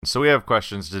So we have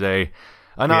questions today.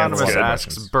 Anonymous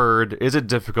asks, Bird, is it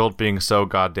difficult being so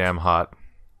goddamn hot?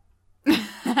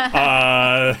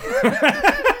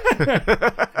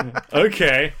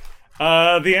 Okay.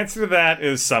 The answer to that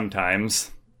is sometimes.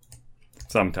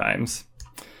 Sometimes.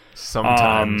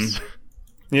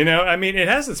 You know, I mean, it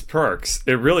has its perks.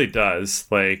 It really does.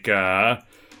 Like, you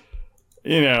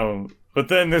know, but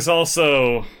then there's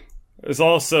also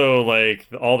like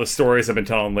all the stories I've been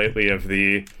telling lately of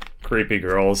the creepy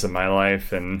girls in my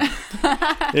life, and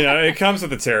you know, it comes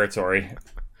with the territory.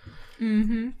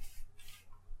 Mm-hmm.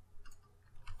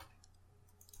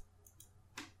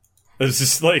 It was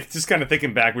just kind of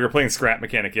thinking back. We were playing Scrap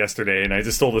Mechanic yesterday, and I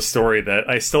just told a story that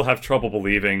I still have trouble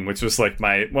believing, which was like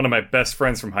one of my best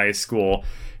friends from high school.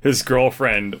 His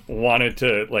girlfriend wanted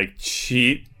to like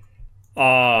cheat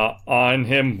on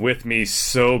him with me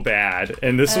so bad,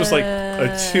 and this was like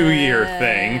a 2-year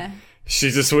thing.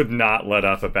 She just would not let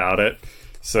up about it.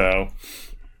 So,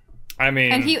 I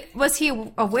mean, and was he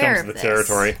aware of the this?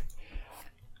 Territory?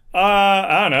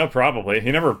 I don't know. Probably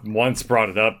he never once brought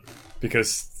it up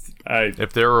because.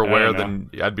 If they were aware, then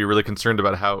I'd be really concerned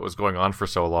about how it was going on for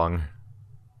so long.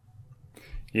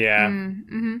 Yeah.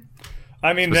 Mm-hmm.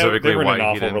 I mean, they were in an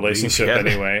awful relationship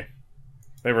anyway.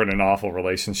 They were in an awful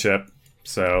relationship,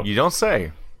 so... You don't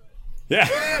say. Yeah,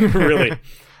 really.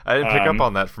 I didn't pick up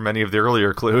on that from any of the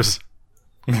earlier clues.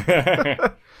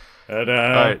 But, all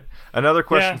right. Another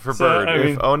question for Bird.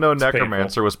 If Oh No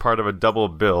Necromancer was part of a double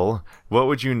bill, what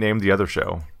would you name the other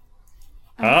show?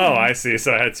 Oh, I see.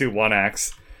 So I had 2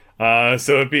 one-acts. So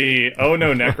it'd be Oh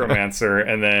No Necromancer,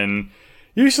 and then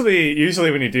usually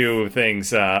when you do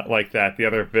things like that, the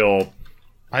other bill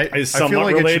is somewhat I feel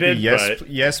like related. It should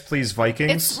be yes, please,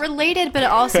 Vikings. It's related, but it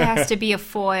also has to be a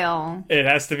foil. It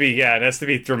has to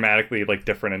be dramatically like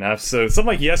different enough. So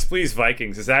something like Yes, Please,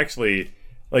 Vikings is actually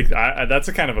like that's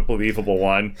a kind of a believable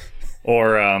one.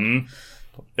 Or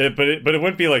but it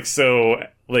wouldn't be like so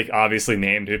like obviously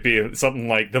named. It'd be something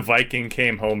like The Viking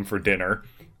Came Home for Dinner.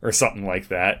 Or something like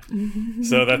that.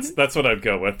 So that's what I'd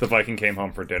go with. The Viking Came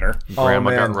Home for dinner.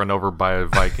 Grandma got run over by a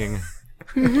Viking.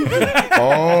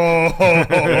 Oh,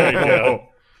 there you go.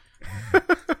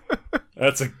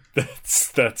 That's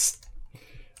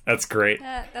great.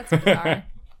 That's bizarre.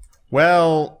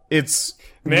 Well, it's...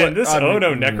 Man, this Oh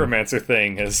No Necromancer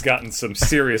thing has gotten some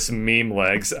serious meme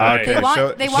legs. They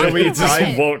want we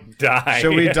won't die.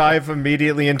 Shall we dive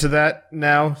immediately into that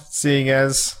now, seeing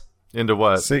as... Into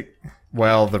what?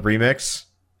 Well, the remix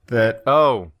that...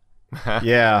 Oh.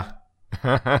 Yeah.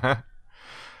 Yeah,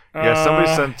 somebody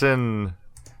sent in...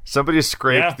 Somebody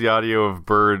scraped the audio of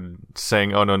Bird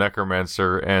saying "Oh No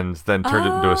Necromancer" and then turned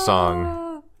it into a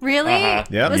song. Really?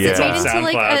 Yeah. Was it made into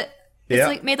like a... It's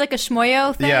like made like a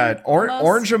Schmoyo thing? Yeah,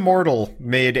 Orange Immortal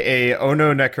made a "Oh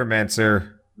No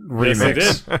Necromancer" remix.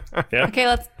 Yes, they did. Yeah. Okay,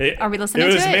 are we listening to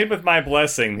it? It was made with my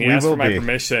blessing. He asked for my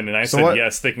permission, and I said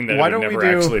yes, thinking that it would never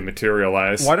actually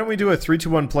materialize. Why don't we do a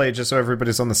 3-2-1 play just so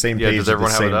everybody's on the same page at the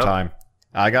same time?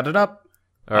 I got it up.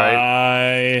 All right.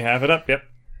 I have it up, yep.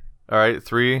 All right,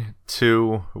 3,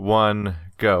 2, 1,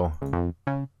 go.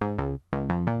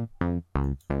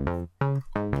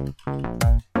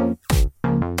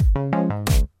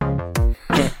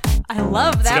 I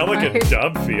love that. It's got like a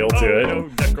dub feel to it. Oh no,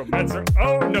 Necromancer.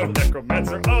 Oh no,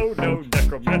 Necromancer. Oh no,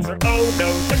 Necromancer. Oh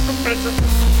no, Necromancer.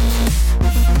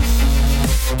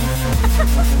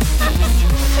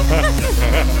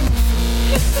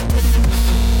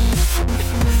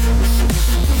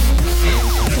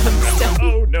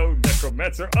 Oh no,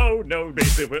 Necromancer. Oh no,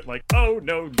 basically went like, oh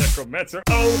no, Necromancer.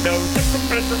 Oh no,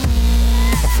 Necromancer.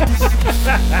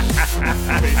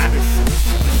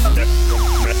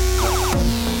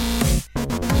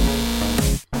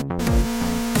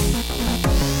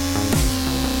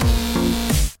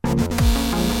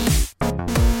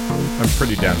 I'm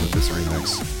pretty down with this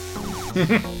remix.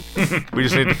 We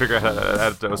just need to figure out how to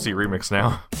add it to OC Remix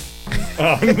now.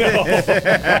 Oh no!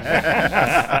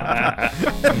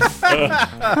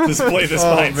 Just play this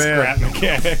behind Scrap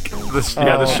Mechanic. This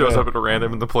shows up at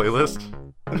random in the playlist.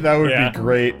 That would be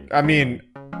great. I mean...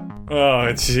 Oh,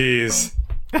 jeez.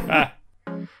 At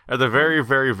the very,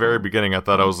 very, very beginning, I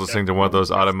thought I was listening to one of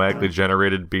those automatically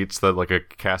generated beats that like a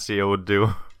Casio would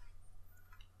do.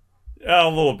 A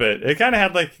little bit. It kind of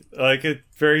had like a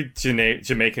very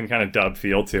Jamaican kind of dub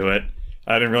feel to it.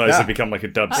 I didn't realize it'd become like a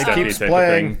dubstep type of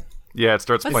thing. Yeah, it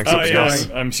starts playing something else.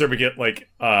 I'm sure we get like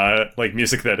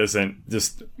music that isn't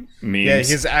just memes. Yeah,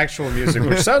 his actual music,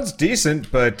 which sounds decent,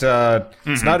 but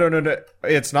it's not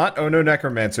Oh No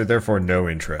Necromancer, therefore no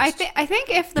interest. I think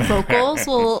if the vocals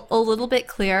were a little bit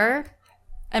clearer,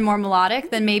 and more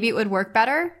melodic, then maybe it would work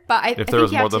better. But if there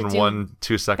was more than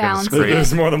 1-2 seconds, if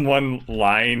there's more than one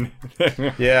line.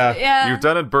 Yeah. You've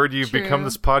done it, Bird. You've become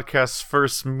this podcast's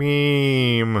first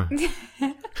meme.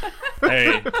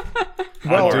 Hey,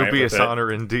 well, dubious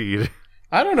honor indeed.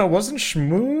 I don't know. Wasn't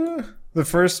Shmoo the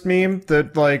first meme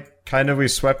that like kind of we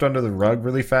swept under the rug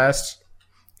really fast?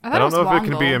 I don't know if it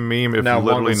can be a meme if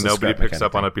literally nobody picks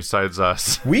up on it besides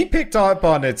us. We picked up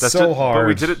on it hard. But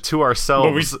we did it to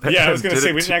ourselves. I was going to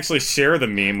say, we didn't actually share the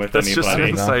meme with anybody. That's just an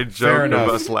inside joke of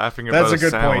us laughing about That's a good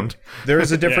sound. point. There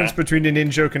is a difference between an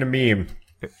in-joke and a meme.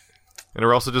 And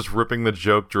we're also just ripping the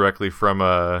joke directly from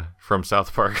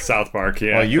South Park. South Park,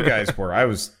 yeah. Well, you guys were. I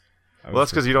was well,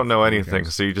 that's because you don't know anything,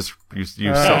 so you just you soak it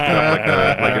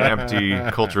up like an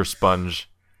empty culture sponge.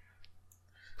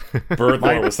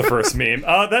 Birdlore was the first meme.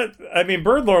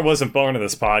 Birdlore wasn't born in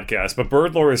this podcast, but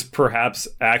Birdlore is perhaps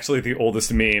actually the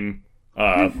oldest meme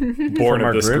born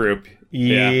of this group.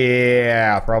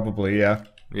 Yeah, probably, yeah.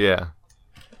 Yeah.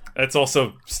 It's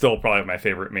also still probably my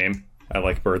favorite meme. I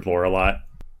like Birdlore a lot.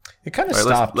 It kind of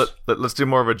stopped. Let's do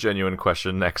more of a genuine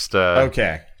question next.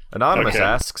 Okay. Anonymous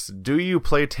asks, do you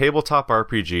play tabletop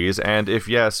RPGs, and if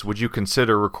yes, would you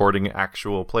consider recording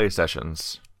actual play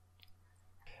sessions?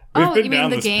 We've been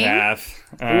down this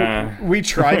path. We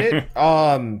tried it.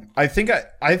 I think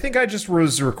I just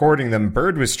was recording them.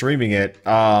 Bird was streaming it.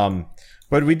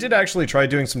 But we did actually try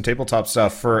doing some tabletop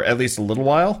stuff for at least a little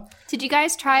while. Did you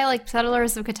guys try like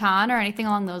Settlers of Catan or anything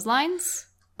along those lines?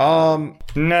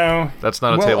 No. That's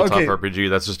not a tabletop RPG.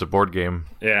 That's just a board game.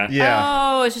 Yeah.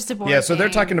 Oh, it's just a board game. Yeah, so they're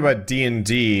talking about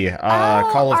D&D,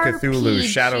 Call of Cthulhu,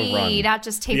 Shadowrun. Not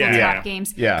just tabletop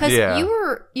games. Yeah. Because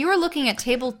you were looking at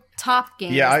tabletop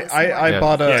games. Yeah, I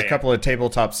bought a couple of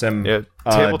tabletop sim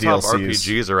tabletop DLCs.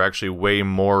 RPGs are actually way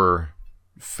more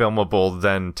filmable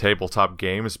than tabletop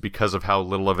games because of how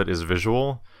little of it is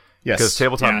visual. Yes. Because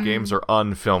tabletop games are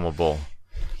unfilmable.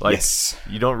 Like,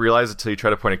 you don't realize it till you try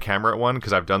to point a camera at one,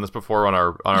 because I've done this before on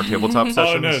our tabletop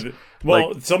sessions. Oh, no.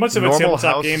 Well, so much of a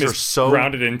tabletop game is so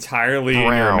grounded entirely in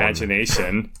your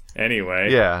imagination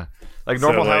anyway. Yeah. Like,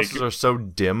 normal houses are so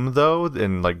dim, though,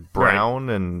 and, like,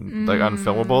 brown and, like,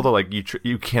 unfilmable, that, like,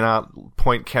 you cannot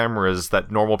point cameras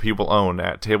that normal people own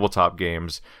at tabletop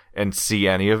games and see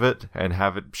any of it and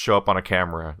have it show up on a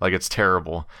camera. Like, it's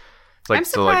terrible. It's like, I'm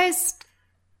surprised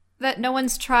that no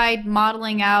one's tried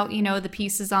modeling out, the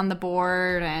pieces on the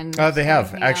board and. They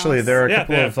have actually. There are a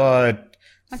couple of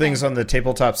things on the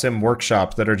tabletop sim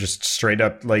workshop that are just straight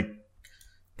up like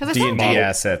D&D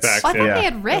assets. I thought they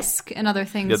had Risk and other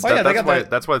things. Yeah,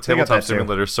 that's why the tabletop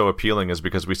simulator is so appealing, is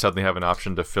because we suddenly have an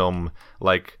option to film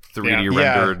like 3D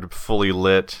rendered, fully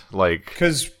lit, like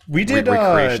because we did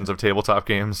recreations of tabletop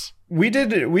games. We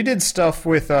did stuff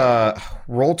with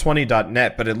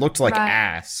Roll20.net, but it looked like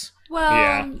ass.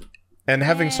 Well, and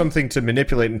having something to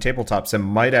manipulate in tabletop sim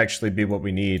might actually be what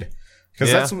we need.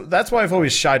 Because that's why I've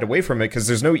always shied away from it, because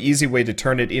there's no easy way to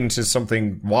turn it into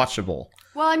something watchable.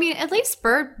 Well, I mean, at least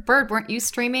Bird, weren't you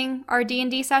streaming our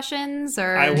D&D sessions?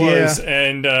 Or I was,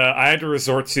 and I had to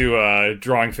resort to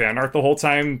drawing fan art the whole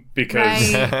time,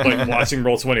 because like watching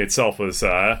Roll20 itself was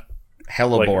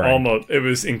hella boring. It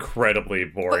was incredibly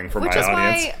boring for my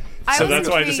audience. So that's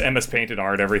why I just MS Painted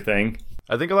art everything.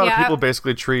 I think a lot of people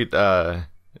basically treat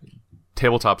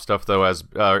tabletop stuff, though, as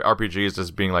RPGs as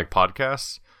being like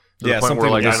podcasts. To the point where,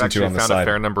 like, I've actually found a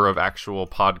fair number of actual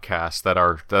podcasts that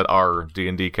are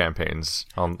D&D campaigns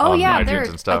on iTunes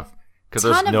and stuff, because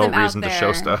there's no reason to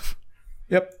show stuff.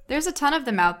 Yep. There's a ton of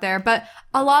them out there, but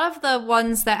a lot of the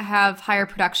ones that have higher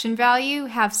production value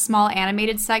have small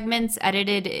animated segments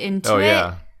edited into it.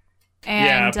 Yeah.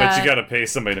 And, but you gotta pay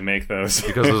somebody to make those.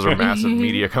 Because those are massive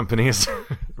media companies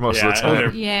most of the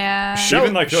time.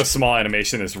 Even like those small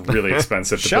animation is really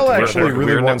expensive to Shell put together. actually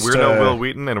really wants we're no Will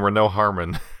Wheaton and we're no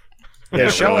Harmon. Yeah,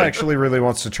 Shell actually really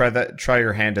wants to try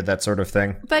your hand at that sort of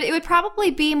thing. But it would probably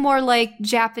be more like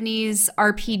Japanese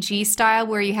RPG style,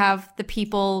 where you have the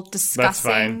people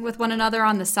discussing with one another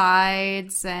on the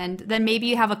sides, and then maybe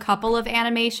you have a couple of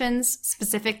animations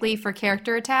specifically for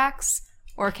character attacks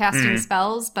or casting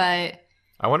spells. But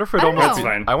I wonder if I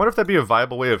wonder if that'd be a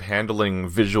viable way of handling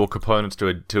visual components to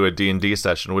a D&D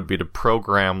session. Would be to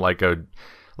program like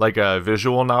a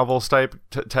visual novels type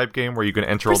game where you can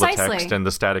enter all the text and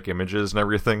the static images and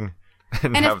everything,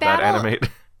 and have that animate.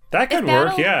 That could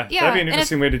work, yeah. That'd be an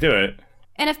interesting way to do it.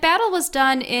 And if battle was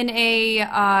done in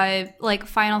a like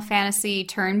Final Fantasy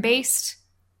turn-based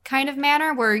kind of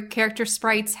manner, where character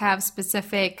sprites have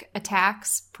specific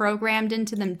attacks programmed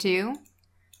into them too,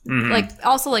 like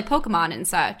also like Pokemon and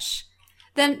such,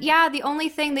 then the only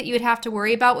thing that you would have to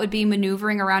worry about would be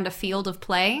maneuvering around a field of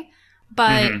play.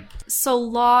 But so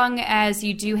long as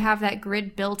you do have that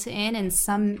grid built in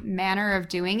some manner of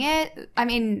doing it, I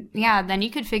mean, yeah, then you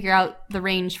could figure out the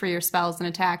range for your spells and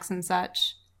attacks and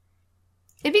such.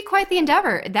 It'd be quite the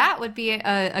endeavor. That would be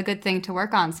a good thing to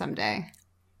work on someday.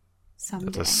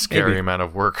 That's a scary amount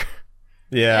of work.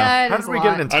 Yeah. How did we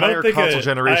get an entire console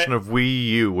generation of Wii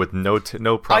U with no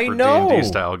proper D&D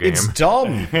style game? It's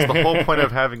dumb. It's the whole point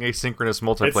of having asynchronous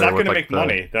multiplayer. It's not going to make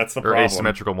money. That's the problem. Or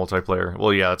asymmetrical multiplayer.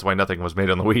 Well, yeah, that's why nothing was made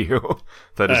on the Wii U.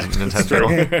 That isn't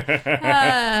Nintendo.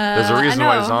 There's a reason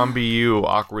why Zombie U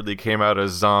awkwardly came out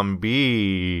as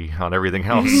Zombie on everything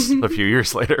else a few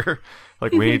years later.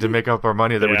 Like, we need to make up our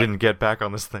money that we didn't get back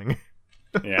on this thing.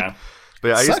 Yeah.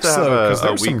 But I used to have a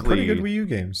weekly, some pretty good Wii U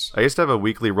games. I used to have a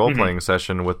weekly role-playing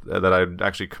session with that I'd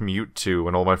actually commute to,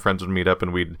 and all my friends would meet up,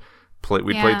 and we'd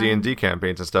play D&D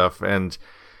campaigns and stuff. And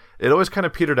it always kind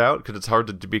of petered out because it's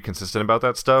hard to be consistent about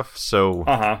that stuff.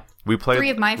 So we played.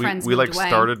 3 of my friends we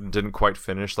started and didn't quite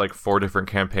finish 4 different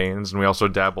campaigns, and we also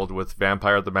dabbled with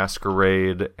Vampire the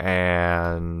Masquerade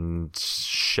and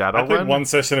Shadowrun. I played one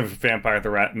session of Vampire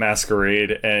the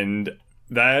Masquerade, and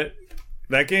that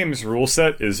game's rule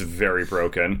set is very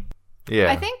broken.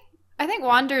 Yeah. I think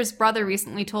Wander's brother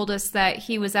recently told us that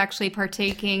he was actually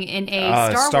partaking in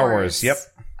a Star Wars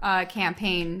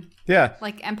campaign. Yeah.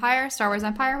 Like Star Wars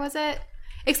Empire, was it?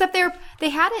 Except they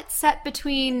had it set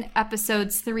between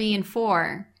episodes 3 and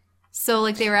 4.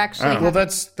 So they were actually well,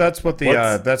 that's what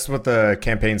the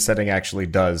campaign setting actually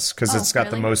does, because it's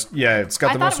got the most it's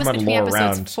got the most amount of lore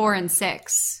around episodes 4 and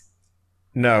 6.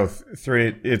 No,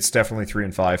 3. It's definitely 3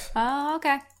 and 5. Oh,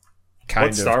 okay.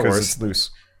 Kind of, because it's loose.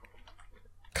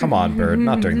 Come on, Bird.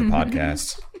 Not during the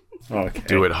podcast. Okay.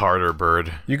 Do it harder,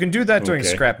 Bird. You can do that during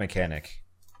Scrap Mechanic.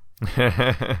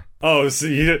 Oh, so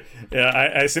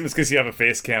I assume it's because you have a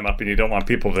face cam up and you don't want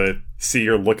people to see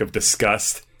your look of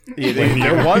disgust.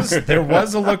 There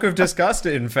was a look of disgust,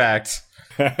 in fact.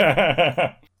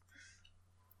 Yeah,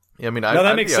 I mean,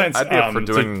 that makes sense. I'd be up for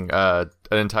doing an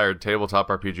entire tabletop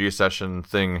RPG session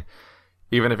thing,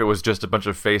 even if it was just a bunch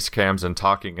of face cams and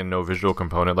talking and no visual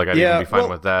component. I'd even be fine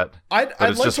with that. I'd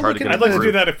like to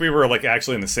do that if we were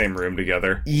actually in the same room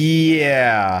together.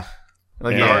 Yeah.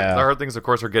 The hard things, of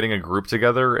course, are getting a group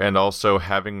together and also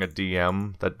having a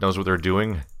DM that knows what they're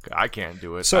doing. I can't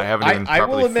do it. So I haven't even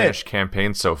properly finished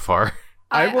campaigns so far.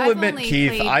 I will admit,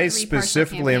 Keith, I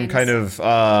specifically am kind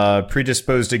of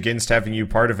predisposed against having you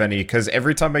part of any, because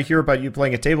every time I hear about you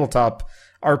playing a tabletop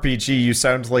RPG, you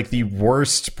sound like the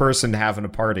worst person to have in a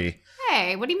party.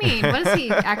 Hey, what do you mean? What has he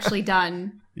actually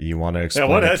done? You want to explain?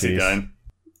 Yeah, what has he done?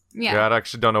 Yeah, I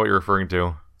actually don't know what you're referring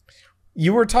to.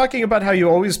 You were talking about how you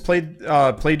always played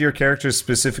your characters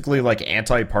specifically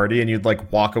anti-party, and you'd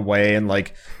walk away and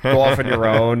go off on your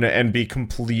own and be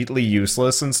completely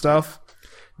useless and stuff.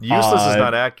 Useless is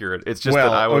not accurate. It's just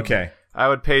that I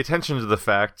would pay attention to the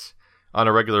fact on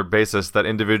a regular basis that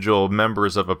individual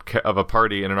members of a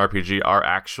party in an RPG are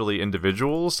actually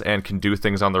individuals and can do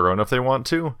things on their own if they want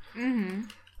to.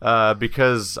 Mm-hmm.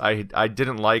 Because I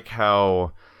didn't like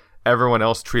how everyone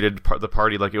else treated the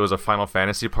party like it was a Final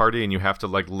Fantasy party, and you have to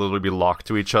literally be locked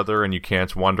to each other, and you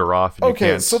can't wander off. And you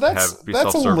can't so that's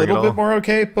a little bit more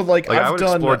okay. But I would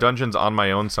explore dungeons on my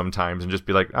own sometimes, and just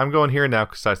be like, I'm going here now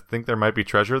because I think there might be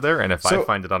treasure there, and if I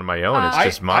find it on my own, it's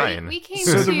just mine. We came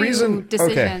to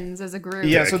decisions as a group.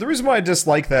 Yeah, so the reason why I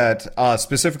dislike that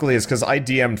specifically is because I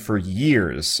DM'd for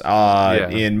years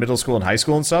in middle school and high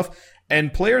school and stuff,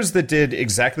 and players that did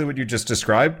exactly what you just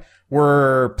described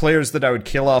were players that I would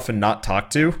kill off and not talk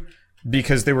to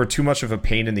because they were too much of a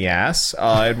pain in the ass.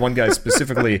 I had one guy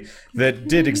specifically that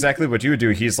did exactly what you would do.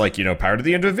 He's power to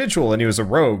the individual, and he was a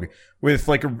rogue with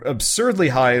absurdly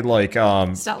high hide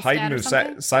and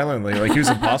silently. He was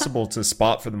impossible to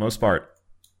spot for the most part.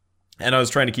 And I was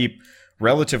trying to keep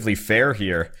relatively fair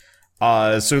here.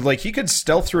 So he could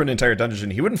stealth through an entire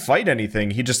dungeon. He wouldn't fight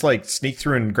anything. He'd just sneak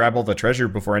through and grab all the treasure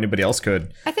before anybody else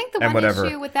could. I think the one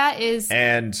issue with that is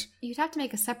you'd have to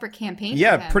make a separate campaign.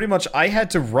 Yeah, pretty much. I had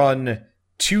to run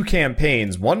 2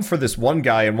 campaigns, one for this one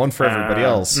guy and one for everybody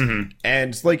else. Mm-hmm.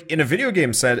 And in a video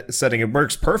game setting, it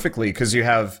works perfectly because you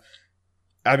have,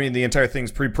 the entire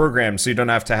thing's pre-programmed, so you don't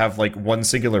have to have one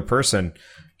singular person.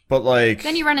 But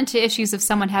then you run into issues of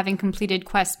someone having completed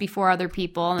quests before other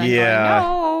people, and then going,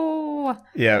 no.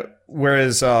 Yeah,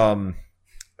 whereas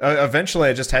eventually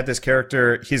I just had his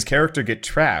character get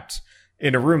trapped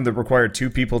in a room that required 2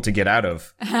 people to get out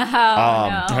of.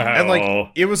 No. And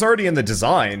it was already in the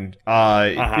design.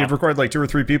 It required 2 or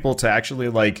 3 people to actually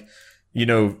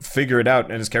figure it out,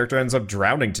 and his character ends up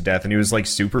drowning to death, and he was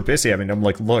super pissy. I'm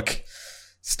look,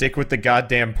 stick with the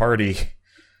goddamn party.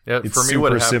 Yeah, for me,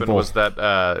 what happened was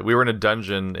that we were in a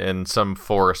dungeon in some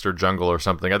forest or jungle or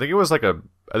something. I think it was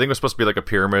supposed to be like a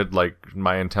pyramid, like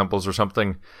Mayan temples or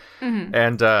something. Mm-hmm.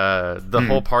 And the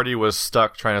whole party was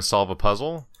stuck trying to solve a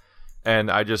puzzle. And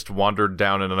I just wandered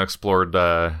down an unexplored.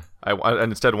 I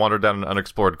instead wandered down an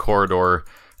unexplored corridor,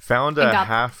 found a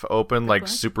half-open, like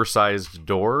supersized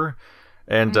door.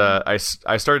 And I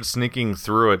started sneaking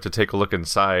through it to take a look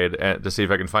inside and to see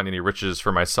if I can find any riches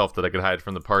for myself that I could hide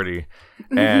from the party.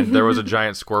 And there was a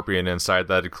giant scorpion inside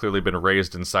that had clearly been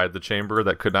raised inside the chamber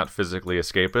that could not physically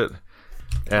escape it.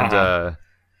 And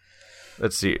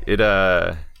let's see,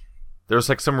 there was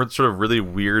like some sort of really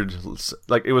weird,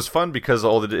 like it was fun because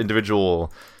all the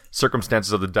individual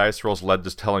circumstances of the dice rolls led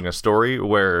to telling a story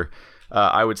where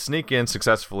I would sneak in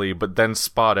successfully, but then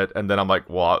spot it, and then I'm like,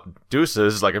 well,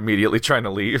 deuces, like immediately trying to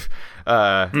leave.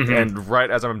 And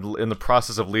right as I'm in the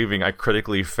process of leaving, I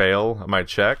critically fail my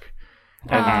check.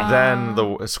 And then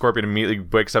the scorpion immediately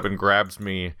wakes up and grabs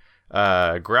me,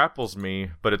 grapples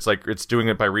me, but it's like it's doing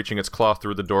it by reaching its claw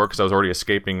through the door because I was already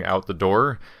escaping out the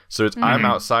door. So I'm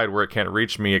outside where it can't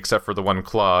reach me except for the one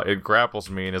claw. It grapples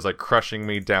me and is like crushing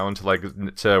me down to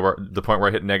the point where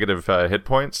I hit negative hit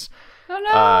points. Oh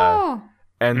no!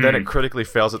 And then it critically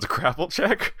fails its grapple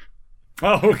check.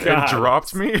 Oh god! It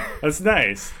dropped me. That's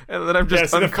nice. And then I'm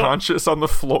just unconscious on the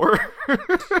floor.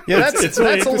 Yeah, that's a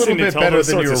little bit better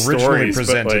than you originally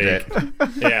presented it.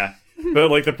 Yeah.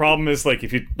 But, like, the problem is, like,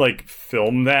 if you, like,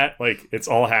 film that, like, it's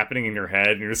all happening in your head,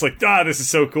 and you're just like, this is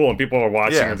so cool, and people are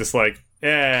watching and just like,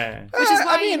 yeah. Which is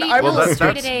why you need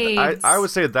illustrated aids. I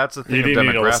would say that's a thing of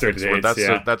demographics, where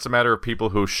that's a matter of people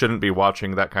who shouldn't be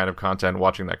watching that kind of content,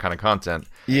 watching that kind of content.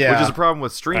 Yeah. Which is a problem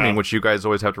with streaming, which you guys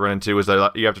always have to run into, is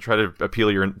that you have to try to appeal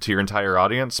to your entire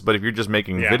audience, but if you're just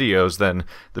making videos, then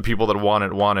the people that want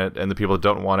it, and the people that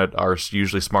don't want it are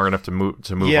usually smart enough to move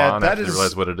on after they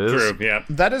realize what it is. True, yeah.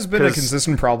 That has been a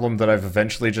consistent problem that I've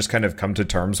eventually just kind of come to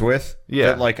terms with. Yeah.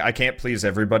 That, like, I can't please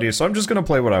everybody, so I'm just going to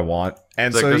play what I want.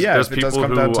 And like, so, there's if it does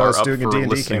come down to us doing a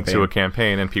D&D campaign. To a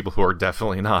campaign, and people who are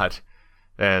definitely not.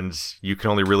 And you can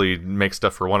only really make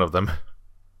stuff for one of them.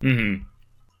 Mm-hmm.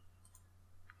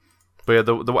 But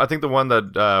yeah, I think the one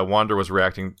that Wander was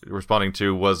responding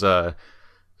to was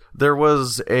there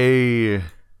was a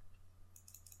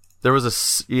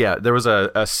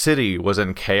city was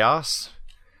in chaos,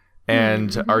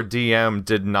 and our DM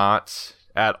did not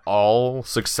at all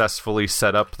successfully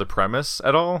set up the premise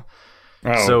at all.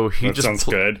 Oh, so that sounds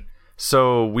good.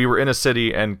 So we were in a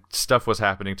city and stuff was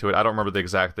happening to it. I don't remember the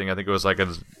exact thing. I think it was like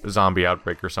a zombie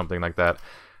outbreak or something like that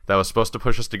was supposed to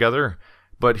push us together,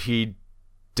 but he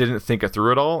didn't think it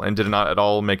through at all and did not at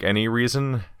all make any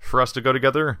reason for us to go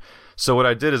together. So what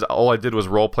I did was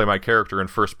role play my character in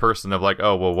first person of like,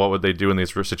 oh, well, what would they do in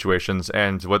these situations?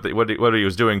 And what he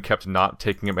was doing kept not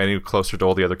taking him any closer to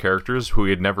all the other characters who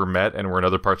he had never met and were in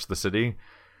other parts of the city.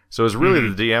 So it was really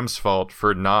the DM's fault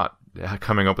for not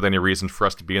coming up with any reason for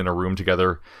us to be in a room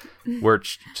together, where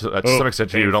to some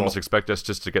extent you would almost expect us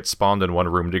just to get spawned in one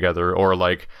room together, or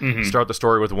like start the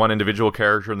story with one individual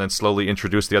character and then slowly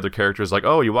introduce the other characters, like,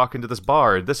 oh, you walk into this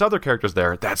bar, this other character's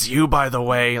there, that's you, by the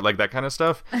way, like that kind of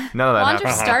stuff. None of that happened. Wander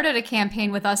started a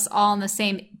campaign with us all in the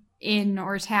same inn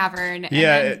or tavern, and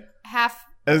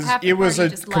then it was a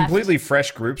completely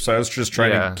fresh group, so I was just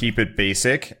trying to keep it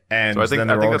basic. And so I think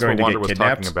that's what Wander was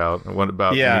talking about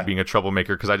me being a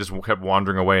troublemaker, because I just kept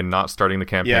wandering away and not starting the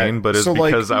campaign, but it's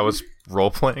because I was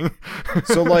role-playing.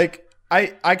 So, like,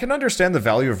 I can understand the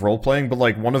value of role-playing, but,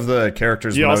 like, one of the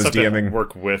characters when I was DMing...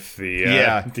 work with the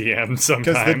DM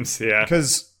sometimes,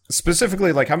 Because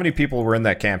specifically, like, how many people were in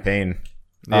that campaign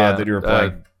that you were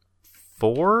playing?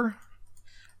 4?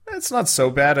 It's not so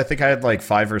bad. I think I had like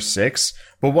 5 or 6.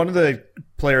 But one of the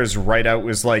players right out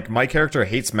was like, my character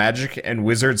hates magic and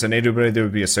wizards and anybody that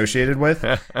would be associated with.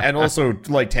 And also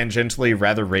like tangentially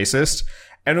rather racist.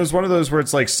 And it was one of those where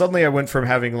it's like, suddenly I went from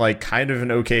having like kind of an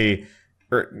okay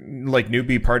like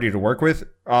newbie party to work with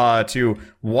to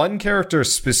one character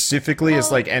specifically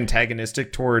is like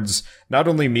antagonistic towards not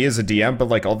only me as a DM, but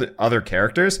like all the other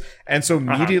characters. And so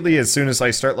immediately as soon as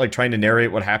I start like trying to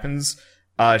narrate what happens,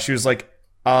 she was like,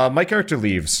 my character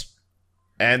leaves.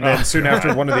 And then soon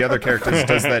after, one of the other characters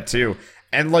does that too.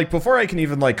 And like before I can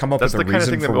even like come up with a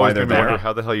reason for why they're there.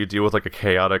 How the hell you deal with like a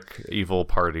chaotic evil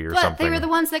party or something? They were the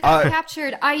ones that got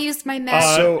captured. I used my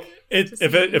magic.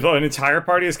 If an entire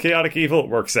party is chaotic evil, it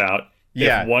works out.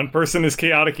 Yeah. If one person is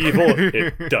chaotic evil,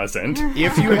 it doesn't.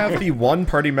 If you have the one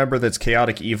party member that's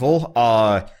chaotic evil,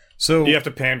 so you have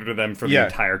to pander to them for the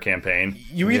entire campaign.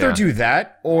 You either do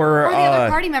that, or the other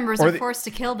party members are forced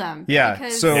to kill them. Yeah.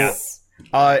 So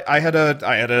I had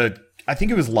a I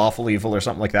think it was Lawful Evil or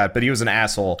something like that, but he was an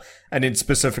asshole, and it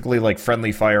specifically like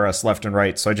friendly fire us left and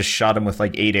right, so I just shot him with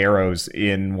like 8 arrows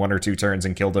in 1 or 2 turns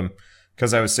and killed him,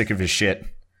 because I was sick of his shit.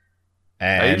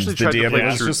 And I usually try to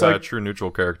play true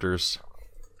neutral characters.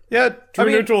 Yeah,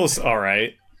 neutral's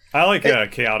alright. I like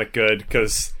chaotic good,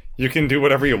 because you can do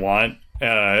whatever you want,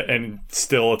 and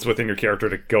still it's within your character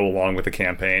to go along with the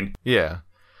campaign. Yeah.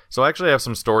 So I actually have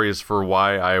some stories for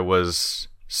why I was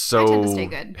so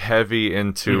heavy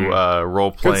into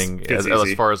role-playing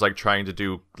as far as like trying to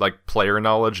do like player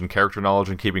knowledge and character knowledge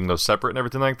and keeping those separate and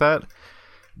everything like that,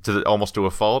 almost to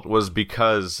a fault, was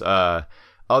because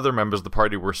other members of the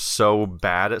party were so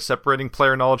bad at separating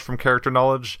player knowledge from character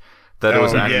knowledge that it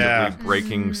was actively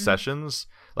breaking sessions.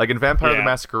 Like in Vampire the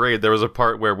Masquerade, there was a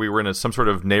part where we were in some sort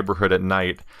of neighborhood at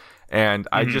night, and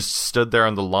I just stood there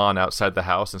on the lawn outside the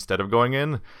house instead of going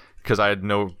in, because I had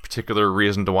no particular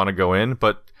reason to want to go in.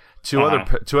 But two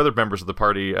other members of the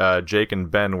party, Jake and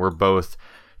Ben, were both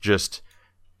just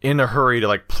in a hurry to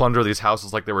like plunder these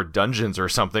houses like they were dungeons or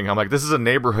something. I'm like, this is a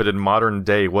neighborhood in modern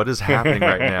day. What is happening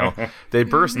right now? They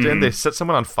burst in, they set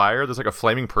someone on fire. There's like a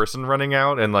flaming person running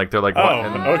out, and like they're like, what?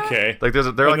 Okay. Like they're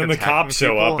and like, then the cops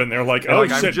show up, and they're like,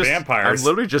 shit, vampires. I'm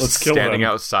literally just standing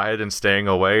outside and staying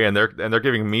away, and they're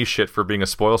giving me shit for being a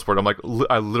spoil sport. I'm like,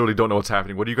 I literally don't know what's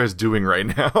happening. What are you guys doing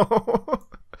right now?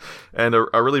 And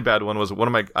a really bad one was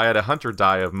I had a hunter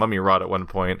die of mummy rot at one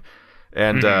point.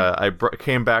 And I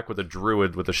came back with a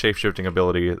druid with a shape-shifting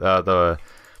ability. The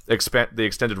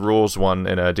extended rules one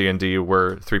in a D&D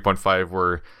where 3.5,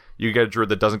 where you get a druid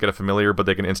that doesn't get a familiar, but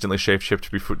they can instantly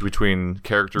shape-shift between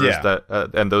characters that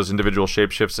and those individual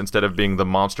shape-shifts, instead of being the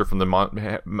monster from the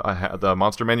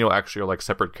monster manual, actually are like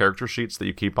separate character sheets that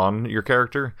you keep on your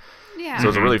character. Yeah. So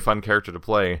it's a really fun character to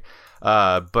play.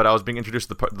 But I was being introduced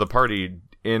to the party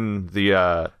in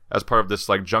the as part of this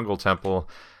like jungle temple.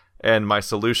 And my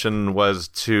solution was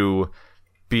to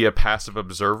be a passive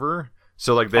observer.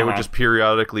 So, like, they would just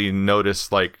periodically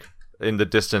notice, like, in the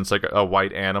distance, like, a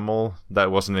white animal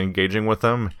that wasn't engaging with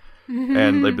them.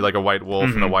 And they'd be, like, a white wolf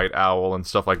and a white owl and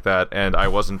stuff like that. And I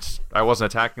wasn't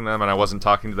attacking them, and I wasn't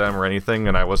talking to them or anything.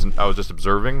 And I was just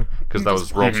observing, because I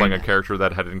was role-playing a character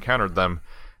that had encountered them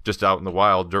just out in the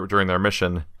wild during their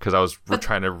mission, because I was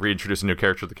trying to reintroduce a new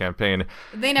character to the campaign.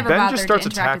 They never bothered just starts to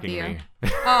interact attacking with you.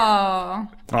 Me.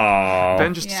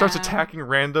 Ben just starts attacking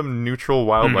random neutral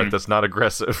wildlife that's not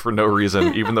aggressive for no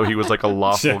reason, even though he was like a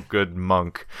lawful good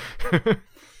monk.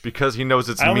 Because he knows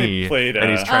it's me, and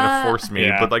he's trying to force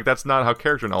me, but like that's not how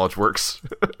character knowledge works.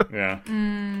 I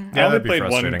only played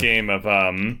one game of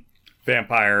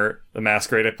Vampire the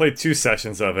Masquerade. I played 2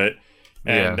 sessions of it.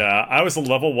 And I was a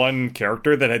level 1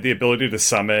 character that had the ability to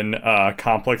summon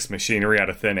complex machinery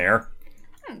out of thin air,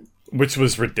 which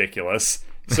was ridiculous.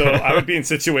 So I would be in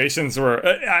situations where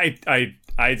I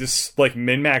just like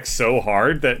min-max so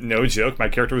hard that, no joke, my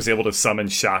character was able to summon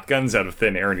shotguns out of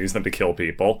thin air and use them to kill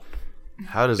people.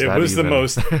 How does it was the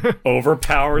most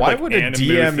overpowered. Why would a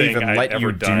DM even let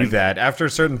you do that? After a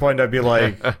certain point, I'd be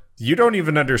like, you don't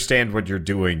even understand what you're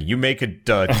doing. You make a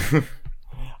dud.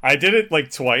 I did it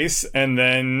like twice, and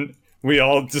then we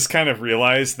all just kind of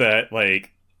realized that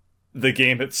like the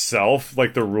game itself,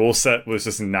 like the rule set, was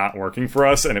just not working for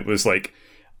us, and it was like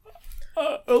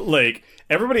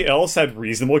everybody else had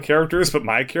reasonable characters, but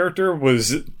my character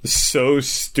was so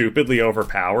stupidly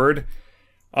overpowered.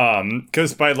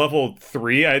 Because by level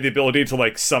 3, I had the ability to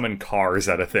like summon cars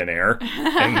out of thin air,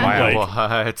 and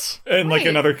like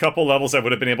another couple levels, I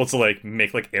would have been able to like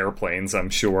make like airplanes. I'm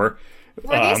sure.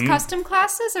 Were these custom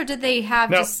classes, or did they have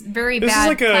just very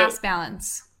bad class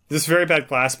balance? This very bad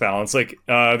class balance. Like,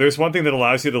 there's one thing that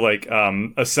allows you to like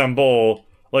assemble,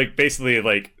 like basically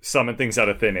like summon things out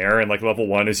of thin air, and like level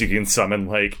 1 is you can summon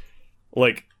like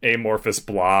amorphous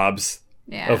blobs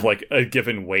of like a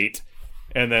given weight,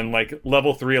 and then like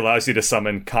level 3 allows you to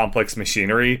summon complex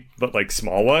machinery, but like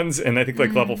small ones, and I think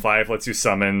like level 5 lets you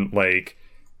summon like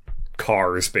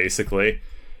cars, basically.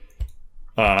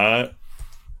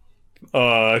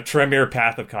 Tremere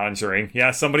Path of Conjuring.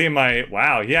 Yeah, somebody in my...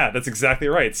 Wow, yeah, that's exactly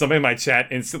right. Somebody in my chat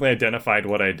instantly identified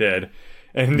what I did.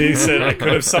 And he said I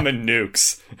could have summoned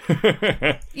nukes.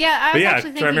 Yeah, I was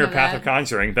actually thinking Tremere of Path that. of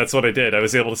Conjuring. That's what I did. I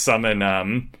was able to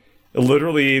summon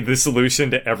literally the solution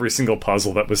to every single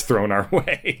puzzle that was thrown our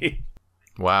way.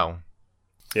 Wow.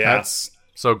 Yeah. That's...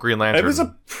 So Green Lantern. It was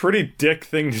a pretty dick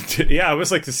thing to do. Yeah, it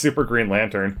was like the Super Green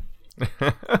Lantern.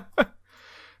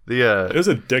 It was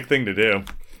a dick thing to do.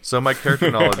 So my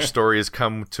character knowledge stories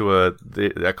come to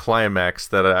a climax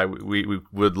that we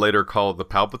would later call the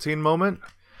Palpatine moment.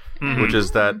 which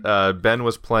is that Ben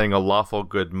was playing a lawful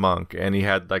good monk, and he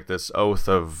had like this oath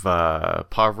of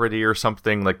poverty or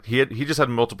something. Like he just had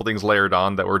multiple things layered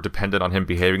on that were dependent on him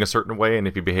behaving a certain way, and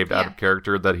if he behaved out of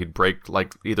character, that he'd break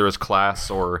like either his class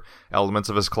or elements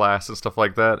of his class and stuff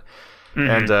like that.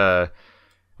 And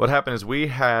what happened is we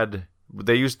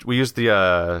used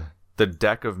the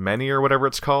deck of many or whatever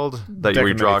it's called that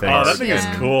you draw cards. Oh, that thing is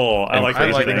cool. I like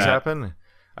crazy that. things happen.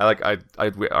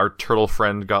 Our turtle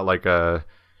friend got like a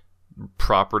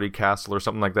property castle or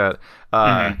something like that.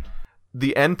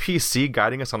 The NPC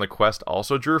guiding us on the quest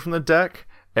also drew from the deck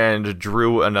and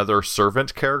drew another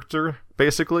servant character,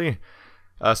 basically.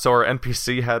 So our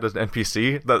NPC had an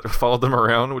NPC that followed them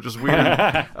around, which is weird.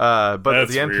 But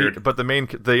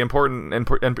the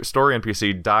important story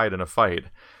NPC died in a fight,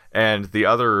 and the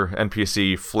other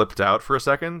NPC flipped out for a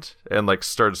second and like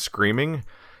started screaming,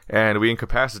 and we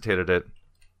incapacitated it.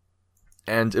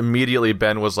 And immediately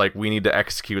Ben was like, "We need to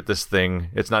execute this thing.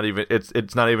 It's not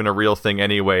even a real thing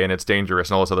anyway, and it's dangerous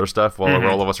and all this other stuff." While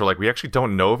all of us are like, "We actually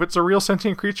don't know if it's a real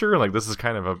sentient creature. Like this is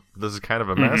kind of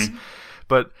a mess."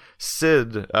 But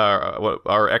Sid,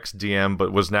 our ex-DM,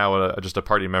 but was now just a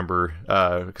party member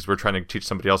because we're trying to teach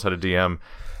somebody else how to DM.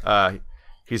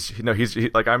 He's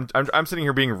like I'm sitting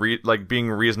here being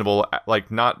reasonable, like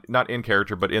not in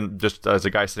character, but in just as a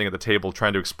guy sitting at the table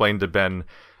trying to explain to Ben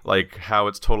like how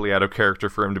it's totally out of character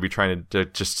for him to be trying to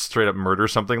just straight up murder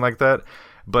something like that.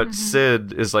 But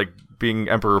Sid is like being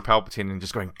Emperor Palpatine and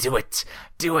just going, do it,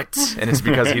 and it's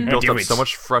because he built up so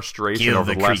much frustration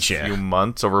over the last few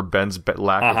months over Ben's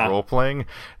lack of role playing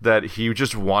that he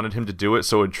just wanted him to do it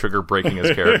so it would trigger breaking his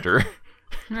character.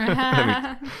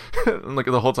 And like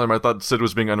the whole time I thought Sid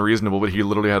was being unreasonable, but he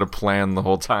literally had a plan the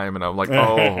whole time, and I'm like,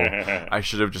 I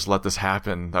should have just let this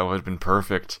happen. That would have been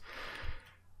perfect.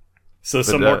 So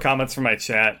some more comments from my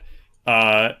chat.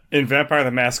 In Vampire the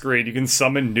Masquerade, you can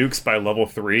summon nukes by level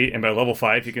 3, and by level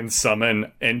 5, you can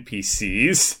summon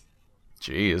NPCs.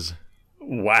 Jeez.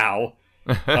 Wow.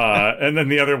 And then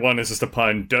the other one is just a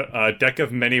pun. Deck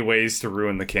of many ways to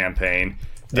ruin the campaign.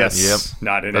 That's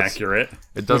not inaccurate.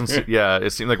 It doesn't.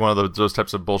 It seemed like one of those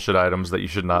types of bullshit items that you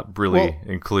should not really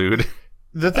include.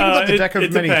 The thing about the deck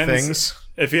of many things.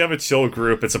 If you have a chill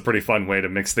group, it's a pretty fun way to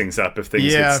mix things up if things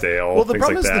get stale. Well, the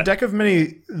problem is the deck of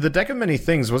many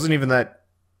things wasn't even that.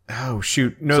 Oh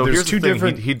shoot! No, so there's two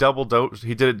different. He double dosed.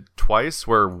 He did it twice.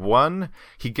 Where one,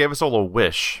 he gave us all a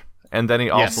wish, and then he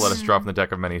also let us draw from the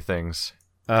deck of many things.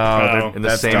 In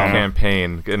the same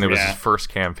campaign, and it was his first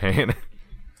campaign.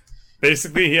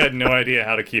 Basically, he had no idea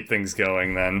how to keep things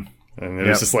going then. And it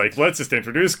was just like, let's just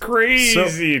introduce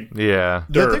crazy. The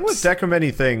thing with Deck of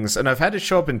Many Things, and I've had it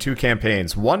show up in 2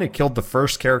 campaigns. One, it killed the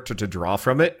first character to draw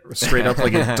from it, straight up,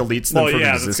 like it deletes them from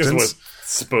existence. That's what it's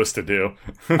supposed to do.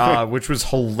 Which was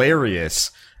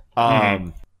hilarious.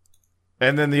 And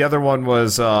then the other one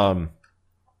was, I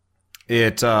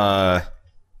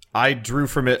drew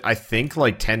from it, I think,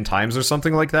 like 10 times or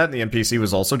something like that, and the NPC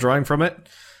was also drawing from it.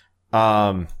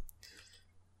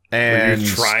 And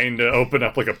you're trying to open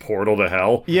up like a portal to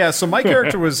hell. Yeah, so my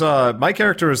character was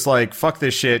like, fuck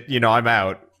this shit, I'm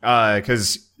out.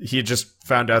 Because he had just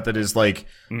found out that his like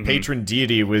patron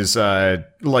deity was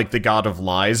like the god of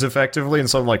lies, effectively, and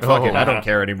so I'm like, fuck it, I don't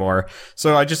care anymore.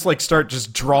 So I just like start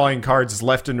just drawing cards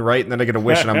left and right, and then I get a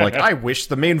wish, and I'm like, I wish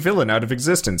the main villain out of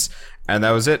existence, and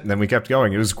that was it. And then we kept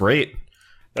going. It was great.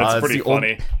 That's pretty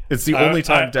funny. It's the only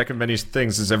time Deck of Many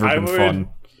Things has ever been fun.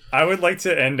 I would like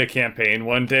to end a campaign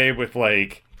one day with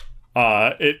like,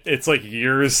 it's like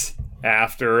years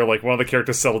after like one of the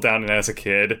characters settled down and as a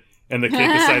kid, and the kid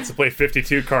decides to play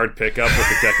 52 card pickup with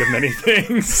the Deck of Many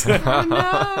Things. Oh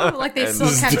no! Like they still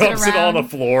kept it around. Dumps it on the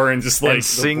floor and just like and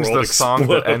sings the song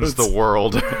that ends the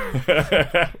world.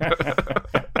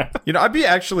 I'd be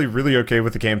actually really okay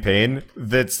with a campaign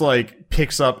that's like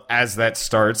picks up as that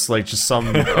starts, like just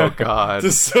some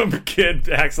just some kid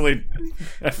actually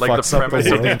like the premise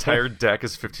of the entire deck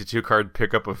is 52 card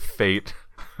pickup of Fate.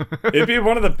 It'd be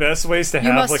one of the best ways to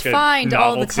have like a find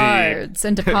all the cards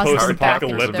and deposit them back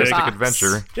into their box.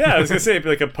 Adventure. Yeah, I was gonna say it'd be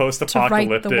like a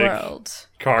post-apocalyptic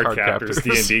card captors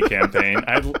D&D campaign.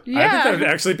 I think that would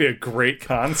actually be a great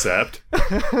concept.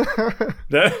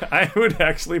 I would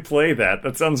actually play that.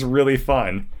 That sounds really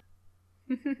fun.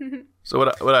 So when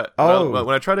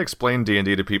I try to explain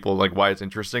D&D to people, like why it's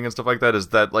interesting and stuff like that, is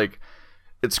that like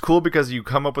it's cool because you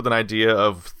come up with an idea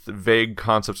of vague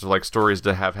concepts of like stories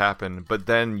to have happen, but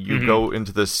then you go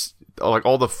into this, like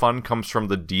all the fun comes from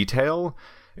the detail,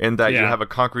 in that you have a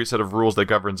concrete set of rules that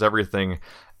governs everything,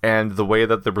 and the way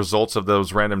that the results of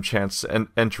those random chance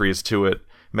entries to it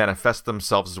manifest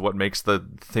themselves is what makes the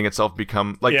thing itself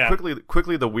become like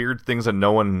quickly the weird things that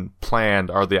no one planned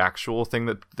are the actual thing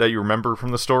that you remember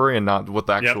from the story and not what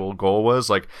the actual goal was.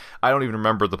 Like, I don't even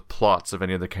remember the plots of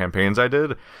any of the campaigns I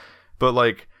did, but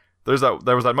like there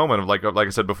was that moment of like I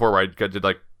said before where I did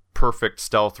like perfect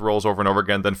stealth rolls over and over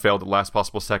again, then failed at the last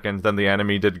possible second, then the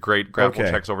enemy did great grapple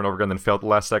checks over and over again, then failed at the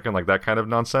last second, like that kind of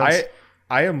nonsense.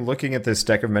 I am looking at this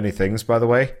deck of many things, by the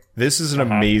way. This is an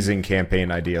amazing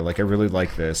campaign idea. Like, I really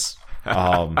like this.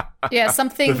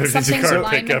 Something's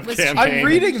alignment was. I'm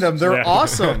reading them. They're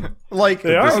awesome. Like,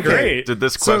 they are great. Did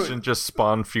this question just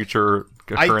spawn future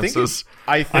occurrences?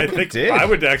 I think it did. I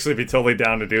would actually be totally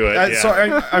down to do it. So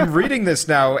I'm reading this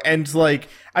now, and like,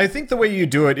 I think the way you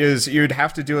do it is you'd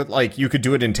have to do it like you could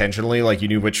do it intentionally, like you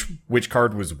knew which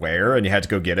card was where, and you had to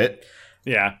go get it.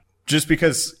 Yeah. Just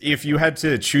because if you had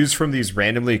to choose from these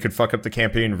randomly, it could fuck up the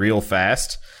campaign real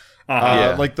fast.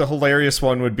 Like, the hilarious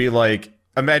one would be like,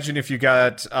 imagine if you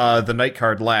got the night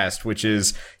card last, which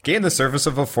is gain the service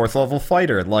of a 4th level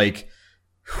fighter. Like,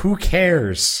 who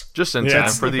cares? Just in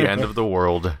time for the end of the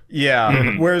world.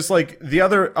 Yeah. Whereas like the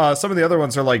other, some of the other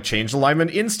ones are like change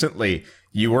alignment instantly.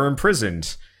 You were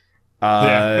imprisoned.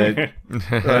 You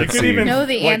could even know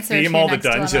the answer theme all the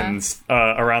dungeons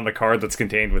around the card that's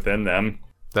contained within them.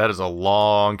 That is a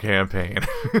long campaign.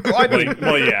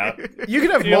 Well, yeah. You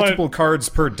can have multiple cards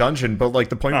per dungeon, but like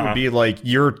the point would be like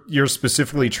you're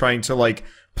specifically trying to like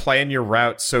plan your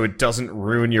route so it doesn't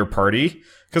ruin your party.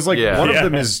 Because like one of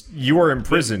them is you are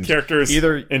imprisoned. The character's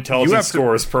intelligence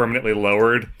score is permanently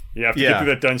lowered. You have to get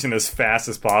through that dungeon as fast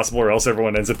as possible, or else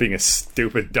everyone ends up being a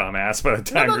stupid dumbass by the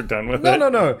time you're done with it.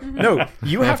 No.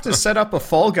 You have to set up a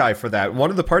fall guy for that. One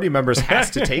of the party members has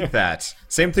to take that.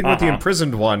 Same thing with the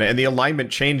imprisoned one, and the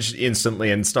alignment changed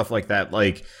instantly and stuff like that.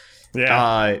 Like, the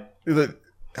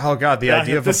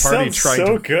idea of a party trying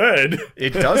so good.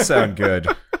 It does sound good.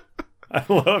 I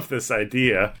love this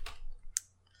idea.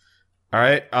 All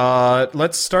right,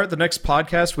 let's start the next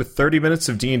podcast with 30 minutes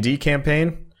of D&D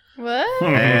campaign. What?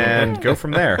 And go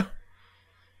from there.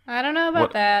 I don't know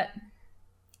about that.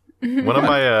 One of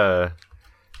my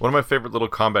favorite little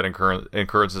combat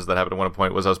occurrences that happened at one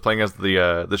point was I was playing as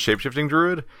the shapeshifting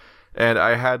druid, and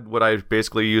I had what I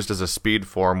basically used as a speed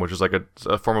form, which is like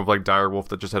a form of like direwolf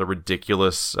that just had a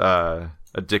ridiculous like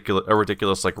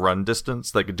run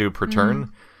distance they could do per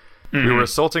turn. We were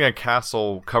assaulting a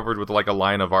castle covered with like a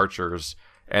line of archers,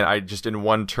 and I just in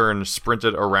one turn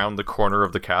sprinted around the corner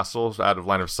of the castle out of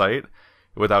line of sight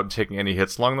without taking any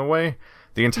hits along the way.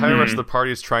 The entire rest of the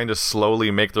party is trying to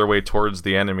slowly make their way towards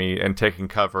the enemy and taking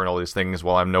cover and all these things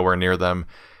while I'm nowhere near them.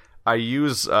 I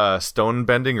use stone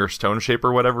bending or stone shape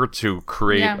or whatever to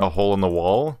create a hole in the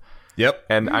wall. Yep.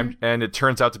 And it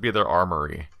turns out to be their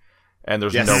armory, and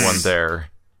there's no one there.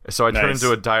 So I turn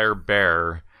into a dire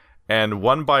bear. And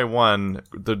one by one,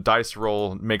 the dice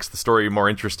roll makes the story more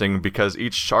interesting because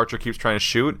each archer keeps trying to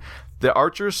shoot. The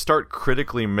archers start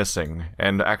critically missing,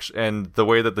 and the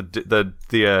way that the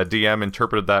DM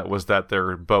interpreted that was that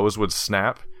their bows would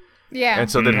snap. Yeah,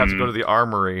 and so they'd have to go to the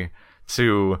armory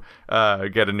to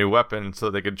get a new weapon so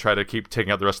they could try to keep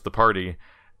taking out the rest of the party.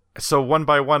 So one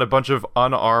by one, a bunch of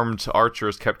unarmed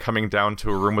archers kept coming down to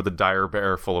a room with a dire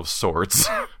bear full of swords.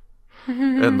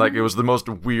 And like it was the most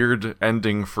weird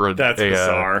ending for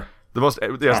bizarre.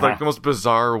 Like the most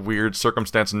bizarre, weird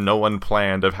circumstance no one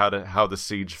planned of how the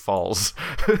siege falls.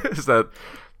 Is that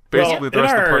basically the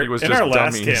rest of the party was just dummies. In our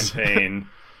last campaign,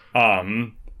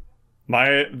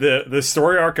 the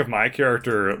story arc of my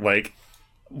character like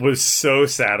was so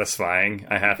satisfying,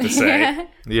 I have to say.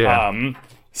 Yeah.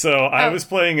 So I was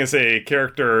playing as a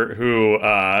character who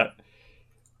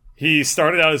he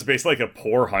started out as basically like a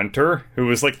poor hunter who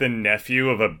was like the nephew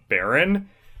of a baron.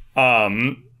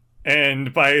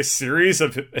 And by a series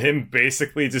of him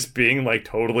basically just being like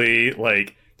totally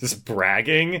like just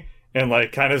bragging and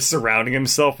like kind of surrounding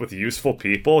himself with useful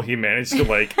people, he managed to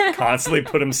like constantly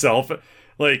put himself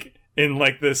like in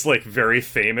like this like very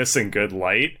famous and good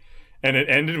light. And it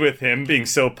ended with him being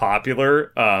so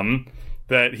popular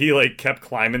that he like kept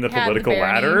climbing the political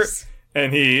ladder.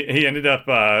 And he ended up,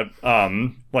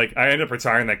 like, I ended up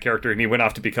retiring that character, and he went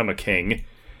off to become a king.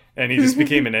 And he just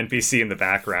became an NPC in the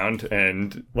background.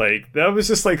 And, like, that was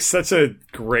just, like, such a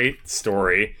great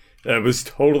story. It was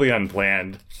totally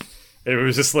unplanned. It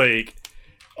was just, like,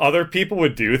 other people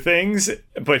would do things,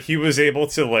 but he was able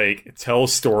to, like, tell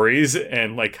stories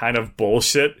and, like, kind of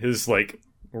bullshit his, like,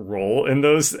 role in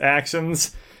those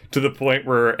actions to the point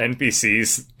where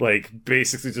NPCs, like,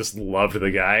 basically just loved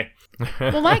the guy.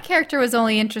 Well, my character was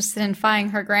only interested in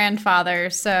finding her grandfather,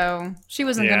 so she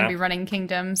wasn't going to be running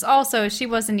kingdoms. Also, she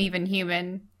wasn't even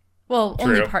human. Well,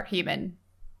 only part human.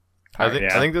 I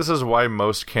think this is why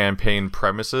most campaign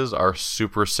premises are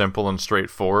super simple and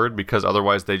straightforward, because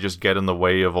otherwise they just get in the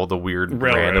way of all the weird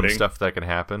random stuff that can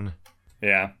happen.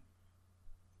 Yeah.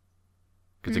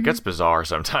 Because it gets bizarre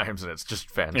sometimes, and it's just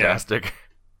fantastic. Yeah.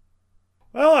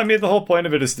 Well, I mean, the whole point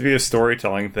of it is to be a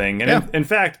storytelling thing, and in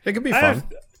fact, it can be fun.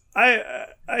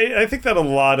 I think that a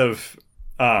lot of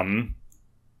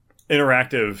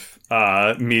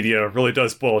interactive media really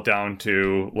does boil down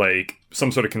to like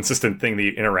some sort of consistent thing that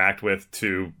you interact with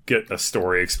to get a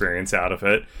story experience out of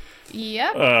it.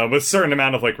 Yeah. With a certain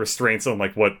amount of like restraints on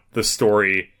like what the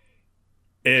story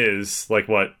is, like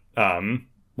what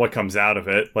comes out of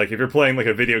it. Like if you're playing like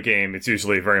a video game, it's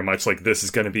usually very much like this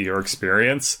is going to be your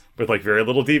experience with like very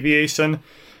little deviation.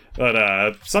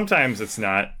 But sometimes it's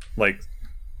not like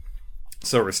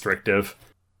so restrictive.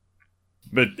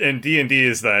 But in D&D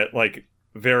is that like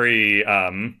very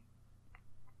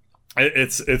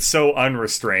it's so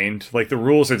unrestrained. Like the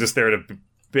rules are just there to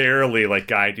barely like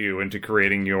guide you into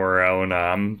creating your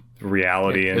own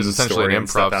reality. It's essentially an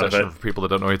improv session for people that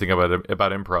don't know anything about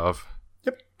improv.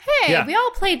 Hey, we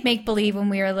all played make-believe when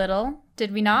we were little,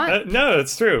 did we not? No,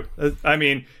 it's true. I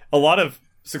mean, a lot of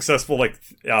successful like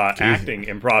acting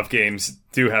improv games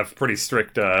do have pretty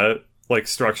strict like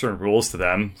structure and rules to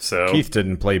them. So Keith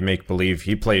didn't play make-believe;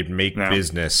 he played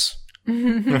make-business.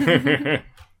 I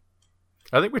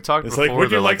think we talked before. Like,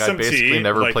 would you like some basically tea?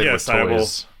 Never played with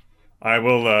toys. I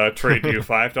will trade you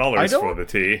 $5 for the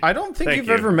tea. I don't think you've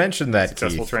ever mentioned that.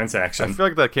 Successful transaction. I feel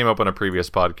like that came up on a previous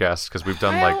podcast because we've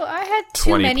done I had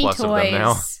too 20 many plus toys. of them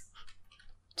now.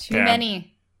 Too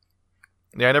many.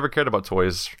 Yeah, I never cared about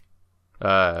toys.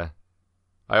 I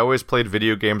always played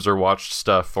video games or watched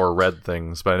stuff or read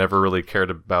things, but I never really cared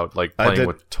about like playing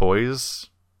with toys.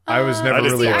 I was never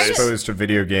really exposed to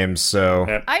video games, so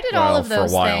I did all of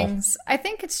those things. I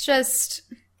think it's just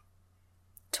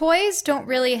toys don't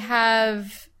really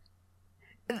have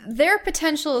their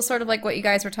potential is sort of like what you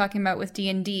guys were talking about with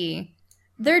D&D.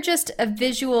 They're just a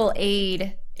visual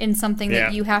aid in something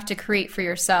that you have to create for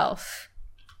yourself,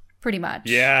 pretty much.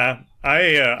 Yeah,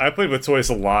 I played with toys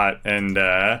a lot, and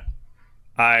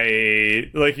I,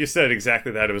 like you said,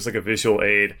 exactly that. It was like a visual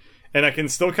aid, and I can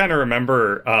still kind of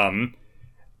remember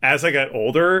as I got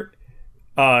older,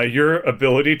 your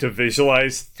ability to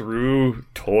visualize through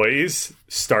toys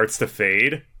starts to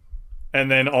fade. And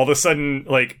then all of a sudden,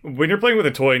 like, when you're playing with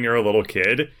a toy and you're a little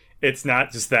kid, it's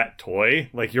not just that toy.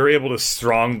 Like, you're able to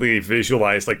strongly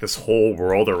visualize, like, this whole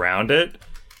world around it.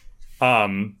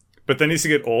 But then as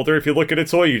you get older, if you look at a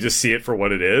toy, you just see it for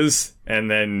what it is, and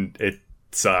then it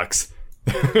sucks.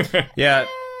 Yeah.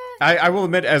 I will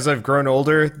admit, as I've grown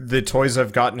older, the toys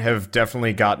I've gotten have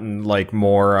definitely gotten, like,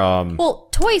 more, Well,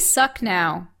 toys suck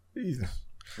now.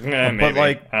 But,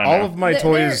 like, all of my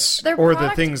toys, they're or the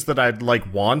things that I'd,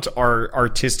 like, want, are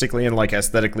artistically and, like,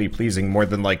 aesthetically pleasing more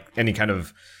than, like, any kind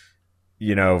of,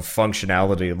 you know,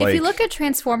 functionality. Like, if you look at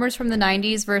Transformers from the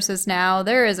 90s versus now,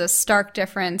 there is a stark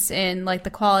difference in, like, the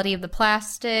quality of the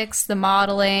plastics, the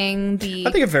modeling, the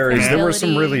I think it varies. There were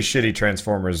some really shitty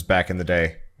Transformers back in the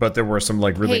day, but there were some,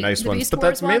 like, really nice ones. But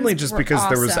that's mainly just because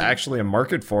there was actually a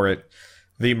market for it.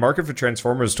 The market for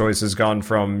Transformers toys has gone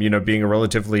from, you know, being a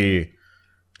relatively,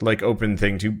 like, open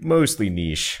thing to mostly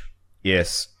niche.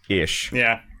 Yes-ish.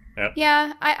 Yeah. Yep.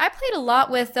 Yeah, I played a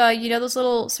lot with, you know, those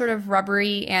little sort of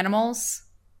rubbery animals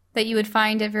that you would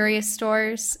find at various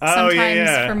stores.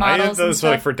 Sometimes for models. I had those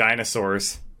like for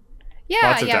dinosaurs. Yeah,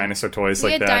 lots of dinosaur toys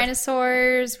like that. We had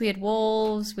dinosaurs, we had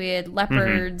wolves, we had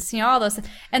leopards, you know, all those things.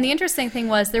 And the interesting thing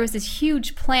was there was this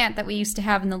huge plant that we used to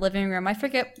have in the living room. I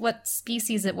forget what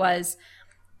species it was,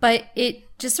 but it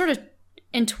just sort of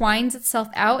entwines itself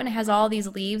out and it has all these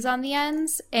leaves on the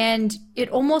ends. And it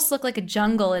almost looked like a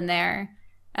jungle in there.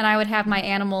 And I would have my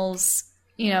animals,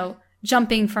 you know,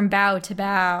 jumping from bough to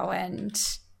bough and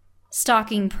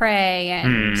stalking prey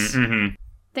and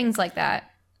things like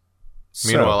that.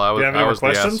 Meanwhile, I was the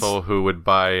asshole who would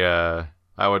buy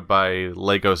I would buy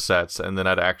Lego sets and then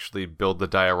I'd actually build the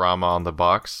diorama on the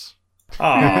box.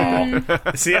 Oh,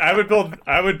 see, I would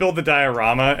build the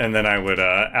diorama and then I would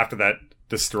after that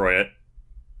destroy it.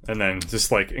 And then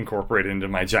just, like, incorporate it into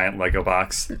my giant Lego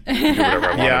box. Do whatever I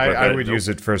want. Yeah, I would use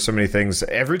it for so many things.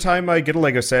 Every time I get a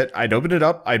Lego set, I'd open it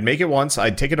up, I'd make it once,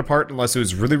 I'd take it apart unless it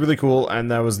was really, really cool,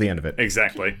 and that was the end of it.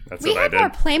 Exactly. That's what I did. We had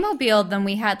more Playmobil than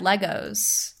we had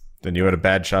Legos. Then you had a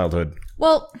bad childhood.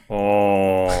 Well,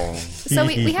 so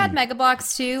we had Mega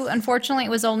Bloks too. Unfortunately,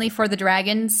 it was only for the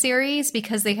Dragon series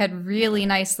because they had really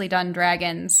nicely done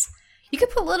dragons. You could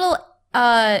put little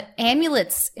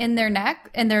amulets in their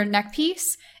neck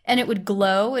piece, and it would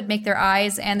glow. It would make their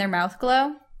eyes and their mouth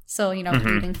glow. So, you know,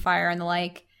 breathing fire and the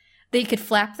like. They could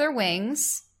flap their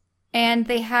wings. And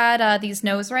they had these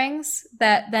nose rings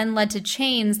that then led to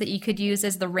chains that you could use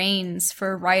as the reins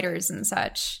for riders and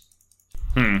such.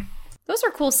 Those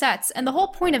were cool sets. And the whole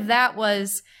point of that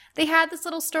was they had this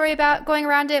little story about going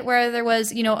around it where there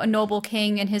was, a noble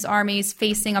king and his armies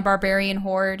facing a barbarian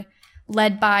horde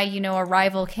led by, a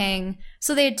rival king.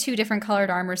 So they had 2 different colored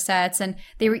armor sets, and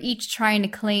they were each trying to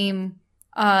claim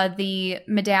the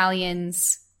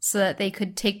medallions so that they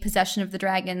could take possession of the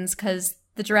dragons, because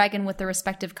the dragon with the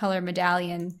respective color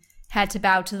medallion had to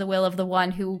bow to the will of the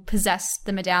one who possessed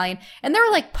the medallion. And there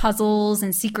were like puzzles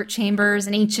and secret chambers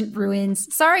and ancient ruins.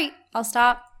 Sorry, I'll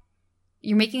stop.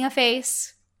 You're making a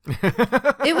face.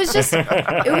 It was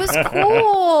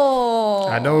cool.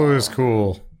 I know it was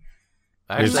cool.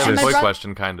 I actually have a toy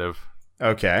question, kind of.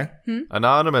 Okay.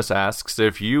 Anonymous asks,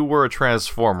 if you were a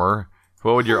Transformer,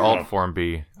 what would your alt form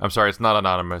be? I'm sorry, it's not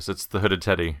Anonymous. It's the Hooded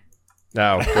Teddy.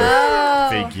 Oh,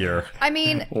 figure. I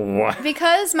mean, what?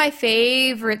 Because my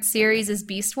favorite series is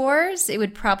Beast Wars, it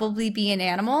would probably be an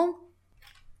animal.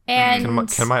 And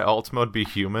can my alt mode be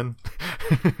human?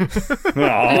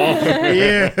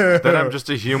 Yeah. Then I'm just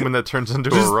a human that turns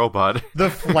into a robot. The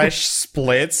flesh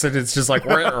splits and it's just like...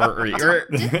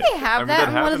 Didn't they have that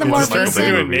in one of the more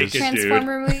recent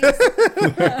Transformer movies?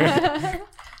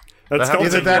 That's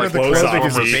either that or the clothing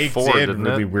is baked in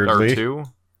really weirdly. Or 2?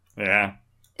 Yeah.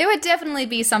 It would definitely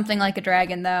be something like a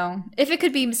dragon, though. If it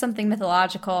could be something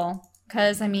mythological.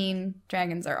 Because,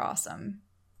 dragons are awesome.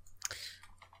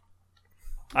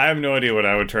 I have no idea what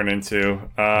I would turn into.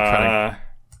 How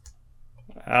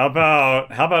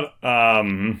about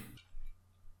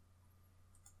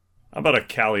a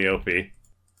Calliope?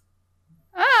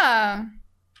 Ah.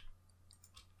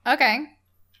 Okay.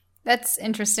 That's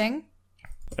interesting.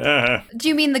 Do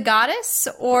you mean the goddess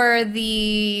or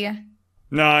the...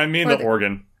 No, I mean the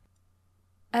organ.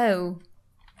 Oh.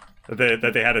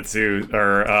 That they had at zoo,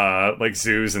 or like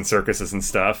zoos and circuses and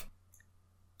stuff.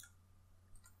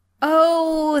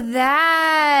 Oh,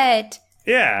 that.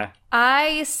 Yeah.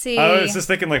 I see. I was just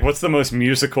thinking, like, what's the most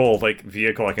musical, like,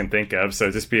 vehicle I can think of?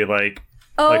 So just be like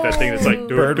that thing that's like...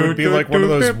 Bird would be like one of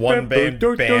those one-band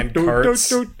carts.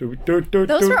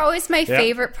 Those were always my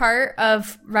favorite part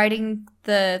of riding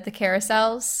the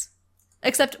carousels.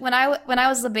 Except when I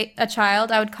was a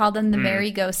child, I would call them the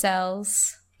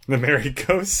merry-go-cells. The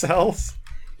merry-go-cells?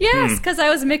 Yes, because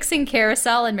I was mixing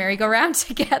carousel and merry-go-round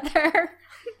together.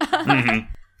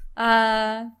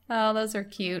 Those are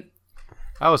cute.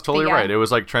 I was totally right. It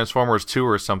was like Transformers 2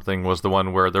 or something was the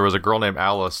one where there was a girl named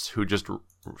Alice who just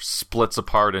splits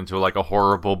apart into like a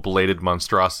horrible bladed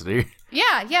monstrosity.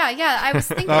 Yeah. I was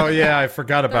thinking. Oh yeah, I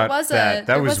forgot about that.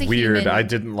 That was weird. I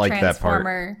didn't like that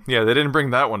part. Yeah, they didn't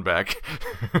bring that one back.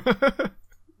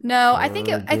 No, I think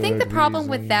the problem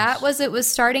with that was it was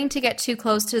starting to get too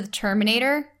close to the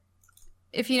Terminator.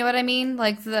 If you know what I mean,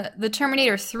 like the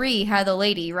Terminator 3 had the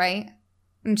lady, right?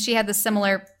 And she had a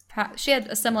similar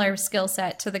skill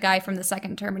set to the guy from the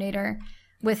second Terminator,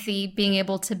 with the being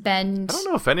able to bend. I don't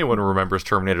know if anyone remembers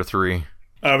Terminator 3.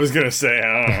 I was gonna say,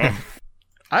 I don't know.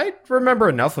 I remember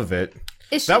enough of it.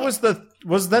 Was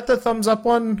that the thumbs up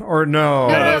one or no?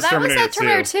 No, that was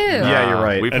Terminator 2. Yeah, you're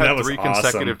right. We've had 3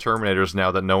 consecutive Terminators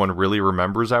now that no one really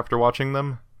remembers after watching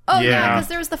them. Oh yeah, because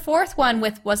there was the 4th one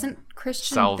with wasn't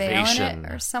Christian Bale in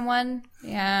it or someone?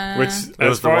 Yeah, which,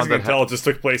 as far as I can tell, just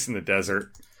took place in the desert.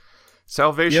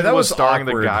 Salvation was starring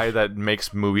the guy that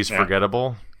makes movies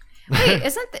forgettable. Wait,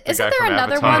 isn't there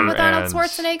another one with Arnold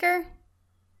Schwarzenegger?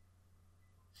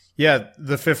 Yeah,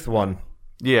 the 5th one.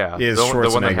 Yeah, the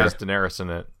one that has Daenerys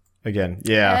in it. Again,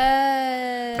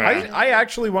 yeah. I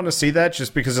actually want to see that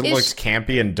just because it looks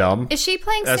campy and dumb. Is she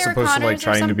playing Sarah as opposed Connors to like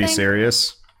trying to be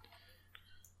serious?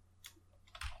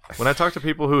 When I talk to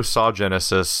people who saw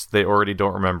Genesis, they already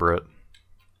don't remember it.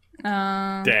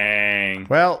 Dang.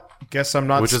 Well, guess I'm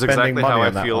not. Which is exactly how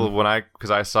I feel because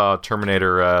I saw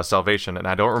Terminator Salvation and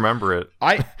I don't remember it.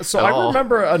 I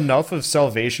remember enough of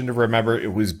Salvation to remember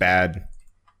it was bad.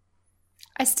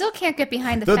 I still can't get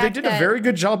behind the fact that they did a very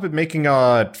good job at making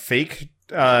a fake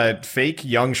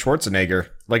young Schwarzenegger.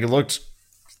 Like it looked.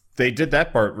 They did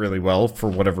that part really well for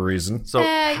whatever reason. So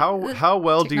how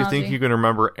well do you think you can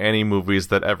remember any movies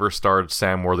that ever starred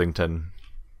Sam Worthington?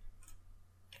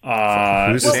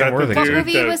 Who's Sam Worthington? What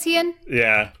movie was he in?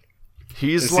 Yeah,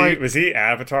 was he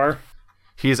Avatar?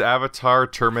 He's Avatar,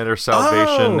 Terminator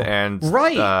Salvation, and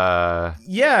right.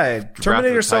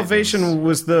 Terminator Salvation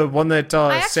was the one that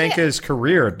sank his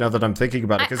career. Now that I'm thinking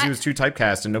about it, because he was too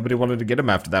typecast and nobody wanted to get him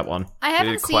after that one. I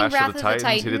haven't seen Wrath of the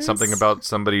Titans. He did something about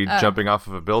somebody jumping off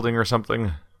of a building or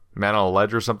something, man on a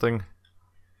ledge or something,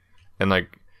 and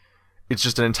it's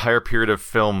just an entire period of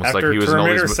films. After like he was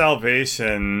Terminator in all these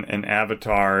Salvation and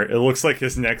Avatar, it looks like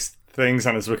his next things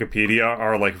on his Wikipedia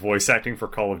are like voice acting for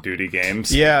Call of Duty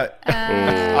games. Yeah.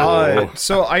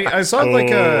 So I saw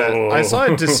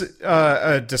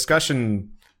a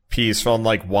discussion piece on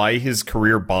like why his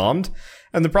career bombed.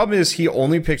 And the problem is he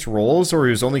only picked roles, or he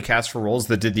was only cast for roles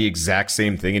that did the exact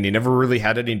same thing, and he never really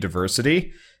had any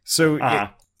diversity. So,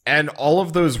 and all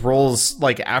of those roles,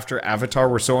 like after Avatar,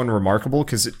 were so unremarkable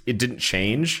because it didn't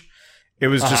change. It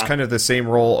was just kind of the same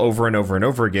role over and over and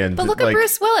over again. But look at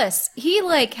Bruce Willis. He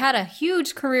like had a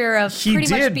huge career of pretty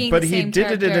much being the same character. He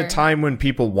did it at a time when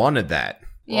people wanted that.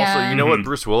 Yeah. Also, you know what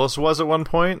Bruce Willis was at one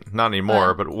point? Not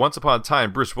anymore, but once upon a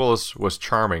time, Bruce Willis was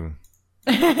charming.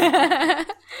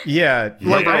 Yeah,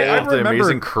 like I remember the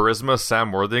amazing charisma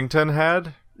Sam Worthington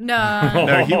had.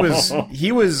 No,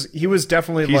 he was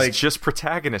definitely he's just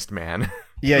protagonist, man.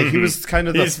 Yeah, he was kind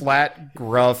of the flat,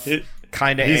 gruff,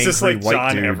 kind of angry he's just like white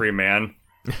John dude. Everyman.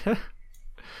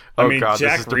 I mean, God,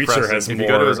 Jack this is Reacher depressing. has if more,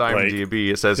 you go to his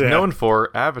IMDb, it says known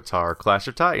for Avatar, Clash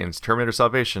of Titans, Terminator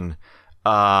Salvation,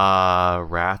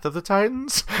 Wrath of the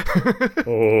Titans.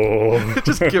 It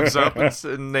just gives up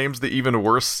and names the even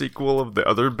worse sequel of the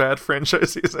other bad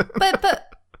franchises.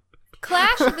 but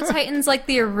Clash of the Titans, like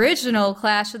the original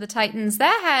Clash of the Titans,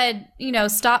 that had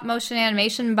stop motion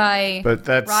animation by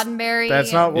Roddenberry.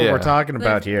 That's not what we're talking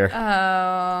about here.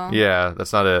 Oh, yeah,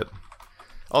 that's not it.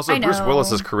 Also, Bruce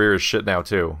Willis's career is shit now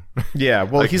too. Yeah,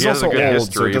 well, he's also old,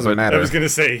 history, so it doesn't matter. I was gonna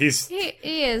say he is.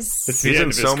 He's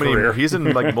in so many. He's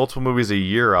in like multiple movies a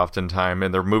year, oftentimes,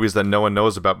 and they're movies that no one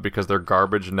knows about because they're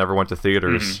garbage and never went to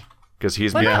theaters. Because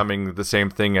he's becoming the same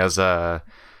thing as what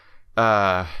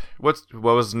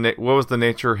was the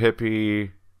nature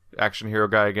hippie action hero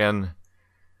guy again?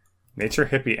 Nature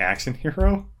hippie action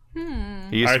hero.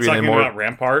 He used to be talking about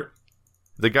Rampart.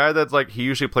 The guy that's like, he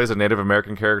usually plays a Native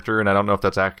American character, and I don't know if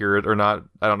that's accurate or not.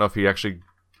 I don't know if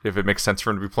it makes sense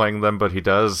for him to be playing them, but he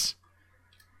does.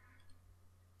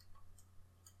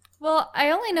 Well, I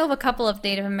only know of a couple of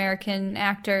Native American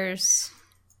actors.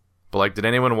 But like, did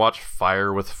anyone watch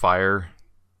Fire with Fire?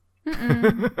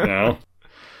 No.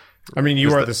 I mean,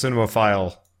 you are the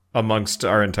cinemaphile amongst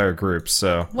our entire group,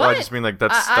 so... What? Well, I just mean, like,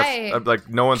 that's like,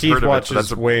 no one's heard of it, but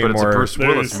it's a Bruce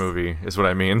Willis movie, is what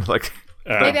I mean. Like...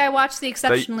 Maybe I watched the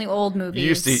exceptionally old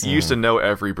movies. You used to know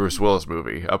every Bruce Willis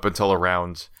movie up until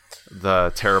around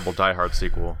the terrible Die Hard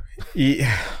sequel.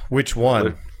 Which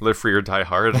one? Live Free or Die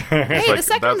Hard. Hey, the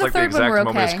second and the third one were okay.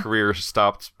 Moment his career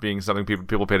stopped being something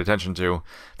people paid attention to.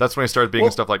 That's when he started being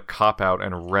in stuff like Cop Out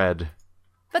and Red.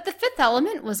 But The Fifth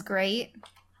Element was great.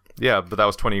 Yeah, but that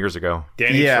was 20 years ago.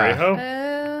 Danny Trejo?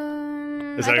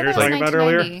 Is that what you were talking about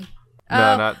earlier?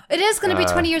 No, not. It is going to be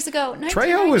 20 years ago.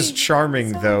 Trejo was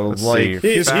charming, though. Like he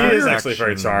is actually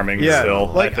very charming. Yeah, still.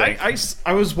 Like I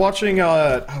was watching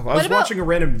watching a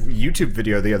random YouTube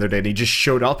video the other day, and he just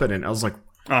showed up in it. And I was like,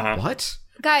 what?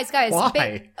 Guys,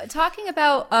 why? Talking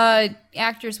about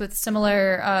actors with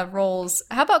similar roles.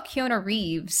 How about Keanu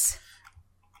Reeves?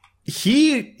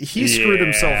 He screwed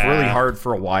himself really hard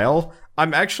for a while.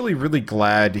 I'm actually really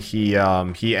glad he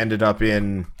ended up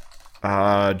in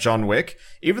John Wick,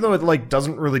 even though it like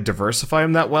doesn't really diversify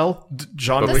him that well.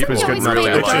 John Wick was good.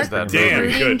 Damn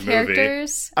good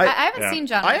characters. I haven't seen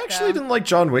John Wick. I actually didn't like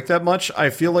John Wick that much.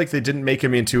 I feel like they didn't make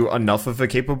him into enough of a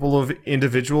capable of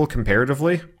individual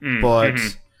comparatively, but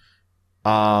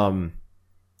I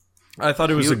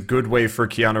thought it was a good way for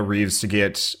Keanu Reeves to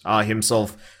get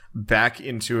himself back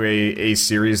into a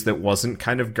series that wasn't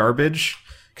kind of garbage,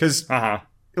 because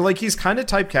like he's kind of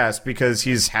typecast because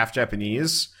he's half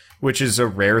Japanese, which is a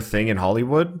rare thing in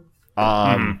Hollywood.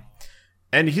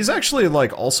 And he's actually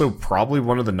like also probably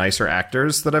one of the nicer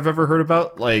actors that I've ever heard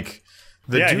about. Like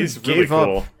the dude he's gave really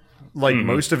cool. up like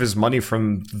most of his money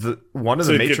from one of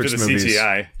the Matrix movies.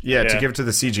 CGI. Yeah, to give to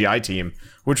the CGI team,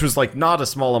 which was like not a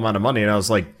small amount of money. And I was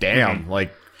like, damn,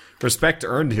 like respect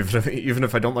earned, even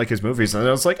if I don't like his movies. And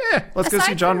I was like, let's go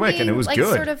see John Wick, and it was like,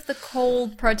 good. Sort of the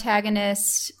cold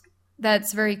protagonist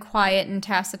that's very quiet and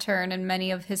taciturn in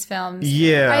many of his films.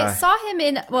 Yeah, I saw him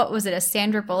in what was it, a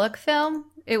Sandra Bullock film?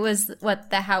 It was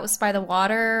The House by the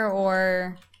Water,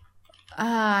 or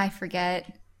I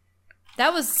forget.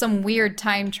 That was some weird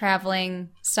time traveling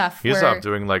stuff. He's out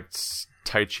doing like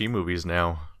Tai Chi movies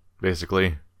now,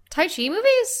 basically. Tai Chi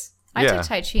movies? I took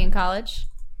Tai Chi in college.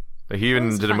 He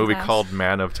even did a movie called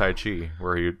Man of Tai Chi,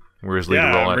 where he was leading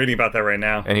role. I'm reading about that right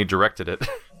now, and he directed it.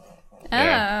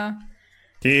 Oh.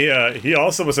 He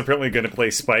also was apparently going to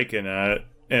play Spike in a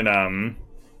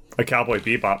Cowboy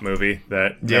Bebop movie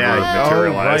that never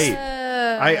materialized. Oh,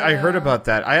 right. I heard about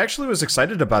that. I actually was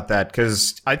excited about that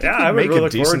because I think he'd make a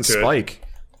decent Spike.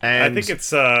 And I think it's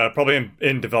probably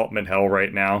in development hell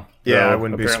right now. Yeah, I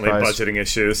wouldn't be apparently surprised. Budgeting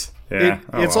issues. Yeah,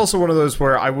 it's also one of those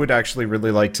where I would actually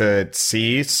really like to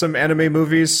see some anime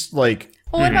movies, like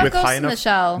Well, what about with Ghost high in the enough.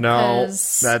 Shell? No,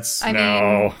 'Cause, that's I mean,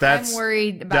 No. that's I'm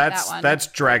worried about that one. That's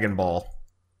Dragon Ball.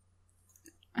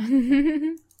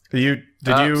 Did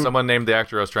you? Someone named the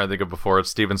actor I was trying to think of before. It's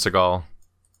Steven Seagal.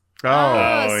 Oh,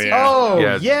 yeah. Oh,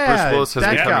 Yeah, yeah, Bruce Willis has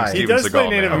that become guy. Steven He does play Seagal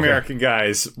Native now. American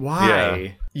guys.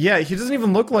 Why? Yeah, he doesn't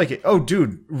even look like it. Oh,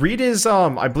 dude, read his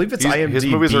I believe it's IMDb. His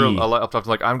movies are a lot often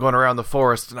like, I'm going around the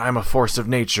forest and I'm a force of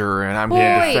nature and I'm going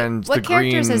to Wait, defend what the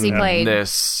characters has he played?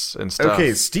 greenness and stuff.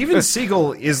 Okay, Steven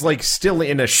Seagal is like still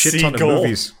in a shit ton of Seagal.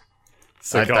 movies.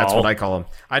 That's what I call him.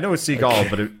 I know it's Seagal,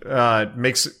 but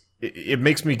it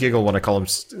makes me giggle when I call him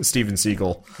Steven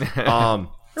Seagal.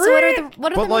 So what are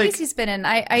the like, movies he's been in?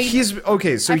 He's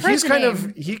okay. So I've heard he's the kind name.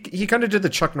 of he kind of did the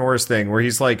Chuck Norris thing where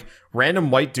he's like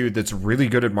random white dude that's really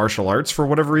good at martial arts for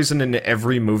whatever reason in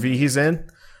every movie he's in.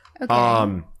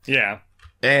 okay. Yeah.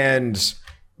 And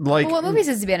like Well, what movies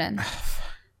has he been in?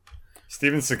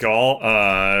 Steven Seagal,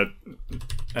 I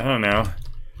don't know.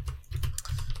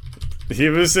 He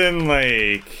was in,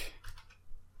 like...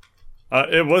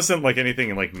 it wasn't, like,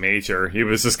 anything, like, major. He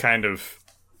was just kind of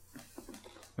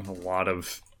in a lot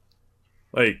of,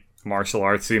 like, martial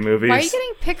artsy movies. Why are you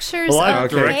getting pictures A lot of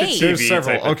of directed Kate? TV There's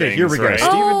several. type of Okay, here we things, go.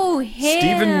 right? Oh,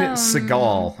 Steven him.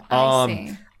 Seagal. I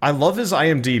see. I love his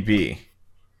IMDb.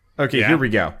 Okay, Yeah. here we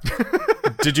go.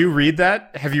 Did you read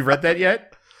that? Have you read that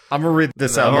yet? I'm gonna read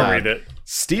this out I'll loud. read it.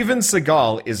 Steven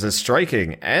Seagal is a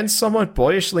striking and somewhat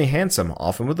boyishly handsome,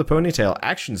 often with a ponytail,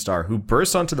 action star who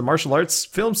burst onto the martial arts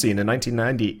film scene in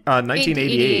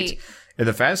 1988 in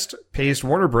the fast-paced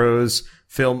Warner Bros.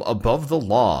 Film Above the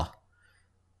Law.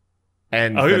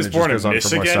 And Oh, he then was it just born in goes on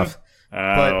for more Michigan? stuff.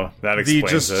 Oh, that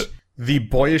explains it. The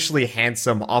boyishly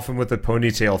handsome, often with a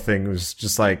ponytail thing was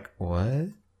just like, what?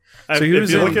 So he If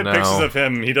was you in- look at No. pictures of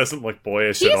him, he doesn't look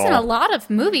boyish He's at all. in a lot of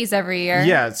movies every year.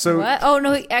 Yeah, so What? Oh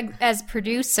no, as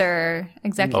producer,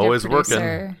 executive Always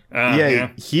producer. yeah,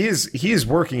 he is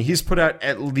working. He's put out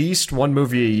at least one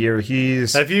movie a year.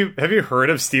 He's Have you heard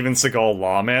of Steven Seagal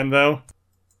Lawman, though?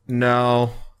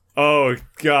 no. Oh,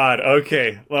 God.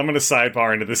 Okay. Well, I'm going to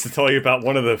sidebar into this to tell you about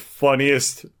one of the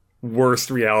funniest,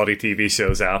 worst reality TV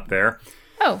shows out there.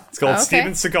 Oh, It's called okay.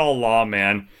 Steven Seagal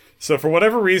Lawman. So for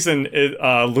whatever reason,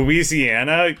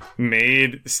 Louisiana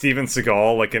made Steven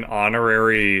Seagal like an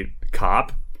honorary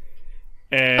cop.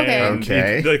 And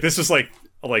Okay. like this was like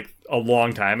a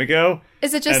long time ago.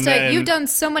 Is it just and then- you've done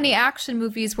so many action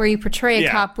movies where you portray a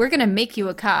Yeah. cop? We're gonna make you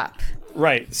a cop.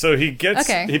 Right. So he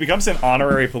Okay. becomes an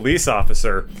honorary police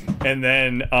officer, and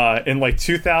then in like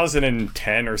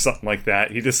 2010 or something like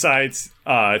that, he decides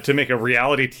to make a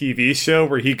reality TV show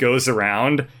where he goes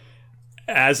around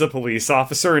as a police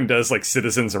officer and does like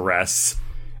citizens arrests,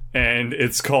 and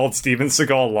it's called Steven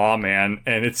Seagal Lawman,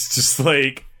 and it's just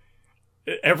like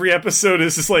every episode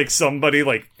is just like somebody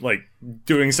like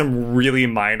doing some really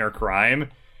minor crime,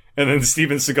 and then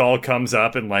Steven Seagal comes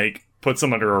up and like puts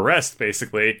them under arrest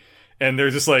basically. And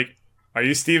they're just like, "Are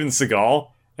you Steven Seagal?"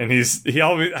 And he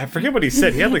always, I forget what he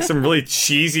said. He had like some really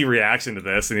cheesy reaction to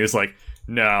this, and he was like,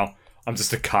 "No, I'm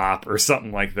just a cop," or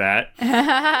something like that.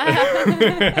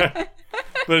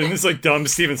 But in this like dumb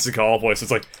Steven Seagal voice,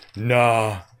 it's like,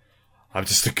 "No, I'm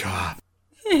just a cop."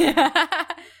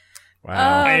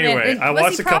 Wow. Anyway, And I was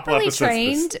watched he a couple properly episodes of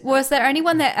this. trained? Was there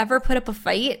anyone that ever put up a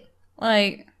fight?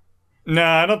 Like, No,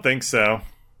 I don't think so.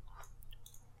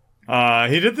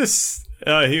 He did this.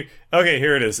 Okay,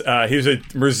 here it is. He was a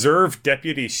reserve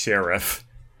deputy sheriff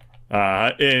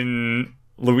in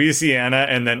Louisiana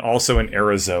and then also in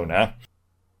Arizona.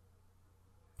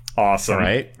 Awesome. All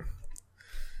right.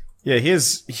 Yeah,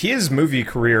 his movie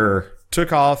career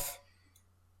took off.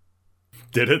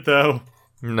 Did it though?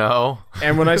 No.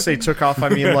 And when I say took off, I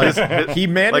mean like he Like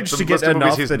managed the to most get of movies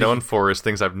enough he's that known for is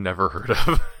things I've never heard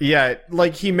of. yeah,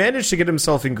 like he managed to get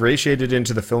himself ingratiated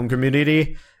into the film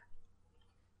community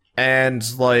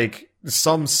and like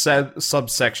some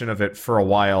subsection of it for a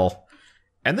while.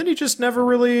 And then he just never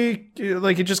really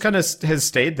like he just kind of has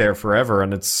stayed there forever,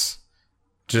 and it's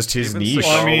just his Steven niche. Seagal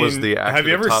Well, I mean, was the actor have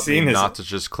you that ever taught seen me his- not to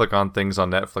just click on things on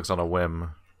Netflix on a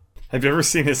whim. Have you ever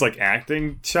seen his like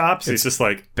acting chops? He's just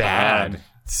like bad.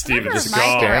 Steven none of my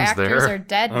Seagal. favorite stands actors there. are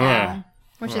dead now,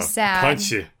 which is sad.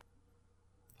 Punch you.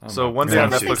 So one day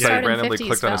on punch you. Netflix, I Started in randomly 50s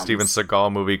clicked on a Steven films.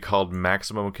 Seagal movie called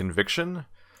Maximum Conviction,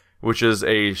 which is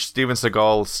a Steven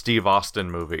Seagal Steve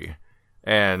Austin movie.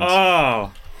 And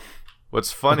Oh,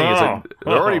 what's funny is that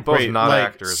they're already both Wait, not like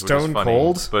actors, which Stone is funny.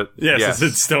 Cold? But yes,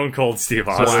 it's Stone Cold Steve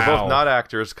So Austin. they're Wow. both not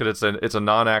actors because it's a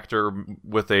non-actor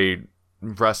with a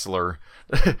wrestler,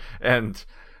 and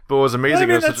But what was amazing...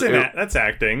 Well, I mean, that's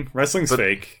acting. Wrestling's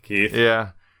fake, Keith. Yeah.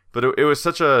 But it was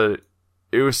such a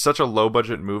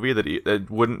low-budget movie that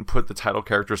it wouldn't put the title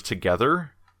characters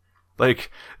together. Like,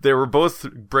 they were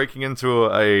both breaking into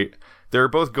they were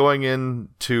both going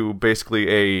into basically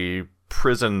a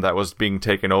prison that was being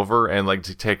taken over and, like,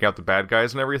 taking out the bad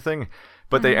guys and everything.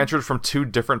 But they entered from two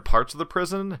different parts of the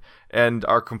prison and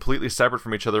are completely separate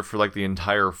from each other for, like, the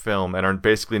entire film and are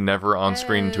basically never on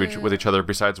screen with each other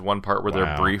besides one part where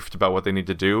they're briefed about what they need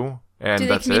to do. And do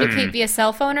they communicate via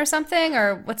cell phone or something?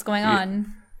 Or what's going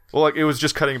on? Well, like, it was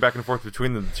just cutting back and forth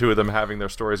between the two of them having their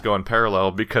stories go in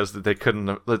parallel because they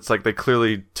couldn't... It's like they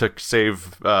clearly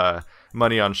save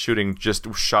money on shooting, just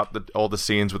shot all the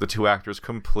scenes with the two actors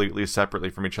completely separately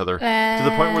from each other. To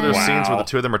the point where there's scenes where the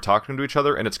two of them are talking to each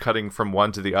other and it's cutting from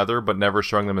one to the other but never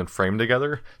showing them in frame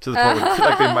together. To the point where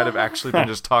like, they might have actually been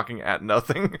just talking at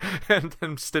nothing and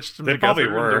then stitched them together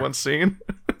into one scene.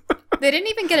 They didn't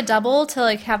even get a double to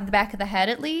like have the back of the head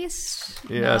at least.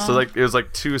 Yeah, no. So like it was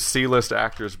like two C-list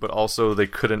actors, but also they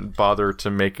couldn't bother to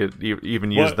make it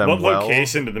even use them well. What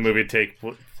location did the movie take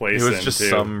place in? It was just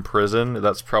some prison.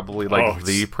 That's probably like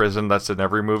the prison that's in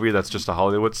every movie. That's just a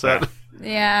Hollywood set.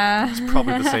 Yeah. It's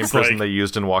probably the same prison they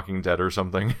used in Walking Dead or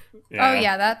something. Yeah. Oh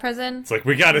yeah, that prison. It's like,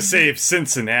 we gotta save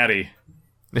Cincinnati.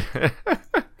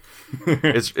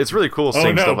 It's really cool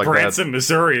seeing stuff like Branson,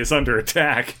 Missouri is under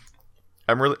attack.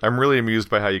 I'm really amused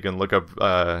by how you can look up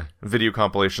video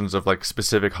compilations of like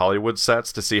specific Hollywood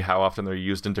sets to see how often they're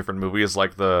used in different movies.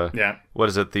 Like the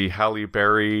the Halle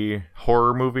Berry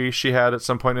horror movie she had at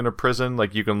some point in a prison.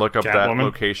 Like you can look up that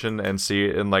location and see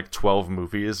it in like 12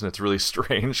 movies, and it's really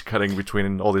strange cutting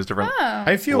between all these different.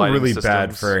 I feel really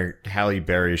bad for Halle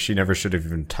Berry. She never should have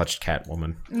even touched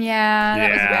Catwoman. Yeah,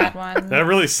 that was a bad one. That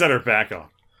really set her back up.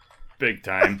 Big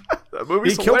time.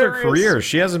 He killed her career.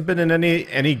 She hasn't been in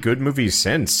any good movies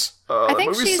since. I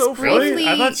think she's so briefly...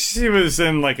 I thought she was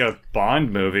in like a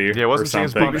Bond movie. Yeah, wasn't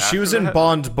James Bond? She was in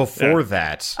Bond before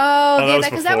that. Oh, yeah,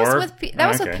 because that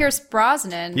was with Pierce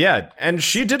Brosnan. Yeah, and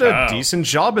she did a decent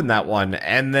job in that one.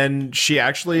 And then she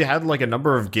actually had like a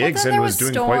number of gigs and was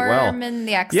doing quite well. And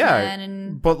the X-Men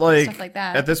and but like, stuff like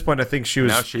that. At this point, I think she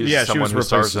was. Now she's someone who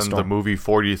stars in the movie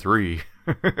 43.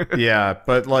 Yeah,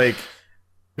 but like.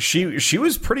 She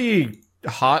was pretty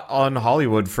hot on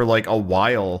Hollywood for like a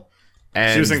while.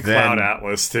 And she was in Cloud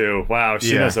Atlas too. Wow,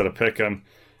 she knows how to pick them.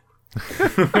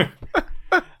 Cloud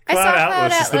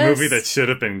Atlas is the movie that should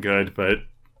have been good, but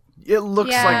it looks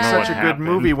like such a good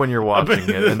movie when you're watching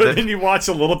it. And then you watch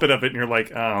a little bit of it and you're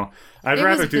like, oh, I'd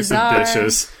rather do some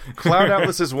dishes. Cloud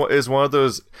Atlas is one of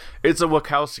those. It's a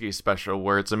Wachowski special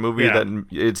where it's a movie that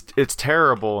it's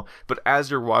terrible, but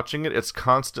as you're watching it, it's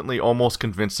constantly almost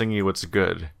convincing you it's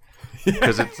good.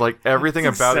 Because it's like everything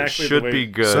about it should be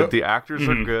good. So, the actors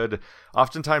are good.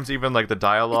 Oftentimes, even like the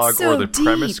dialogue or the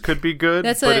premise could be good,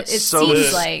 but it's so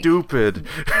stupid.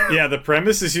 Yeah, the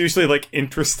premise is usually like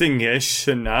interesting-ish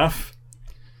enough.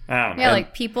 I don't know. Yeah,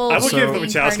 like people. I will give the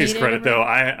Wachowskis credit though.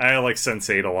 I like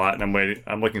Sense8 a lot, and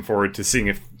I'm looking forward to seeing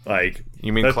if like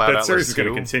you mean Cloud Atlas series is going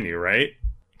to continue, right?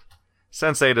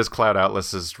 Sense8 is Cloud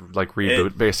Atlas's like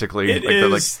reboot, basically. It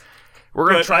is. We're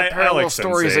gonna try parallel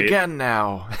stories again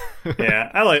now.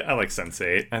 Yeah, I like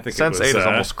Sense8. I think Sense8 is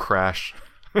almost Crash.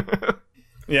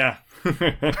 Yeah.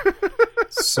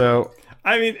 So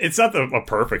I mean, it's not a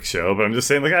perfect show, but I'm just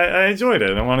saying, like, I enjoyed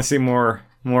it. I want to see more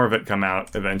of it come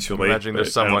out eventually. Imagine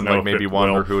there's someone like maybe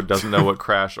Wander who doesn't know what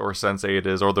Crash or Sense8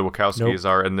 is, or the Wachowskis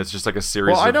are, and it's just like a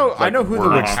series. Well, I know who the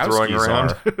Wachowskis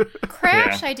are.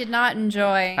 Crash, I did not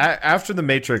enjoy. After The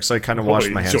Matrix, I kind of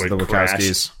washed my hands of the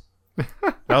Wachowskis.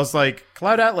 I was like,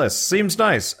 Cloud Atlas seems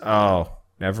nice. Oh,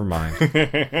 never mind.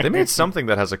 They made something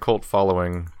that has a cult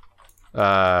following.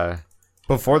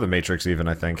 Before The Matrix, even,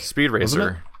 I think. Speed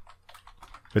Racer.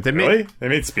 But they made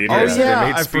Speed Racer. Racer. Yeah,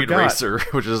 they made Speed Racer,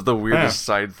 which is the weirdest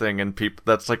side thing, and people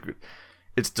that's like,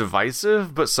 it's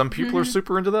divisive, but some people are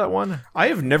super into that one. I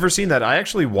have never seen that. I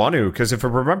actually want to, because if I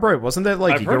remember, it wasn't that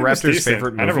like Ego Raptor's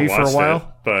favorite movie for a while? It,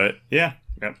 but yeah.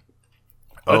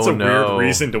 That's a weird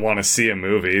reason to want to see a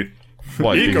movie.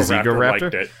 What, Ego Raptor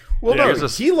liked it. Well, no,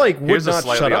 he would not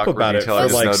shut up about it for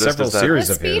like several series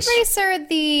of his. Speed Racer,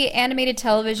 the animated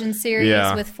television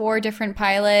series with 4 different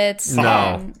pilots.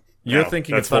 No. You're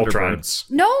thinking of Thunderbirds.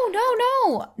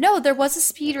 No. There was a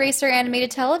Speed Racer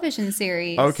animated television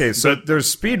series. Okay, so there's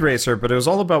Speed Racer, but it was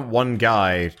all about one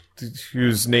guy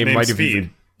whose name might have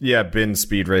been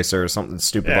Speed Racer or something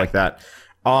stupid like that.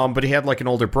 But he had like an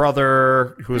older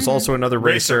brother who was also another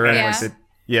racer.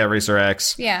 Racer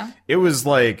X. Yeah. It was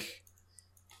like...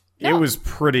 It was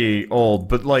pretty old,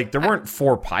 but like there weren't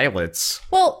 4 pilots.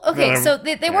 Well, okay, so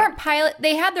they weren't pilot.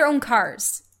 They had their own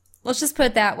cars. Let's just put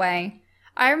it that way.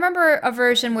 I remember a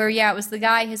version where, it was the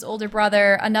guy, his older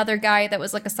brother, another guy that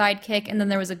was like a sidekick, and then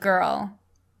there was a girl.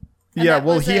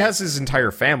 And he has his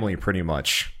entire family pretty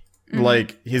much. Mm-hmm.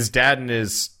 Like, his dad and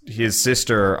his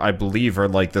sister, I believe, are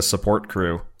like the support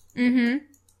crew. Mm-hmm.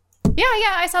 Yeah,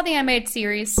 I saw the animated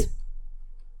series.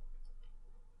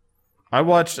 I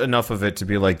watched enough of it to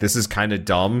be like, this is kind of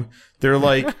dumb. They're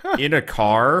like in a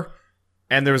car,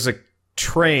 and there's a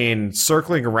train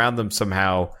circling around them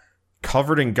somehow,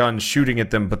 covered in guns shooting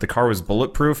at them, but the car was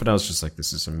bulletproof, and I was just like,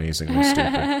 this is amazingly stupid.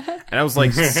 And I was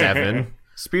like 7.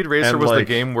 Speed Racer was the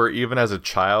game where even as a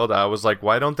child, I was like,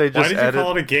 why don't they just edit? Why did you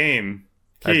call it a game?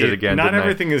 I did again. Not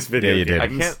everything is video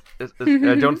games.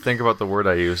 I don't think about the word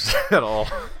I used at all.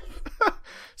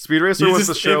 Speed Racer was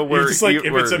the show where... Just like,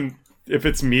 if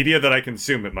it's media that I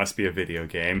consume, it must be a video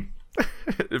game.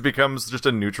 It becomes just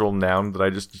a neutral noun that I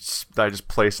just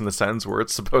place in the sentence where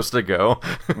it's supposed to go.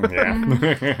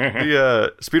 Yeah.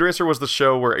 Speed Racer was the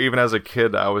show where even as a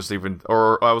kid I was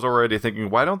already thinking,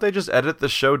 why don't they just edit the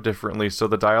show differently so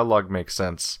the dialogue makes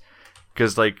sense?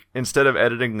 Because, like, instead of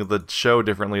editing the show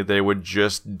differently, they would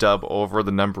just dub over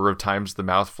the number of times the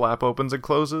mouth flap opens and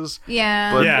closes.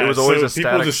 Yeah. But it was always a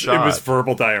static shot. It was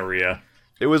verbal diarrhea.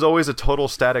 It was always a total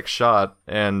static shot,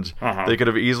 and they could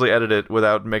have easily edited it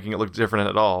without making it look different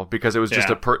at all, because it was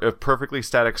just a perfectly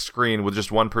static screen with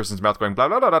just one person's mouth going blah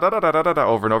blah blah blah blah blah blah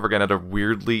over and over again at a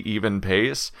weirdly even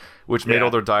pace, which made all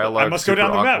their dialogue. I must go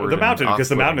down the mountain because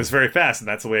the mountain is very fast, and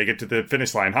that's the way I get to the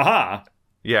finish line. Haha.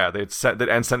 Yeah, they'd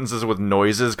end sentences with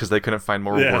noises because they couldn't find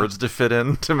more words to fit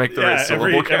in to make the right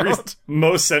syllable count.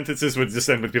 Most sentences would just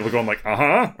end with people going like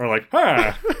or like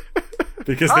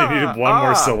because they needed one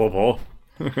more syllable.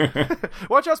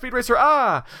 Watch out, Speed Racer!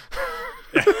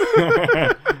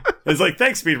 It's like,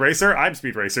 thanks, Speed Racer. I'm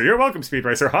Speed Racer. You're welcome, Speed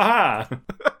Racer. Haha.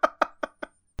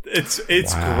 It's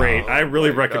great. I really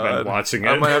recommend watching it.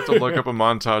 I might have to look up a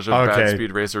montage of bad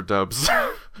Speed Racer dubs.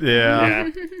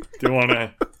 Yeah. Do you want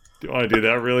to do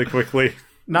that really quickly?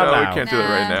 No, we can't do that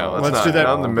right now. Let's do that.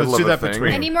 In the middle of a thing.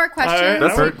 Any more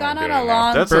questions? We've gone on a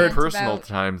long. That's a personal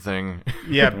time thing.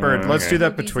 Yeah, Bird. Let's do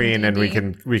that between, and we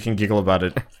can giggle about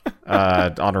it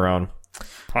on our own.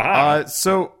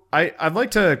 So I'd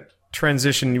like to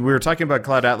transition. We were talking about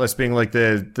Cloud Atlas being like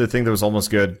the thing that was almost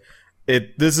good.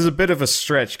 This is a bit of a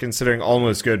stretch considering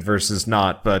almost good versus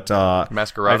not, but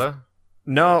Masquerada.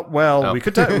 No, well, we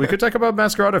could talk about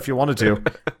Masquerada if you wanted to.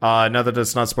 Now that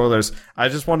it's not spoilers, I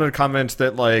just wanted to comment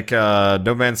that like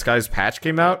No Man's Sky's patch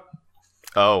came out.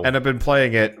 Oh, and I've been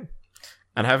playing it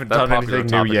and haven't done anything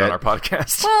new yet on our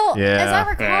podcast. Well, as I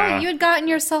recall, you had gotten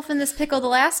yourself in this pickle the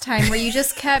last time where you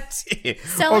just kept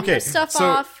selling your stuff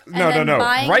off. And No.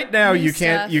 Buying right now, you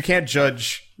stuff. can't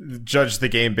judge the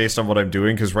game based on what I'm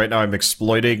doing, because right now I'm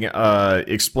exploiting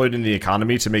the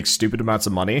economy to make stupid amounts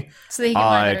of money. So that you can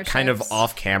buy better kind ships. of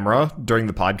off camera during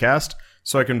the podcast,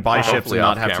 so I can buy ships and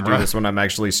not have to do this when I'm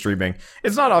actually streaming.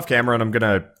 It's not off camera, and I'm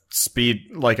gonna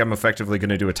I'm effectively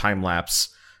gonna do a time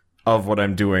lapse of what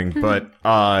I'm doing, but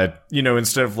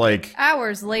instead of like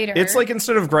hours later, it's like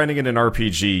instead of grinding in an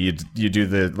RPG, you do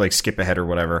the like skip ahead or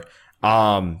whatever.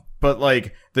 But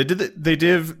like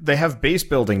they have base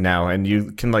building now, and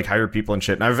you can like hire people and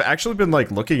shit. And I've actually been like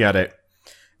looking at it.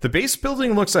 The base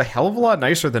building looks a hell of a lot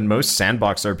nicer than most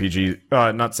sandbox RPG,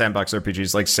 not sandbox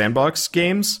RPGs, like sandbox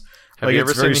games. Have you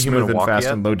ever seen very smooth and fast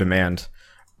and low demand.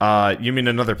 You mean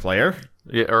another player?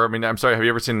 Yeah, or I mean, I'm sorry. Have you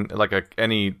ever seen like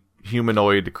any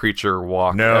humanoid creature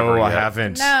walk? No, I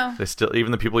haven't. No. They still,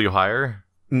 even the people you hire?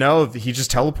 No, he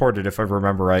just teleported, if I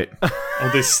remember right. Oh,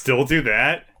 they still do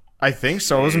that? I think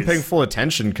so. Jeez. I wasn't paying full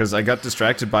attention because I got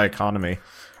distracted by economy.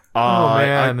 Oh,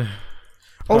 man.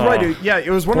 Right. Yeah, it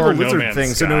was one of the lizard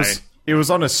things, Sky. And it was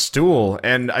on a stool,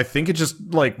 and I think it just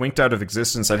like winked out of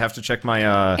existence. I'd have to check my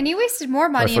and you wasted more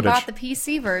money and bought the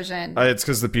PC version. It's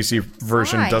because the PC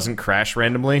version doesn't crash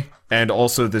randomly, and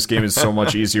also this game is so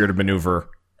much easier to maneuver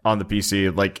on the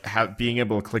PC. Like being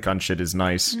able to click on shit is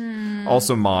nice.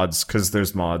 Also mods, because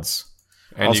there's mods.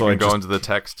 And also, you can go into the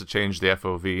text to change the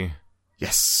FOV.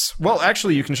 Yes. Well,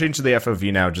 actually, you can change to the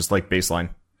FOV now, just like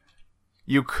baseline.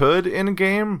 You could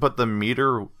in-game, but the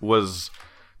meter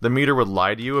would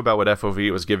lie to you about what FOV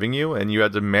it was giving you, and you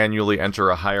had to manually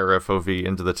enter a higher FOV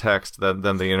into the text than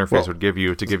the interface would give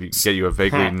you to get you a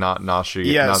vaguely not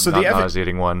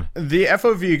nauseating one. The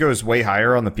FOV goes way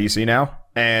higher on the PC now,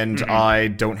 and I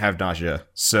don't have nausea,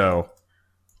 so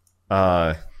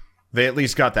they at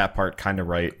least got that part kind of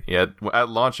right. Yeah, at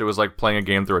launch it was like playing a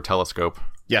game through a telescope.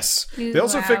 Yes. They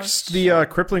also fixed the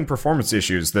crippling performance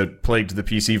issues that plagued the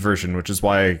PC version, which is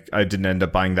why I didn't end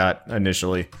up buying that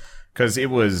initially. Because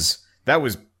that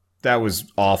was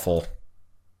awful.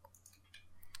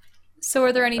 So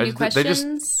are there any new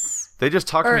questions? They just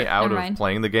talked me out of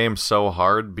playing the game so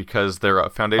hard because their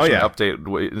foundation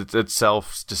update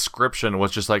itself's description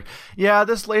was just like, yeah,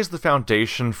 this lays the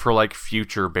foundation for like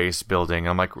future base building.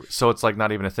 I'm like, so it's like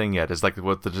not even a thing yet. It's like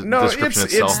what the description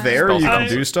itself. It's there. You can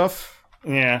do stuff.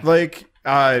 Yeah, like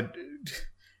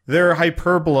their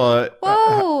hyperbola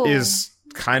is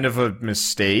kind of a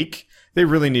mistake. They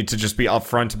really need to just be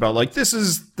upfront about like this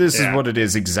is what it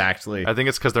is exactly. I think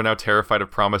it's because they're now terrified of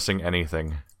promising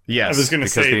anything. Yes, I was going to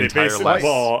say the entire life.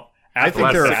 I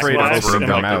think they're afraid of opening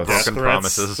their mouths. Broken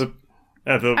promises.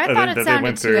 I thought it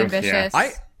sounded too ambitious.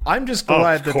 I'm just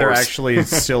glad that they're actually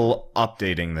still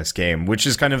updating this game, which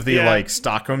is kind of the like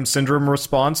Stockholm syndrome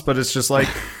response. But it's just like,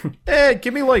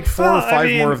 give me like 4 or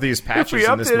 5 more of these patches,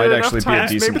 and this might actually be a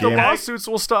decent game. Maybe the lawsuits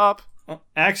will stop.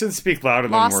 Actions speak louder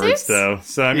than words, though.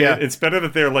 So I mean, it's better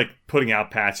that they're like putting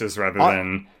out patches rather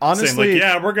than saying like,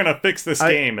 "Yeah, we're gonna fix this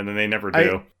game," and then they never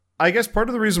do. I guess part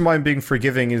of the reason why I'm being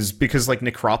forgiving is because like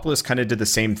Necropolis kind of did the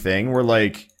same thing, where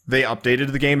like they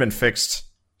updated the game and fixed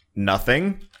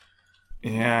nothing.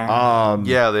 Yeah.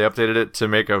 They updated it to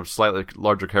make a slightly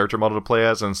larger character model to play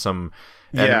as and some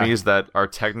enemies that are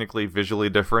technically visually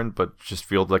different, but just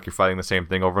feel like you're fighting the same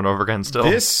thing over and over again still.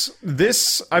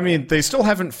 This, I mean, they still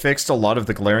haven't fixed a lot of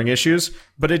the glaring issues,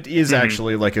 but it is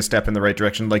actually like a step in the right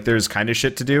direction. Like there's kind of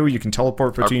shit to do. You can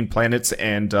teleport between planets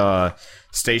and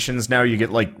stations now. You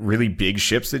get like really big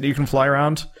ships that you can fly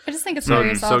around. I just think it's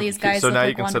hilarious. All these guys. So now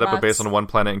you can set up a base on one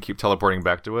planet and keep teleporting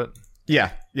back to it.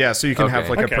 Yeah, so you can have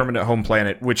like a permanent home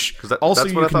planet, which that's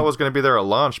what I thought was going to be there at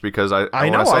launch, because when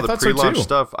I saw the pre-launch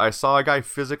stuff, I saw a guy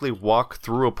physically walk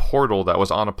through a portal that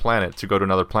was on a planet to go to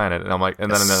another planet, and I'm like,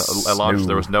 and then at launch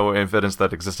there was no evidence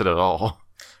that existed at all.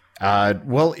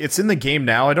 Well, it's in the game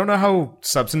now. I don't know how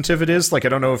substantive it is. Like, I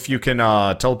don't know if you can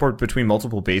teleport between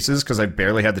multiple bases, because I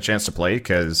barely had the chance to play,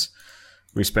 because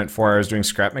we spent 4 hours doing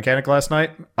scrap mechanic last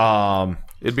night.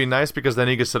 It'd be nice, because then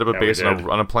you could set up a base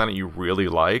on a planet you really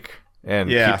like, and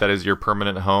keep that as your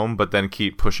permanent home, but then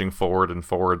keep pushing forward and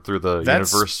forward through the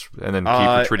universe, and then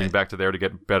keep retreating back to there to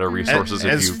get better resources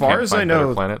if you can't find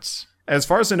better planets. As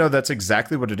far as I know, that's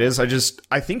exactly what it is.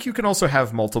 I think you can also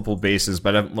have multiple bases,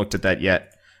 but I haven't looked at that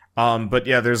yet. But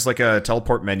yeah, there's like a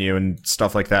teleport menu and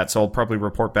stuff like that, so I'll probably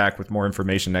report back with more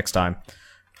information next time.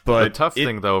 But the tough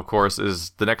thing, though, of course,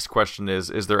 is the next question is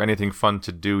there anything fun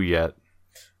to do yet?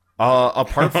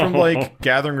 Apart from like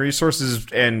gathering resources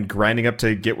and grinding up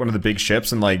to get one of the big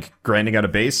ships and like grinding out a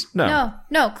base, no.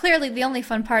 Clearly, the only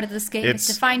fun part of this game is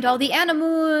to find all the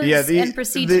animals and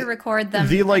proceed to record them.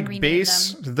 The like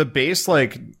base, the base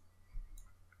like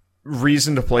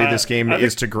reason to play this game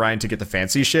is to grind to get the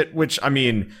fancy shit. Which I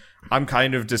mean, I'm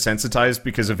kind of desensitized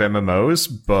because of MMOs,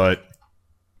 but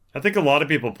I think a lot of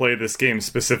people play this game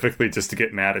specifically just to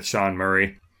get mad at Sean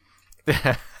Murray.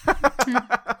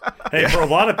 Hey, for a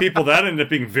lot of people, that ended up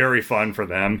being very fun for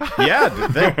them. Yeah,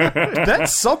 that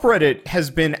subreddit has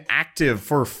been active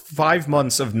for 5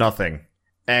 months of nothing,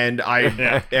 and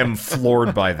I am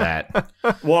floored by that.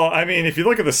 Well, I mean, if you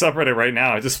look at the subreddit right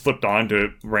now, I just flipped onto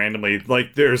it randomly.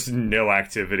 Like, there's no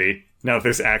activity. Now, if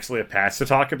there's actually a patch to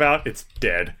talk about, it's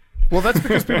dead. Well, that's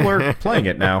because people are playing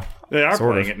it now. They are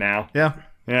playing it now. Yeah.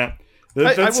 The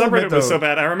subreddit was so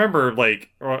bad. I remember like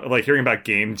hearing about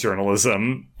game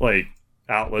journalism, like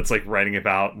outlets like writing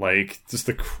about like just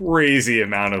the crazy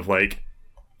amount of like,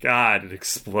 God, it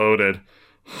exploded.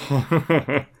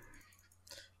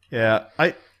 Yeah,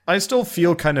 I still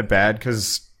feel kind of bad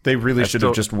because they really should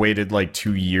have just waited like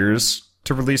 2 years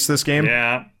to release this game.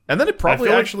 Yeah, and then it probably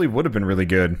actually would have been really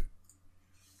good.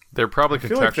 They're probably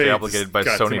contractually obligated by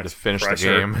Sony to finish the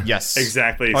game. Yes.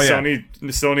 Exactly.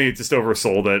 Sony just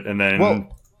oversold it and then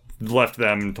left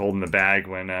them and told them the bag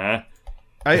when...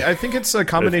 I think it's a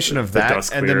combination of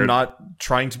that and them not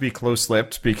trying to be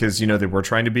close-lipped because, you know, they were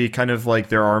trying to be kind of like,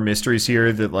 there are mysteries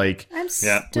here that, like,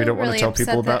 we don't want to tell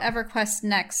people about. That EverQuest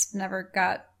Next never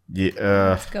got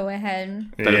go ahead.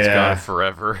 That it's gone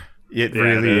forever. It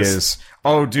really is.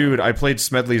 Oh, dude, I played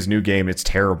Smedley's new game. It's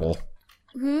terrible.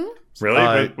 Who?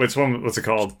 Really? Which one? What's it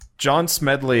called? John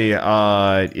Smedley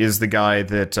is the guy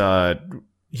that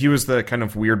he was the kind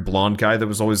of weird blonde guy that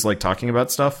was always like talking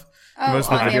about stuff.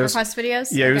 Most of the EverQuest videos.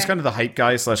 Yeah, he was kind of the hype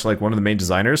guy / like one of the main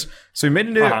designers. So he made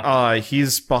it.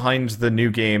 He's behind the new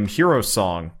game Hero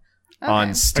Song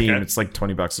on Steam. It's like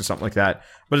 $20 or something like that.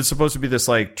 But it's supposed to be this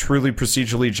like truly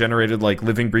procedurally generated like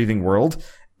living, breathing world.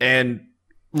 And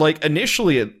like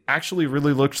initially, it actually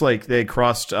really looked like they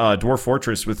crossed Dwarf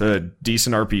Fortress with a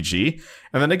decent RPG.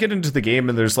 And then I get into the game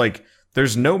and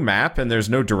there's no map and there's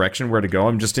no direction where to go.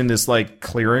 I'm just in this like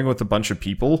clearing with a bunch of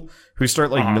people who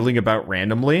start like milling about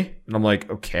randomly. And I'm like,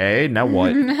 okay, now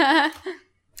what?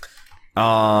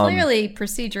 Clearly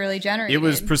procedurally generated. It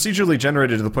was procedurally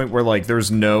generated to the point where like there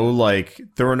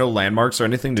were no landmarks or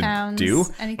anything to do.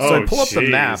 So I pull up the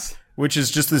map, which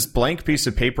is just this blank piece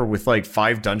of paper with like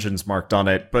 5 dungeons marked on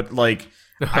it, but like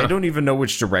I don't even know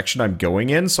which direction I'm going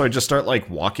in, so I just start like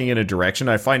walking in a direction.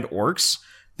 I find orcs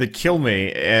that kill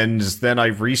me, and then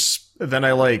I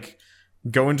like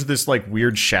go into this like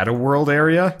weird shadow world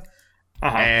area,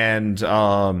 and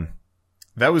that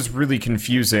was really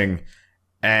confusing.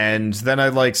 And then I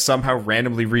like somehow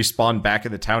randomly respawned back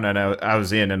at the town I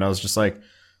was in, and I was just like,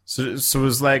 so it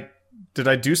was like, did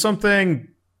I do something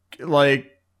like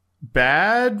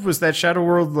bad? Was that shadow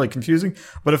world like confusing?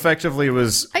 But effectively it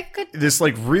was this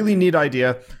like really neat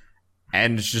idea,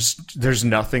 and just there's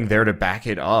nothing there to back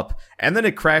it up. And then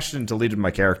it crashed and deleted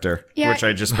my character, which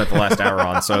I just spent the last hour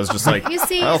on. So I was just like, you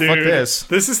see, dude, fuck this.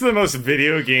 This is the most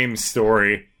video game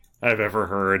story I've ever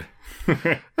heard.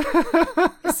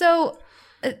 So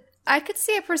I could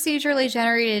see a procedurally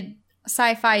generated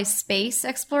sci-fi space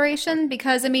exploration,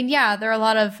 because I mean, there are a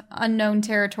lot of unknown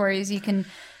territories you can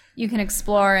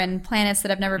explore and planets that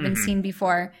have never been seen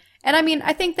before. And I mean,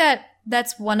 I think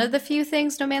that's one of the few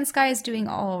things No Man's Sky is doing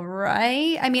all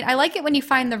right. I mean, I like it when you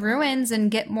find the ruins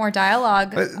and get more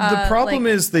dialogue. The problem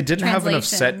is they didn't have enough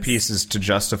set pieces to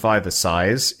justify the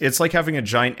size. It's like having a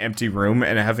giant empty room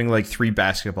and having like 3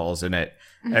 basketballs in it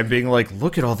and being like,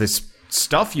 look at all this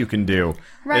stuff you can do.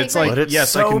 Right, it's like, but it's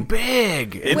so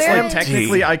big. It's like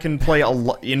technically I can play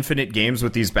infinite games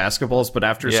with these basketballs, but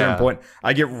after a certain point,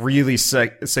 I get really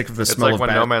sick of the smell of basketball. It's like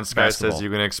when No Man's Sky says you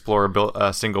can explore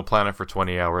a single planet for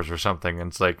 20 hours or something,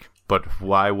 and it's like, but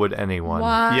why would anyone?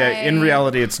 Why? Yeah, in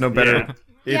reality, it's no better.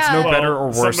 It's no better or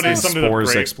worse than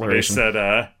Spores exploration. They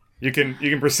said you can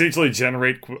procedurally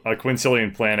generate a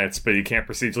quintillion planets, but you can't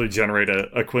procedurally generate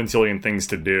a quintillion things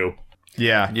to do.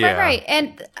 Yeah. Right.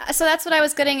 And so that's what I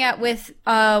was getting at with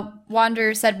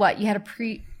Wander said what? You had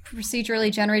a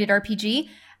procedurally generated RPG?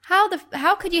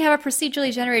 How could you have a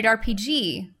procedurally generated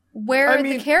RPG? Where are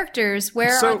the characters?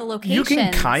 Where are the locations? You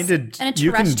can kind of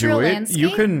you can do it.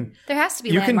 Landscape? There has to be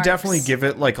You landmarks. can definitely give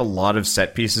it like a lot of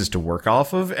set pieces to work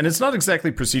off of, and it's not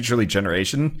exactly procedurally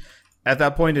generation. At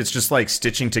that point, it's just like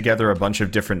stitching together a bunch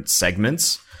of different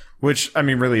segments. Which, I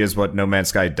mean, really is what No Man's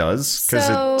Sky does, because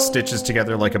it stitches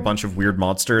together like a bunch of weird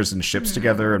monsters and ships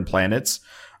together and planets.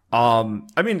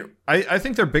 I mean, I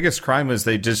think their biggest crime was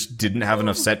they just didn't have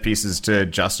enough set pieces to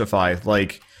justify.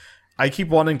 Like, I keep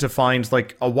wanting to find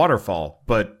like a waterfall,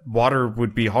 but water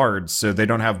would be hard, so they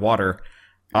don't have water.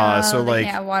 So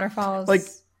like, waterfalls. Like,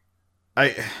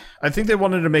 I think they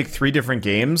wanted to make 3 different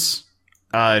games,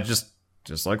 just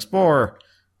like Spore,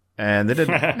 and they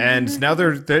didn't. And now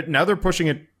they're pushing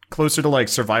it closer to like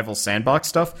survival sandbox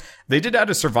stuff. They did add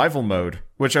a survival mode,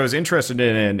 which I was interested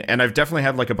in, and I've definitely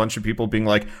had like a bunch of people being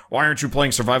like, why aren't you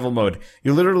playing survival mode?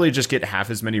 You literally just get half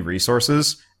as many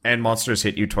resources and monsters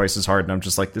hit you twice as hard, and I'm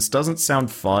just like, this doesn't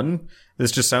sound fun.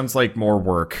 This just sounds like more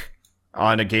work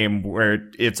on a game where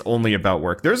it's only about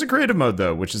work. There's a creative mode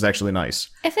though, which is actually nice.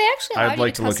 If they actually allowed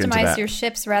you to customize your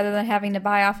ships rather than having to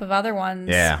buy off of other ones,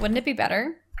 wouldn't it be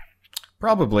better?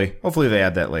 Probably. Hopefully they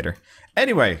add that later.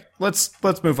 Anyway, let's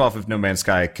move off of No Man's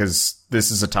Sky, because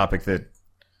this is a topic that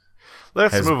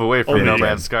let's move away from No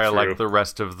Man's Sky like the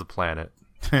rest of the planet.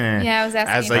 I was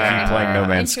asking as I keep playing No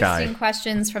Man's Sky. Interesting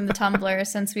questions from the Tumblr,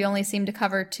 since we only seem to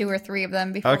cover 2 or 3 of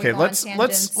them before we go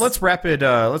let's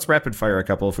rapid fire a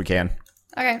couple if we can.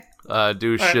 Okay.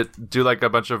 Do like a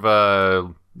bunch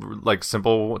of like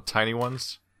simple tiny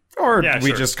ones. Or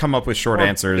we just come up with short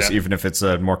answers, even if it's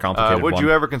a more complicated one. Would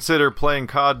you ever consider playing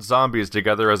COD Zombies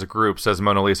together as a group, says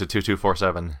Mona Lisa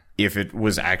 2247. If it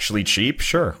was actually cheap,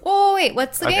 sure. Oh, wait,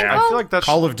 what's the game called? I feel like that's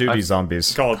Call of Duty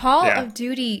Zombies. Call of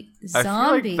Duty Zombies. I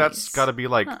feel like that's got to be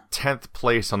like 10th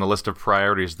place on the list of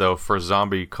priorities, though, for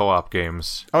zombie co-op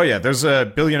games. Oh, yeah, there's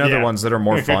a billion other ones that are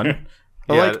more fun.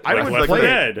 But I would play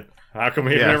Dead. How come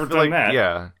we've never done that?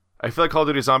 Yeah. I feel like Call of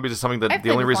Duty Zombies is something that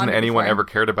the only reason anyone ever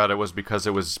cared about it was because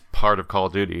it was part of Call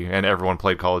of Duty, and everyone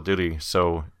played Call of Duty,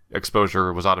 so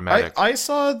exposure was automatic. I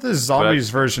saw the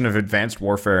Zombies version of Advanced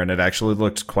Warfare, and it actually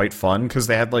looked quite fun, because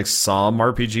they had like some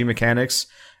RPG mechanics,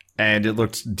 and it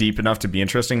looked deep enough to be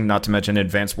interesting, not to mention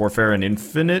Advanced Warfare and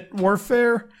Infinite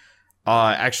Warfare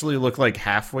actually looked like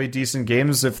halfway decent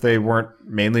games if they weren't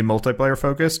mainly multiplayer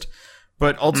focused.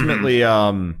 But ultimately,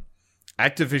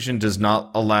 Activision does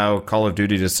not allow Call of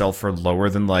Duty to sell for lower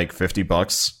than like $50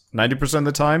 90% of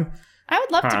the time. I would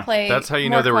love to play. That's how you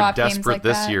know they were desperate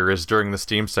this year, is during the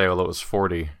Steam sale it was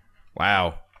 $40.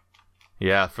 Wow.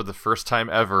 Yeah, for the first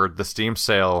time ever, the Steam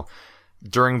sale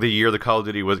during the year the Call of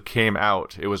Duty came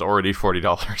out, it was already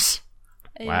 $40.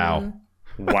 Wow.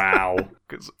 Wow.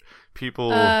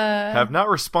 people have not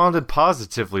responded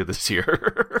positively this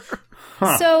year.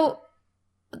 So,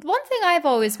 one thing I've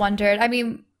always wondered, I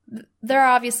mean, there are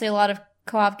obviously a lot of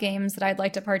co-op games that I'd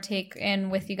like to partake in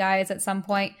with you guys at some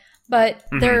point, but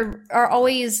there are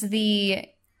always the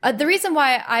reason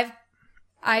why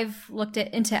I've looked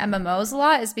into MMOs a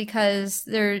lot is because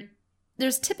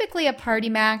there's typically a party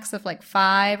max of like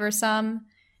 5 or some,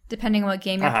 depending on what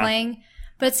game you're playing.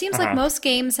 But it seems like most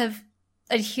games have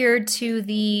adhered to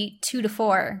the 2 to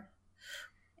 4.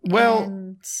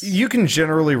 Well, you can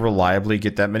generally reliably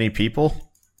get that many people.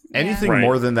 Anything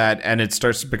more than that, and it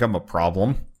starts to become a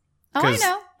problem. Oh, I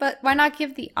know, but why not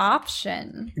give the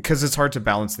option? Because it's hard to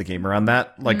balance the game around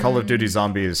that. Like Call of Duty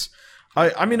Zombies.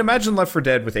 I mean, imagine Left 4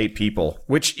 Dead with 8 people,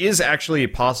 which is actually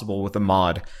possible with a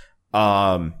mod.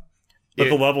 But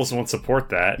the levels won't support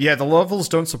that. Yeah, the levels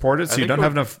don't support it, so you don't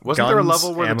have enough guns, wasn't there a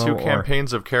level where the two ammo,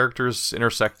 campaigns of characters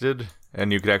intersected,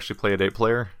 and you could actually play at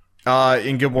 8-player?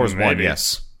 In Guild Wars 1,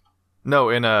 yes. No,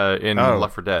 in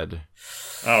Left 4 Dead.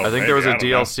 Oh, I think there was a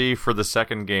DLC for the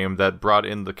second game that brought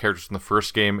in the characters from the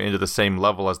first game into the same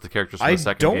level as the characters from the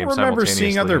second game simultaneously. I don't remember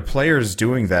seeing other players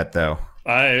doing that, though.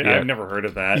 I've never heard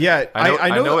of that. Yeah, I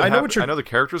know the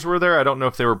characters were there. I don't know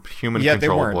if they were human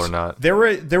controllable or not. They were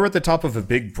at the top of a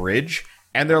big bridge,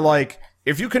 and they're like,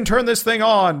 if you can turn this thing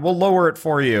on, we'll lower it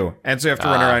for you. And so you have to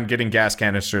run around getting gas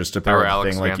canisters to power the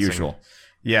thing like usual.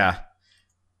 Yeah.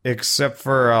 Except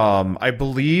for, I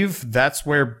believe that's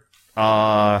where,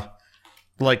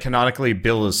 like, canonically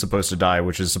Bill is supposed to die,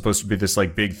 which is supposed to be this,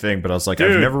 like, big thing. But I was like,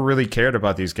 I've never really cared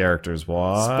about these characters.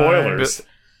 Why? Spoilers.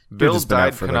 Bill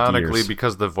died canonically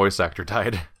because the voice actor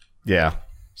died. Yeah.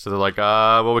 So they're like,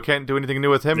 well, we can't do anything new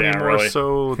with him anymore. Really.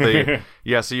 So they,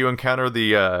 so you encounter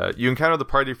the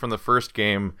party from the first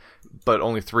game, but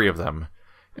only 3 of them.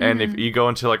 And if you go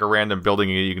into like a random building,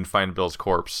 you can find Bill's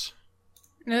corpse.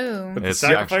 Ooh. But the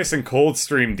Sacrifice and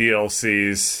Coldstream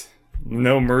DLCs,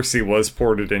 No Mercy was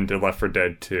ported into Left 4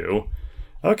 Dead 2.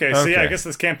 Okay, so yeah, I guess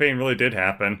this campaign really did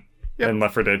happen in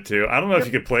Left 4 Dead 2. I don't know if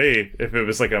you could play if it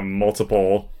was like a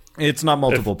multiple. It's not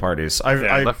multiple parties.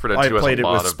 Left 4 Dead 2 played has a it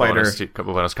lot with of Spider.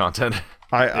 bonus content.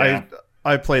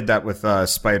 I played that with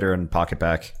Spider and Pocket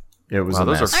Pack. It was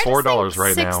those mess. are $4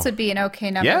 right now. 6 would be an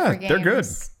okay number for games. They're good.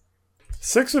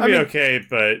 6 would be okay,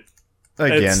 but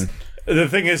again, the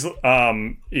thing is,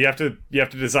 you have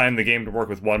to design the game to work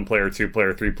with 1 player, 2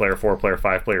 player, 3 player, 4 player,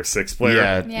 5 player, 6 player.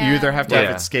 Yeah, you either have to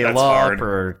have it scale up hard.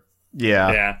 or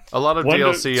yeah. A lot of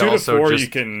DLC 2 also to 4 just you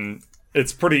can.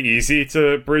 It's pretty easy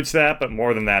to bridge that, but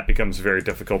more than that becomes very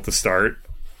difficult to start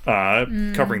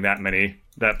covering that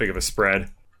big of a spread.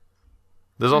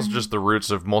 There's also just the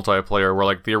roots of multiplayer, where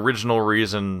like the original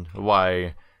reason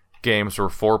why games were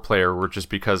 4-player were just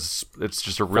because it's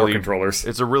just a really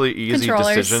it's a really easy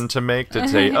decision to make to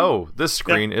say, oh, this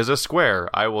screen is a square.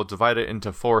 I will divide it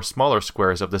into 4 smaller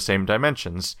squares of the same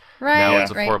dimensions. Right. Now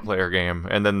it's a 4-player game,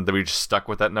 and then we just stuck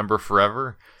with that number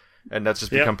forever. And that's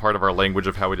just become part of our language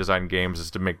of how we design games, is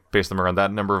to base them around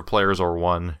that number of players or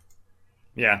 1.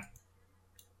 Yeah.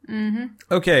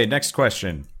 Okay, next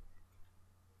question.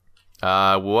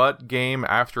 What game,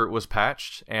 after it was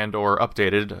patched and or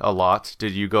updated a lot,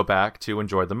 did you go back to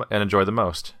enjoy the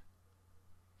most?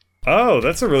 Oh,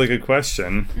 that's a really good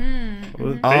question.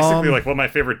 Basically, like what my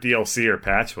favorite DLC or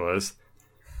patch was.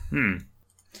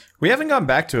 We haven't gone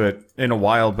back to it in a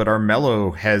while, but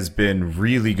Armello has been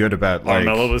really good about like...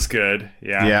 Armello was good,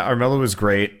 yeah. Yeah, Armello was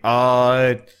great.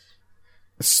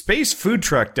 Space Food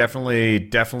Truck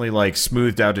definitely like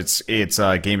smoothed out its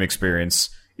game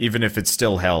experience, even if it's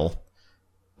still hell.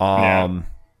 I'm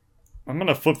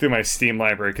gonna flip through my Steam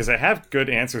library because I have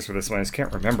good answers for this one. I just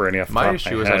can't remember any off the top of my head.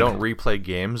 My issue is I don't replay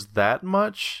games that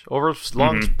much over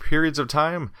long periods of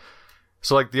time.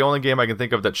 So, like, the only game I can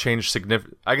think of that changed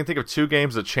I can think of 2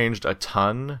 games that changed a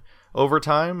ton over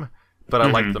time, but I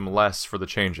like them less for the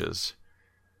changes.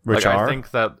 Which like, are? I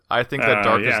think that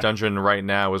Darkest Dungeon right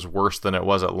now is worse than it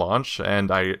was at launch,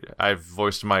 and I've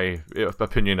voiced my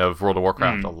opinion of World of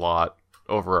Warcraft a lot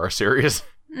over our series.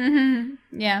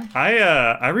 Yeah.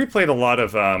 I replayed a lot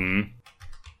of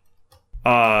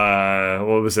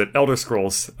what was it? Elder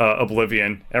Scrolls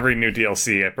Oblivion. Every new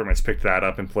DLC, I pretty much picked that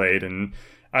up and played, and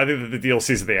I think that the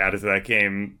DLCs that they added to that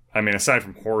game, I mean, aside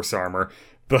from Horse Armor,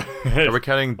 but are we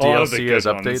counting DLC as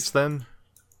updates then?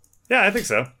 Yeah, I think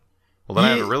so. Well, then I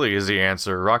have a really easy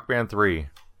answer. Rock Band 3.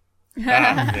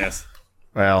 Yes.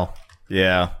 Well,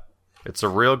 yeah. It's a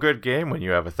real good game when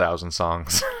you have 1,000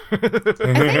 songs. I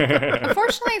think,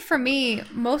 unfortunately for me,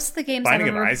 most of the games I've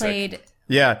ever played...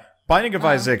 Yeah, Binding of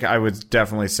Isaac, I would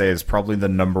definitely say, is probably the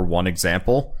number 1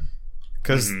 example.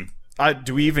 Because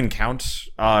Do we even count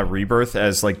Rebirth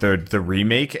as like the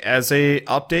remake as a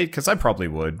update? Because I probably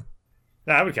would.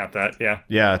 Yeah, I would count that. Yeah.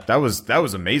 Yeah, that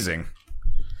was amazing.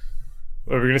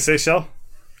 What were we gonna say, Shell?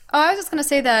 Oh, I was just gonna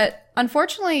say that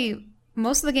unfortunately,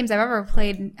 most of the games I've ever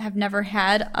played have never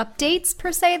had updates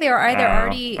per se. They are either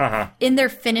already in their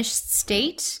finished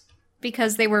state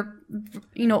because they were,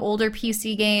 older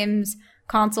PC games,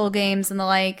 console games, and the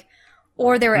like.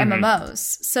 Or they were MMOs.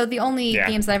 So the only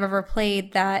games that I've ever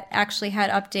played that actually had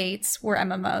updates were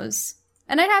MMOs.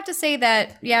 And I'd have to say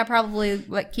that, probably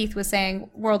what Keith was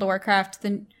saying, World of Warcraft,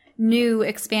 the new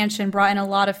expansion brought in a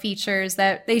lot of features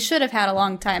that they should have had a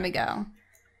long time ago.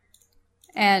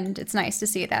 And it's nice to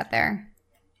see that there.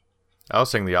 I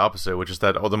was saying the opposite, which is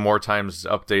that the more times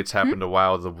updates happened a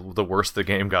while, the worse the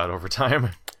game got over time.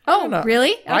 Oh,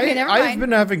 really? Okay, never mind. I've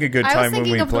been having a good time when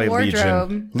we play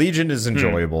Legion. Legion is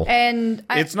enjoyable. And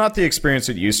it's not the experience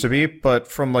it used to be, but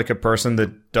from like a person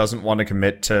that doesn't want to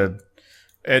commit to...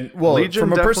 Legion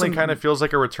from a definitely person kind of feels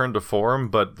like a return to form,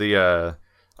 but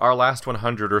our last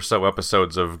 100 or so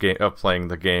episodes of playing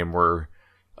the game were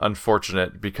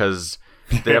unfortunate because...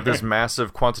 They have this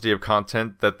massive quantity of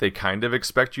content that they kind of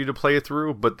expect you to play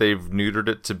through, but they've neutered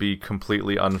it to be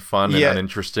completely unfun and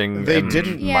uninteresting. They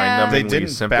didn't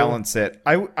simple. Balance it.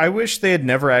 I wish they had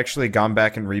never actually gone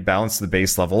back and rebalanced the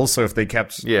base levels. So if they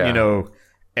kept,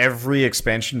 every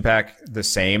expansion pack the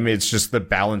same, it's just the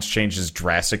balance changes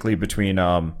drastically between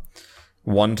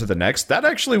one to the next. That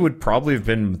actually would probably have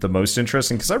been the most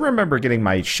interesting because I remember getting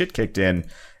my shit kicked in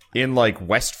like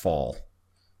Westfall.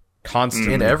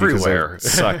 Constantly in everywhere.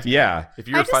 Sucked. Yeah. If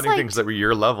you were finding things that were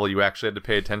your level, you actually had to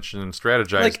pay attention and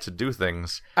strategize to do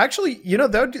things. Actually,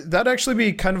 that'd actually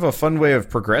be kind of a fun way of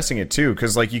progressing it too,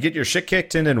 because you get your shit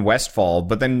kicked in Westfall,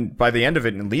 but then by the end of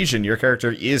it in Legion, your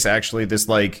character is actually this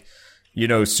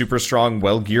super strong,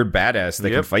 well-geared badass that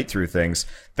can fight through things.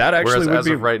 That actually would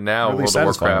be of right now, really World of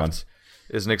Warcraft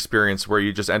is an experience where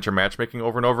you just enter matchmaking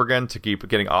over and over again to keep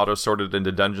getting auto-sorted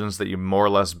into dungeons that you more or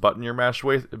less button match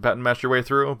your way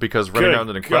through, because running around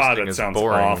and questing is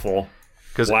boring. Awful.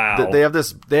 Because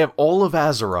they have all of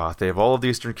Azeroth, they have all of the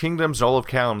Eastern Kingdoms, all of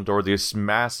Kalimdor, these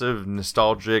massive,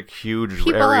 nostalgic, huge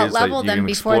areas that you can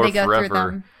explore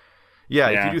forever. Yeah,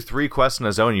 if you do 3 quests in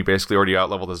a zone, you basically already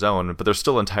outlevel the zone, but there's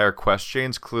still entire quest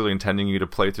chains clearly intending you to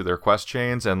play through their quest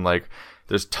chains, and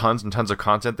there's tons and tons of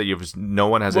content that no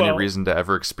one has any reason to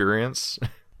ever experience.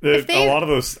 A lot of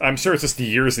those, I'm sure it's just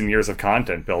years and years of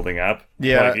content building up.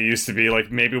 Yeah. It used to be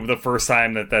maybe the first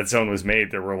time that zone was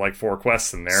made, there were 4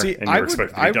 quests in there. See, and you were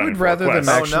expected to be done in 4 rather quests.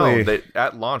 than actually...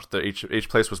 at launch, each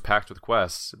place was packed with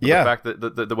quests. But the fact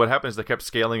that what happened is they kept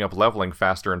scaling up leveling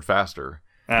faster and faster.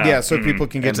 So people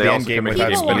can get to the end game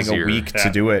without spending a week to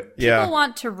do it. People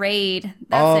want to raid.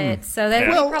 That's it. So they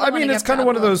it's kind of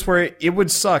one of those where it would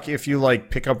suck if you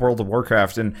pick up World of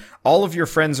Warcraft and all of your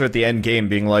friends are at the end game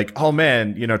being like, "Oh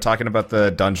man," talking about the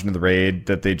dungeon of the raid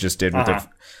that they just did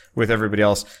with everybody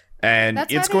else, and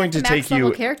it's going to take you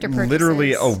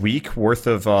literally a week worth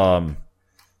of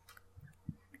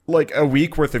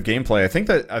gameplay.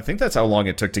 I think that's how long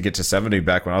it took to get to 70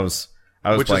 back when I was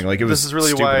playing. This is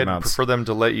really why I'd prefer them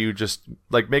to let you just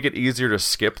make it easier to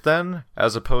skip then,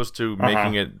 as opposed to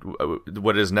making it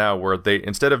what it is now, where they,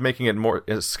 instead of making it more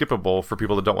skippable for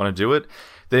people that don't want to do it,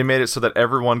 they made it so that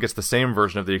everyone gets the same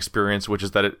version of the experience, which is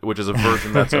a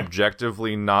version that's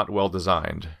objectively not well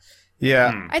designed.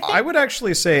 Yeah, I would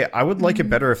actually say I would like it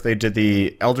better if they did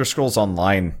the Elder Scrolls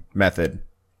Online method,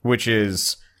 which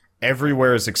is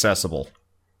everywhere is accessible.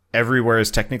 Everywhere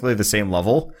is technically the same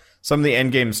level. Some of the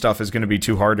endgame stuff is going to be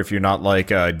too hard if you're not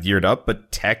geared up,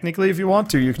 but technically if you want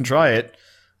to, you can try it.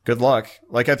 Good luck.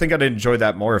 I think I'd enjoy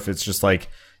that more if it's just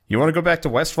you want to go back to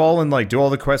Westfall and do all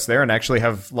the quests there and actually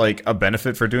have a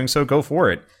benefit for doing so, go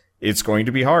for it. It's going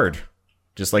to be hard,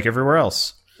 just like everywhere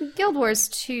else. Guild Wars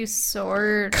 2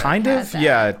 sort kind of,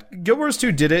 yeah. Guild Wars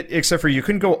 2 did it, except for you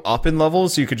couldn't go up in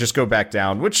levels, you could just go back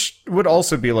down, which would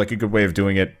also be a good way of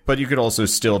doing it, but you could also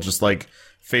still just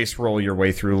face roll your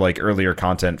way through earlier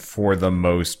content for the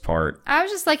most part. I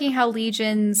was just liking how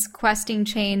Legion's questing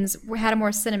chains had a more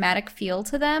cinematic feel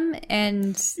to them,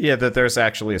 and that there's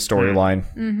actually a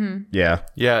storyline. Yeah,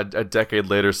 a decade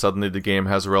later, suddenly the game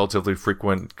has relatively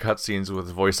frequent cutscenes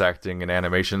with voice acting and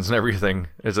animations and everything.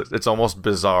 It's almost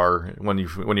bizarre when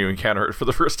you encounter it for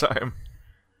the first time.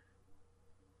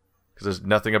 Because there's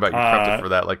nothing about you prepped for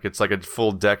that. It's a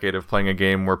full decade of playing a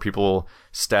game where people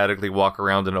statically walk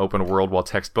around in an open world while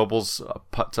text bubbles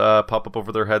pop up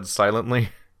over their heads silently.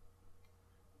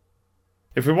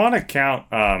 If we want to count,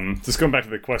 just going back to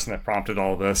the question that prompted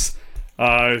all this,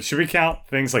 should we count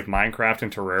things like Minecraft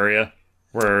and Terraria?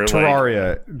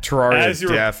 Terraria,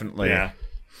 definitely. Yeah.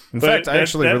 In fact, I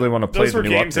actually really want to play the new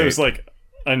games, update. It was like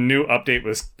a new update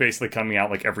was basically coming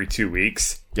out like every 2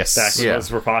 weeks. Yes. Back when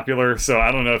those were popular. So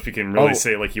I don't know if you can really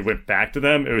say like you went back to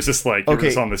them. It was just like you were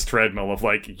just on this treadmill of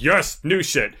like, yes, new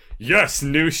shit. Yes,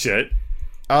 new shit.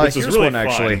 Which was really fun,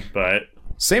 actually. But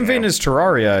same vein as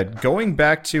Terraria, going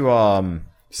back to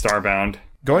Starbound.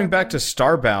 Going back to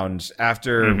Starbound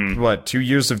after 2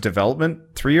 years of development,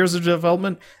 3 years of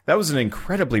development, that was an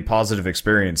incredibly positive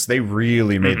experience. They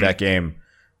really made that game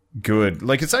good.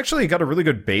 Like, it's actually got a really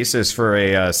good basis for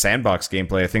a sandbox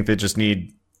gameplay. I think they just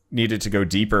needed to go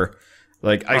deeper.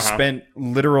 Like, I spent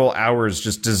literal hours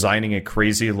just designing a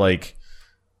crazy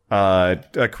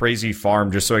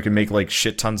farm just so I could make like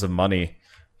shit tons of money.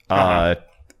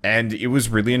 And it was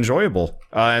really enjoyable.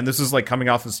 And this is like coming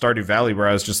off of Stardew Valley, where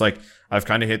I was just like, I've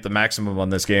kind of hit the maximum on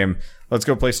this game. Let's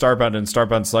go play Starbound. And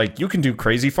Starbound's like, you can do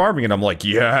crazy farming. And I'm like,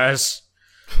 yes.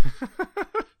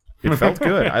 It felt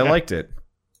good. I liked it.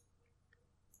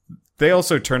 They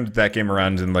also turned that game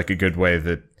around in like a good way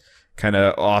that kind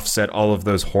of offset all of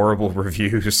those horrible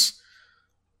reviews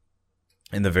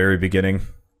in the very beginning.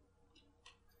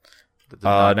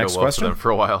 Next question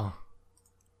for a while.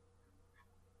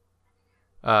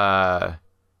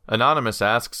 Anonymous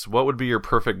asks, what would be your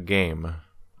perfect game?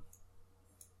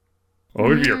 What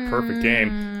would be your perfect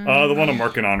game? The one I'm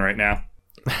working on right now.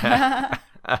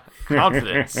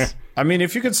 Confidence. I mean,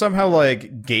 if you could somehow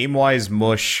like game-wise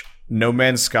mush No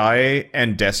Man's Sky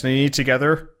and Destiny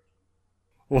together,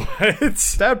 what?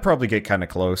 That'd probably get kind of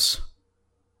close.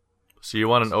 So you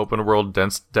want an open world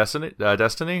Destiny?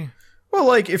 Well,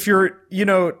 like, if you're,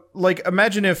 like,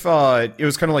 imagine if it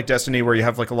was kind of like Destiny, where you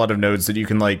have, like, a lot of nodes that you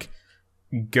can, like,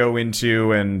 go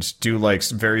into and do, like,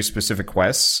 some very specific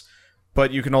quests,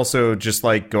 but you can also just,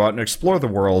 like, go out and explore the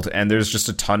world, and there's just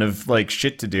a ton of, like,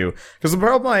 shit to do. Because the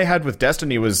problem I had with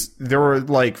Destiny was there were,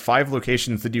 like, 5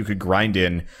 locations that you could grind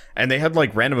in, and they had,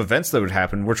 like, random events that would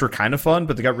happen, which were kind of fun,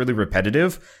 but they got really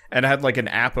repetitive, and I had, like, an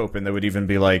app open that would even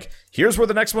be like, here's where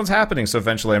the next one's happening, so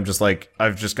eventually I'm just like,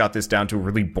 I've just got this down to a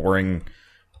really boring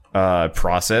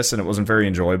process, and it wasn't very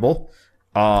enjoyable.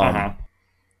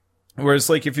 Whereas,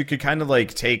 like, if you could kind of,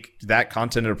 like, take that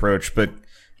content approach, but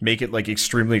make it like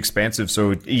extremely expansive,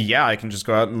 so yeah, I can just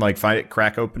go out and like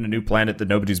crack open a new planet that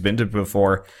nobody's been to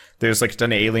before. There's like a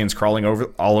ton of aliens crawling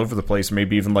all over the place,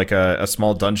 maybe even like a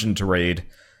small dungeon to raid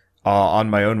on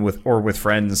my own with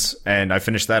friends, and I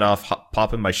finish that off,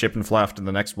 pop in my ship and fly off to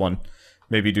the next one.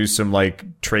 Maybe do some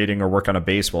like trading or work on a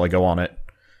base while I go on it.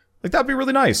 Like, that'd be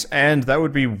really nice, and that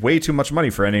would be way too much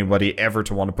money for anybody ever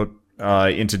to want to put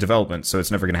into development, so it's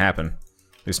never going to happen.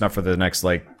 At least not for the next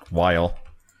like while.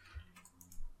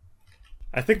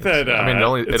 I think that it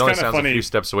only sounds funny. A few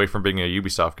steps away from being a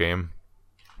Ubisoft game.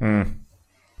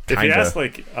 If you ask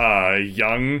like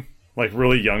young, like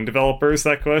really young developers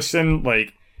that question,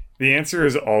 like the answer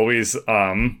is always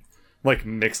like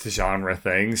mixed genre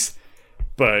things,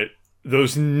 but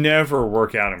those never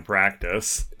work out in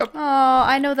practice. Oh,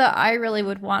 I know that I really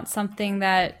would want something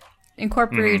that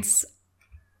incorporates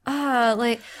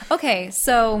okay,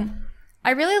 so I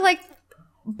really like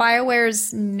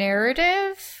BioWare's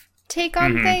narrative take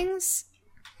on things,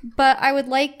 but I would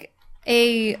like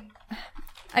me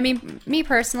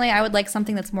personally, I would like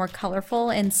something that's more colorful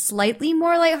and slightly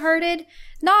more lighthearted.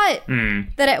 Not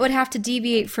that it would have to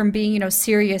deviate from being,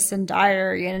 serious and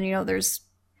dire, and, there's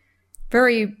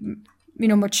very,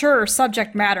 mature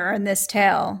subject matter in this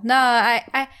tale. No,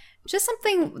 I just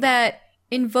something that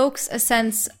invokes a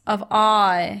sense of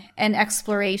awe and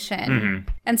exploration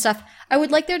and stuff. I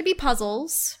would like there to be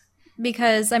puzzles,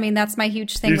 because that's my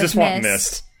huge thing with Myst. Want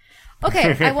Myst.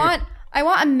 Okay, I want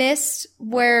a Myst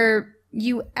where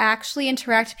you actually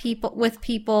interact with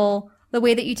people the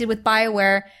way that you did with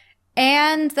BioWare,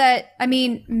 and that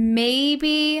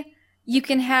maybe you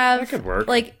can have that could work.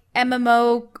 Like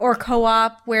MMO or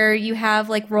co-op where you have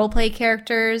like roleplay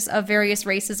characters of various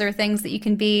races or things that you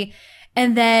can be,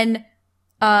 and then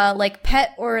like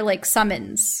pet or like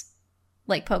summons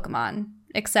like Pokemon,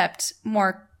 except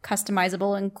more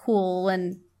customizable and cool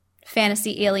and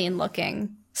fantasy alien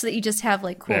looking, so that you just have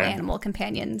like cool animal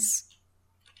companions.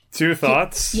 2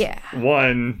 thoughts. Yeah.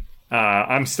 One,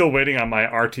 I'm still waiting on my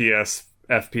RTS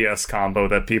FPS combo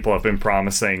that people have been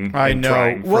promising. I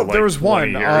know. Well, there was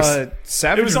one.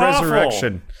 Savage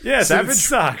Resurrection. Yeah, Savage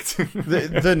sucked.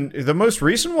 the most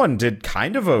recent one did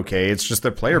kind of okay. It's just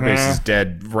the player base is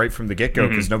dead right from the get-go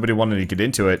because nobody wanted to get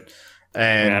into it.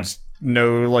 And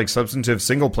no like substantive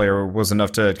single player was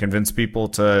enough to convince people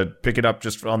to pick it up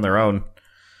just on their own.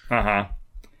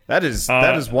 That is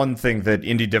one thing that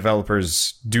indie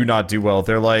developers do not do well.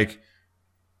 They're like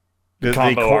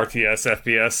combo RTS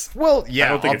FPS. Well, yeah, I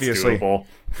don't think obviously. It's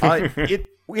doable.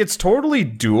 it's totally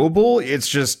doable. It's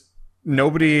just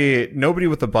nobody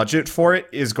with the budget for it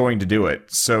is going to do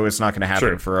it. So it's not going to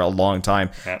happen for a long time.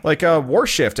 Yeah. Like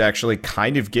Warshift actually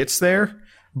kind of gets there,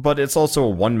 but it's also a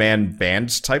one-man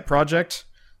band type project.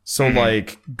 So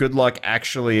like good luck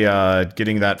actually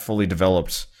getting that fully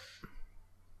developed.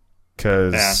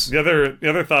 Cuz the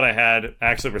other thought I had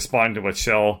actually responding to what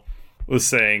Shell was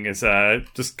saying is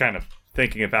just kind of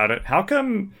thinking about it. How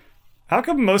come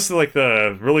most of like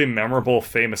the really memorable,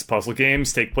 famous puzzle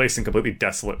games take place in completely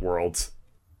desolate worlds?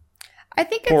 I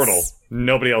think Portal,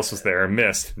 nobody else was there.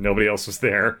 Myst, nobody else was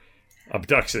there.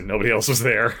 Abduction, nobody else was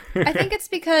there. I think it's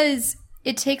because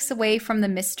it takes away from the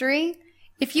mystery.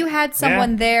 If you had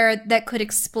someone there that could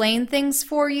explain things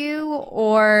for you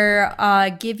or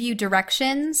give you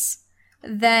directions,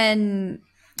 then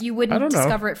you wouldn't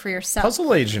discover it for yourself.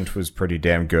 Puzzle Agent was pretty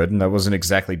damn good, and that wasn't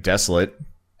exactly desolate.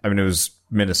 I mean, it was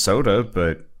Minnesota,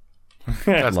 but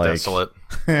that's desolate.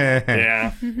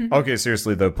 Yeah. Okay,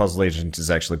 seriously though, Puzzle Agent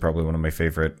is actually probably one of my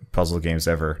favorite puzzle games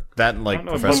ever. That and like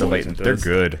Professor Layton, they're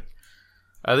good.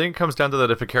 I think it comes down to that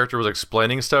if a character was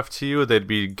explaining stuff to you, they'd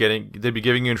be giving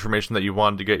you information that you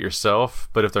wanted to get yourself.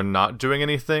 But if they're not doing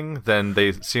anything, then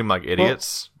they seem like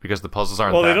idiots because the puzzles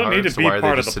aren't. Well, they don't hard, need to be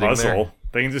part of the puzzle. There?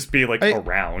 They can just be like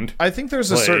around. I think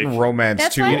there's a certain romance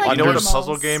to it. You know what a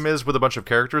puzzle game is with a bunch of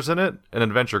characters in it? An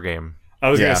adventure game. I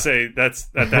was gonna say that's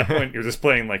at that point you're just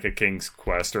playing like a King's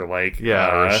Quest or like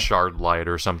or a Shard Light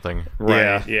or something.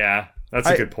 Right. Yeah. That's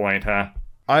a good point, huh?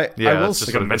 I will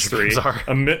say like a mystery,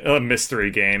 a mystery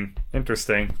game.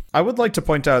 Interesting. I would like to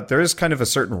point out there is kind of a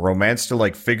certain romance to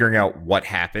like figuring out what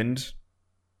happened,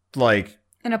 like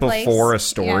in a before a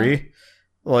story. Yeah.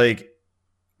 Like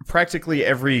practically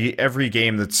every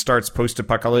game that starts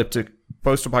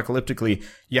post-apocalyptically,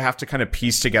 you have to kind of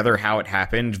piece together how it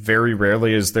happened. Very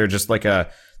rarely is there just like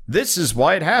this is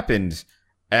why it happened,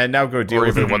 and now go deal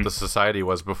with it. What the society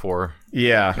was before.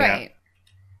 Yeah. Right. Yeah.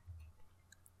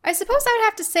 I suppose I would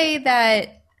have to say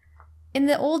that in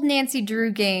the old Nancy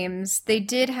Drew games, they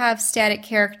did have static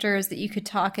characters that you could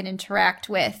talk and interact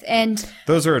with. And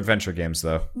those are adventure games,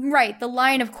 though. Right. The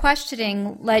line of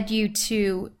questioning led you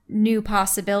to new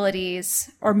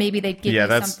possibilities, or maybe they'd give you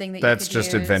something that you could that's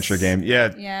just use. Adventure game.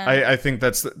 Yeah. I think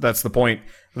that's the point.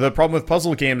 The problem with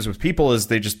puzzle games with people is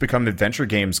they just become adventure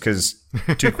games because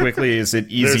too quickly is it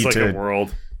easy There's like a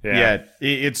world. Yeah,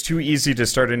 it's too easy to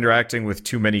start interacting with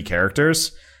too many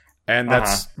characters. And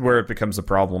that's where it becomes a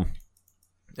problem.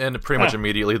 And pretty much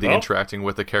immediately, the interacting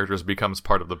with the characters becomes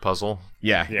part of the puzzle.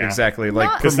 Yeah. Exactly. Like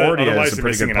Primordia is a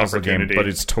pretty good puzzle game, but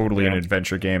it's totally an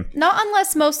adventure game. Not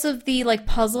unless most of the like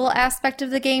puzzle aspect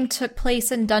of the game took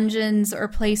place in dungeons or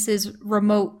places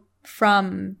remote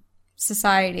from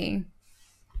society.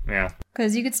 Yeah.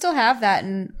 Because you could still have that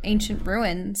in ancient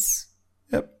ruins.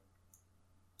 Yep.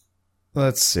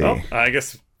 Let's see. Well, I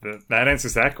guess that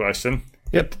answers that question.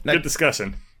 Yep. Good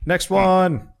discussion. Next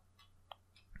one.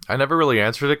 I never really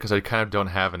answered it because I kind of don't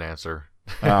have an answer.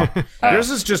 Oh. Yours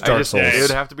is just Dark Souls. It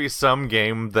would have to be some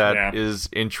game that is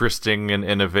interesting and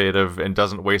innovative and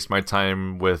doesn't waste my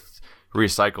time with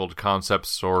recycled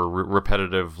concepts or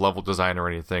repetitive level design or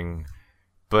anything.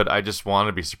 But I just want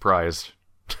to be surprised.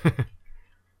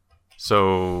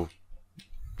 So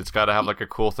it's got to have like a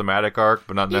cool thematic arc,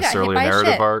 but not necessarily a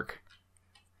narrative arc.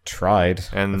 Tried.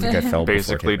 And I think I fell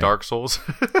basically Dark Souls.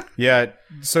 Yeah,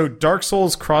 so Dark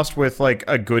Souls crossed with like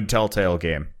a good Telltale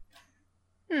game.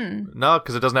 No,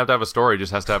 because it doesn't have to have a story, it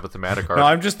just has to have a thematic arc. No,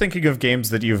 I'm just thinking of games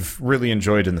that you've really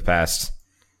enjoyed in the past.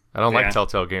 I don't like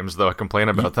Telltale games, though. I complain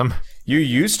about them. You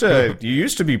used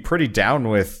to be pretty down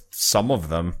with some of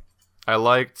them. I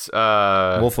liked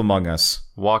Wolf Among Us.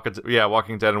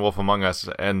 Walking Dead and Wolf Among Us,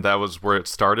 and that was where it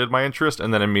started my interest,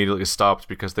 and then immediately stopped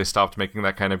because they stopped making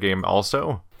that kind of game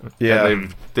also. Yeah.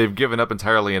 And they've given up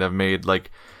entirely and have made,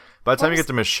 like, by the time you get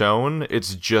to Michonne,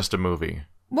 it's just a movie.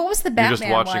 What was the Batman You're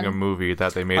just watching a movie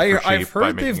that they made for cheap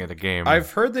by making it a game.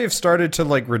 I've heard they've started to,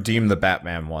 like, redeem the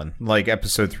Batman one. Like,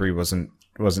 episode 3 wasn't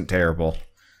terrible.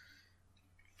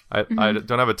 I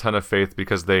don't have a ton of faith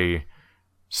because they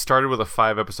started with a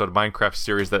 5-episode Minecraft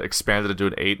series that expanded into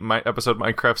an 8-episode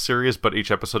Minecraft series, but each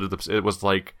episode it was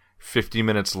like 50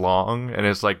 minutes long, and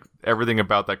it's like everything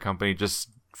about that company just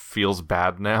feels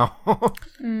bad now.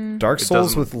 Dark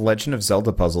Souls with Legend of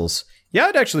Zelda puzzles. Yeah,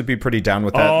 I'd actually be pretty down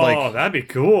with that. Oh, that'd be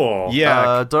cool.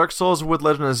 Yeah. Dark Souls with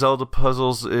Legend of Zelda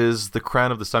puzzles is the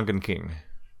Crown of the Sunken King.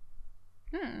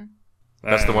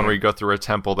 That's the one where you go through a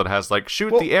temple that has, like,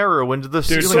 shoot the arrow into the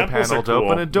ceiling panel to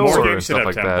open a door and stuff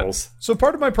like that. So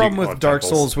part of my problem with Dark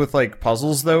Souls with, like,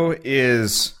 puzzles, though,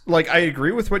 is, like, I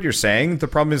agree with what you're saying. The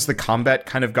problem is the combat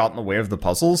kind of got in the way of the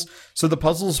puzzles. So the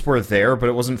puzzles were there, but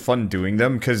it wasn't fun doing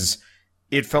them, because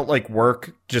it felt like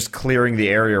work just clearing the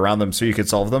area around them so you could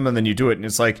solve them, and then you do it, and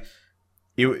it's like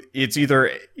it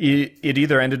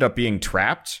either ended up being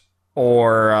trapped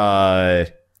or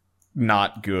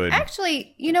not good.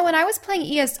 Actually, when I was playing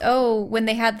ESO when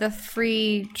they had the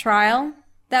free trial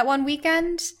that one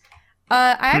weekend,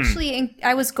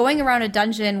 I was going around a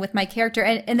dungeon with my character,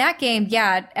 and in that game,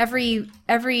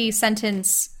 every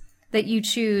sentence that you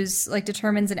choose like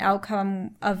determines an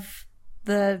outcome of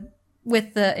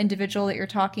with the individual that you're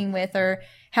talking with, or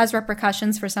has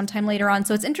repercussions for some time later on.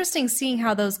 So it's interesting seeing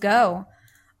how those go.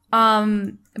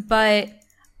 But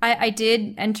I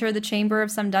did enter the chamber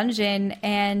of some dungeon,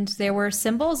 and there were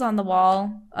symbols on the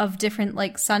wall of different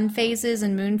like sun phases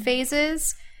and moon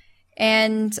phases,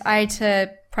 and I had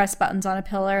to press buttons on a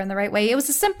pillar in the right way. It was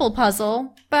a simple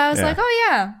puzzle, but I was like, oh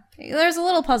yeah, there's a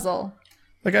little puzzle.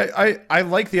 Like I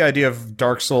like the idea of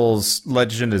Dark Souls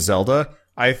Legend of Zelda.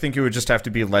 I think it would just have to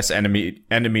be less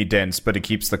enemy dense, but it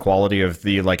keeps the quality of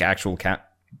the like actual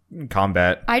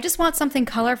combat. I just want something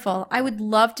colorful. I would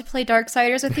love to play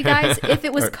Darksiders with you guys if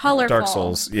it was colorful. Dark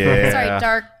Souls, yeah. Sorry,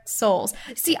 Dark Souls.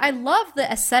 See, I love the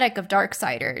aesthetic of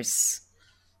Darksiders.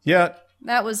 Yeah.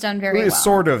 That was done very well.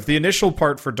 Sort of. The initial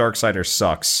part for Darksiders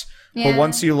sucks. Yeah. But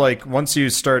once you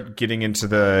start getting into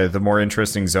the more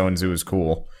interesting zones, it was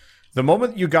cool. The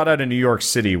moment you got out of New York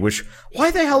City,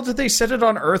 why the hell did they set it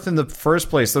on Earth in the first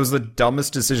place? That was the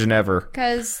dumbest decision ever.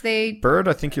 Because Bird,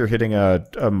 I think you're hitting a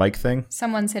mic thing.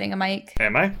 Someone's hitting a mic.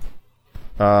 Am I?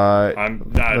 I'm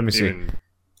not. Let me see.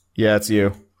 Yeah, it's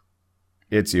you.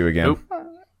 It's you again. Nope.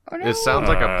 Oh, no. It sounds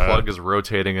like a plug is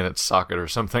rotating in its socket or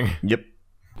something. Yep.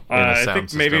 I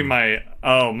think maybe my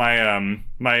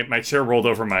chair rolled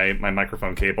over my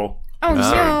microphone cable. Oh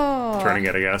no! Turning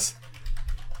it, I guess.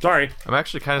 Sorry. I'm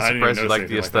actually kind of surprised you like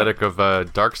the aesthetic of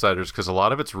Darksiders, because a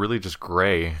lot of it's really just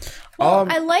gray. Well,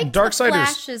 I like the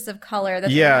flashes of color that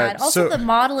they had. Also, the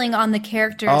modeling on the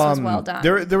characters was well done.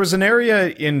 There was an area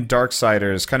in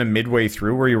Darksiders, kind of midway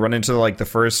through, where you run into like the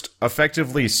first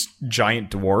effectively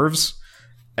giant dwarves,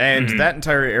 and that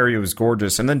entire area was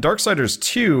gorgeous. And then Darksiders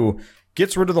 2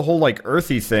 gets rid of the whole like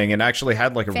earthy thing and actually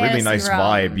had like a really nice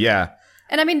vibe. Yeah.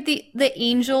 And I mean, the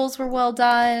angels were well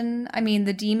done. I mean,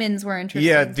 the demons were interesting.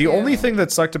 Yeah, the only thing that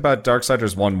sucked about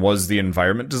Darksiders 1 was the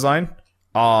environment design.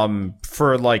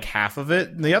 For like half of it.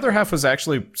 And the other half was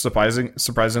actually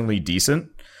surprisingly decent.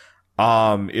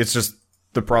 It's just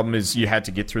the problem is you had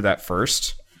to get through that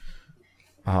first.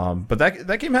 But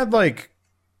that game had like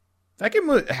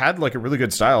a really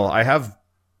good style. I have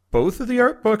both of the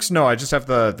art books? No, I just have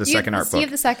the second art book. You have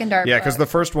the second art book. Yeah, because the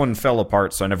first one fell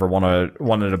apart, so I never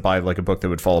wanted to buy like a book that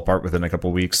would fall apart within a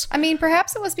couple weeks. I mean,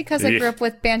 perhaps it was because I grew up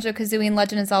with Banjo-Kazooie and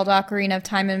Legend of Zelda Ocarina of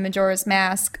Time and Majora's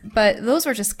Mask, but those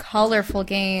were just colorful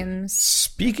games.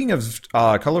 Speaking of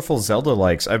colorful Zelda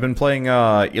likes, I've been playing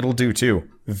It'll Do Too.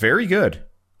 Very good.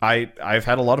 I've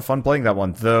had a lot of fun playing that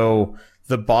one, though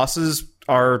the bosses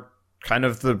are kind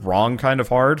of the wrong kind of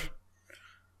hard.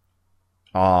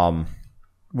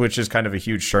 Which is kind of a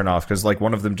huge turnoff, because like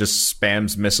one of them just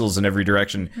spams missiles in every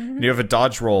direction. And you have a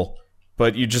dodge roll,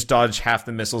 but you just dodge half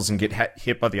the missiles and get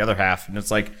hit by the other half. And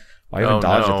it's like, why even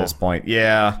dodge at this point?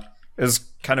 Yeah, it's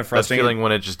kind of frustrating. That feeling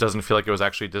when it just doesn't feel like it was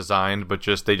actually designed, but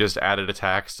they just added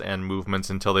attacks and movements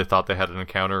until they thought they had an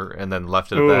encounter and then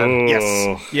left it at that.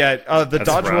 Yes. Yeah, the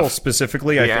dodge roll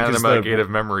specifically, I think, is the... Gate of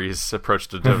Memories approach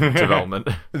to development.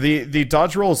 The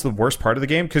dodge roll is the worst part of the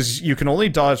game, because you can only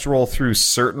dodge roll through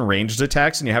certain ranged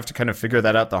attacks, and you have to kind of figure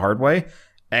that out the hard way.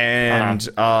 And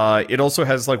it also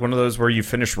has like one of those where you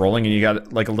finish rolling and you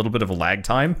got like a little bit of a lag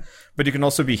time, but you can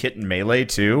also be hit in melee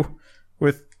too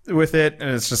with it, and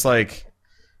it's just like,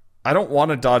 I don't want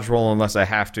to dodge roll unless I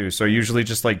have to, so I usually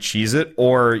just like cheese it,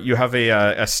 or you have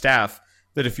a staff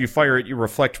that if you fire it, you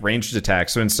reflect ranged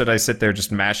attacks. So instead I sit there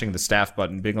just mashing the staff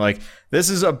button, being like, this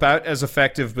is about as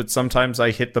effective, but sometimes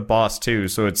I hit the boss too,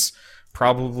 so it's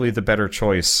probably the better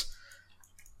choice.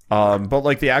 But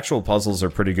like the actual puzzles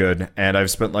are pretty good, and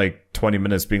I've spent like 20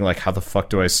 minutes being like, how the fuck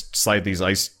do I slide these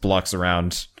ice blocks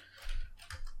around?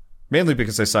 Mainly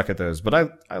because I suck at those, but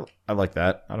I like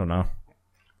that. I don't know.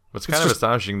 What's kind of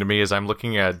astonishing to me is I'm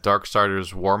looking at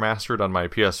Darksiders War Mastered on my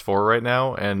PS4 right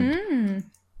now, and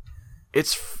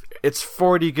it's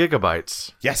 40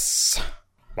 gigabytes. Yes.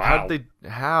 Wow.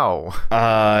 How?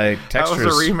 Textures. How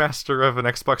is a remaster of an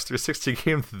Xbox 360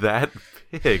 game that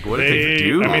big? What did they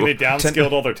do? I mean, they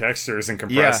downscaled all their textures and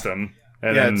compressed them,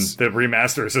 and then the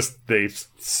remaster is just they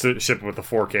ship with the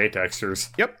 4K textures.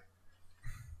 Yep.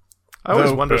 I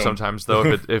always wonder sometimes,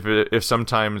 though, if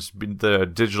sometimes the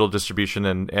digital distribution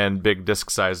and big disc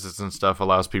sizes and stuff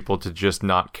allows people to just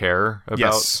not care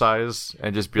about size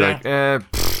and just be like,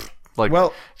 like,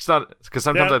 well, it's not, because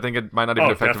sometimes I think it might not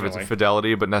even affect its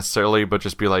fidelity, but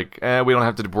just be like, we don't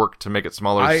have to work to make it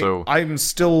smaller. I'm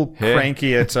still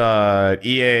cranky at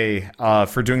EA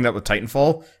for doing that with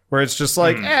Titanfall, where it's just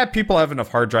like, people have enough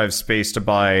hard drive space to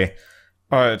buy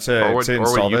to install this. Or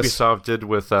what Ubisoft did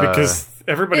with because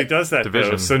everybody does that,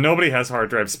 Division. Though, so nobody has hard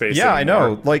drive space. Yeah, anymore. I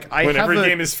know. Like, when every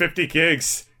game is 50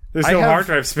 gigs. There's no hard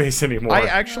drive space anymore. I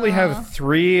actually have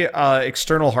 3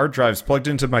 external hard drives plugged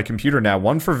into my computer now.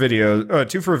 2 for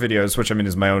videos, which I mean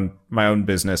is my own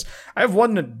business. I have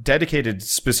one dedicated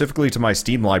specifically to my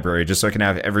Steam library, just so I can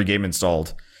have every game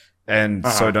installed, and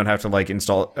so I don't have to like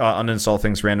uninstall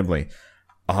things randomly.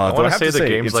 I want to say the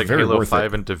games like Halo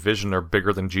 5 and Division are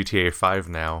bigger than GTA 5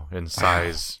 now in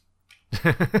size.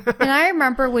 And I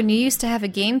remember when you used to have a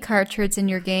game cartridge in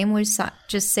your game, was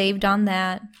just saved on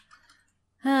that.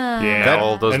 Yeah,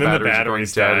 all those batteries are going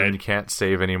dead and you can't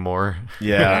save anymore.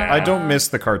 Yeah, I don't miss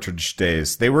the cartridge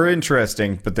days. They were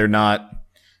interesting, but they're not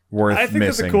worth missing. I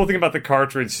think that the cool thing about the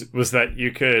cartridge was that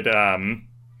you could, I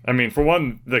mean, for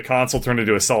one, the console turned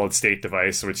into a solid-state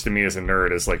device, which to me as a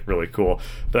nerd is, like, really cool.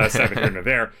 But that's neither here nor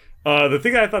there. The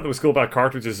thing I thought that was cool about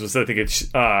cartridges was that they could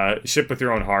ship with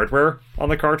your own hardware on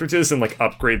the cartridges and, like,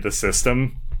 upgrade the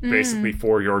system, basically,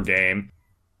 for your game.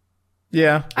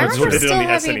 Yeah, that's what they did on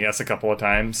the SNES a couple of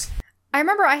times. I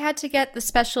remember I had to get the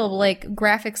special like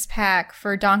graphics pack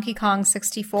for Donkey Kong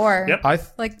 64. Yep.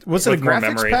 Was it a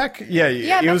graphics pack? Yeah,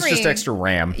 it was just extra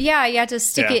RAM. Yeah, you had to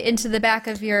stick it into the back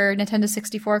of your Nintendo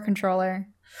 64 controller.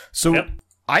 So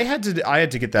I had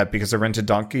to get that because I rented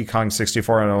Donkey Kong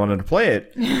 64 and I wanted to play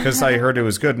it because I heard it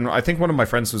was good. And I think one of my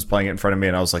friends was playing it in front of me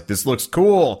and I was like, this looks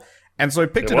cool. And so I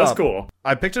picked it up. It was cool.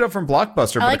 I picked it up from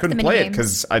Blockbuster, but I couldn't play it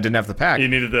because I didn't have the pack. You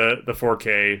needed the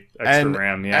 4K extra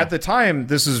RAM, yeah. At the time,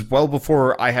 this is well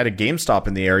before I had a GameStop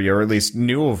in the area, or at least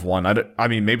knew of one. I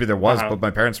mean, maybe there was, but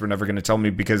my parents were never going to tell me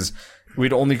because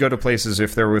we'd only go to places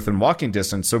if they were within walking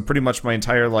distance. So pretty much my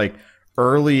entire, like,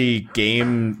 early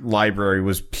game library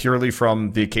was purely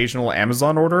from the occasional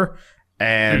Amazon order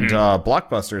and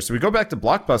Blockbuster. So we go back to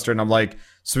Blockbuster, and I'm like,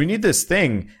 so we need this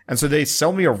thing. And so they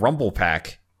sell me a Rumble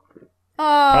pack. Oh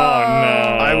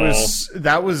no!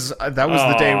 That was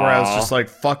the day where I was just like,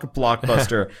 fuck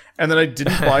Blockbuster, and then I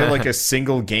didn't buy like a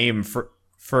single game for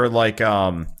like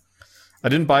I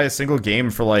didn't buy a single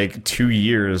game for like 2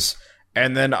 years,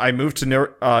 and then I moved to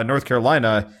North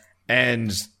Carolina,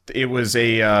 and there was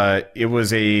a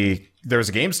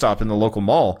GameStop in the local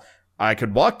mall I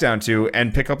could walk down to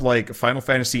and pick up like Final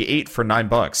Fantasy VIII for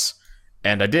 $9.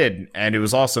 And I did, and it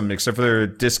was awesome, except for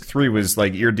disc 3 was,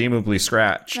 like, irredeemably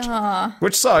scratched.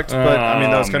 Which sucked, but, I mean,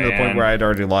 that was kind of the point where I'd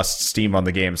already lost steam on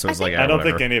the game, so it was like, I don't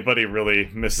think anybody really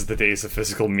misses the days of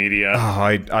physical media.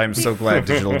 Oh, I'm so glad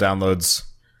digital downloads.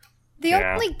 The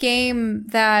only game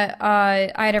that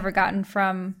I'd ever gotten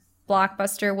from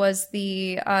Blockbuster was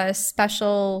the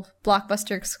special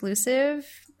Blockbuster exclusive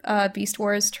Beast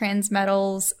Wars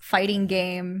Transmetals fighting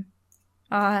game.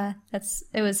 It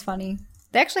was funny.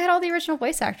 They actually had all the original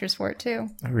voice actors for it, too.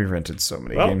 We rented so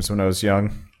many games when I was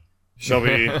young. Shall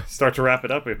we start to wrap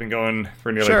it up? We've been going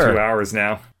for nearly 2 hours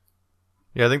now.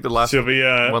 Yeah, I think the last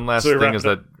one last thing is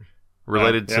that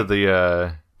related to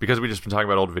the... because we've just been talking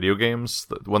about old video games,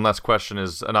 one last question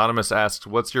is, Anonymous asked,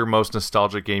 what's your most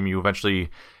nostalgic game you eventually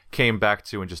came back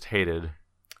to and just hated?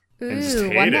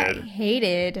 One that I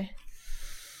hated...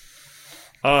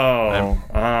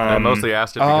 I mostly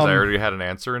asked it because I already had an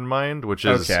answer in mind, which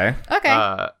is okay.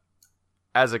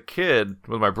 As a kid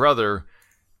with my brother,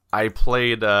 I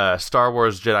played Star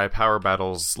Wars Jedi Power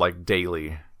Battles like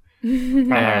daily,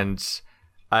 and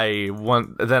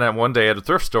one day at a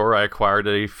thrift store I acquired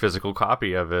a physical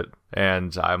copy of it,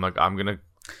 and I'm like, I'm gonna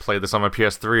play this on my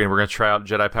PS3, and we're gonna try out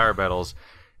Jedi Power Battles.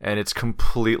 And it's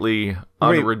completely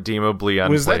unredeemably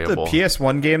unplayable. Was that the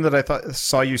PS1 game that I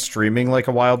saw you streaming like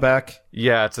a while back?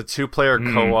 Yeah, it's a 2-player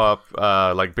co-op,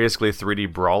 like basically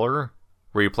 3D brawler,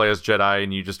 where you play as Jedi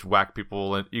and you just whack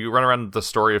people. And you run around the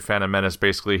story of Phantom Menace,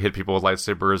 basically hit people with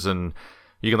lightsabers, and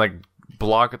you can like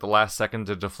block at the last second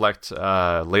to deflect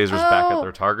lasers back at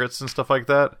their targets and stuff like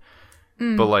that.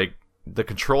 But like the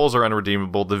controls are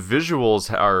unredeemable. The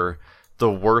visuals are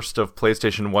the worst of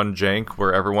PlayStation 1 jank,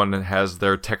 where everyone has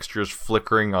their textures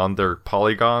flickering on their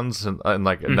polygons and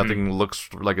like nothing looks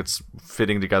like it's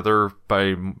fitting together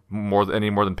by more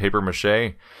than paper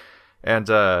mache. And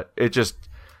it just,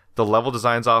 the level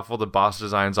design's awful, the boss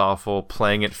design's awful,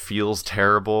 playing it feels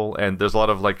terrible, and there's a lot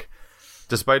of like,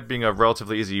 despite being a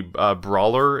relatively easy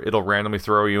brawler, it'll randomly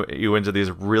throw you into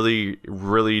these really,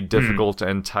 really difficult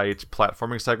and tight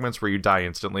platforming segments where you die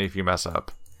instantly if you mess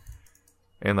up.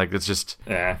 And like it's just,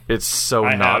 it's so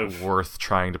not worth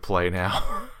trying to play now.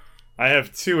 I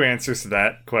have two answers to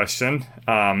that question.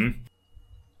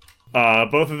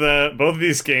 Both of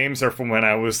these games are from when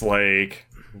I was like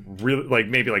really like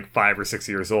maybe like 5 or 6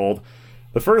 years old.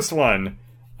 The first one,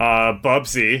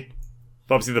 Bubsy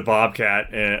the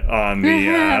Bobcat on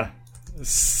the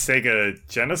Sega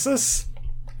Genesis,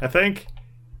 I think.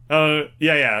 On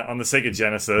the Sega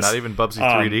Genesis. Not even Bubsy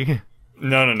 3D.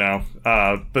 No.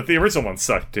 But the original one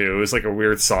sucked too. It was like a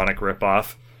weird Sonic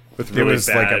ripoff. It was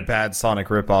like a bad Sonic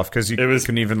ripoff because you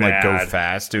couldn't even like go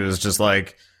fast. It was just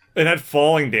like it had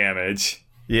falling damage.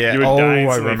 Yeah.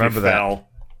 I remember that. Fell.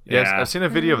 Yeah, I've seen a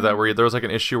video of that where there was like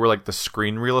an issue where like the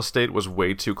screen real estate was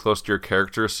way too close to your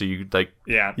character, so you like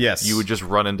you would just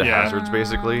run into hazards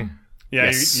basically. Yeah,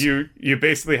 yes. you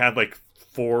basically had like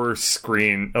 4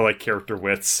 screen like character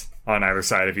widths on either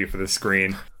side of you for the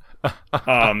screen.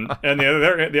 And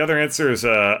the other answer is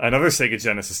another Sega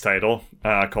Genesis title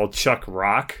called Chuck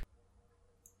Rock,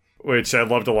 which I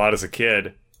loved a lot as a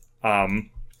kid. What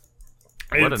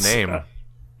a name!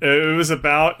 It was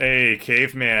about a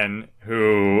caveman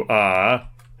who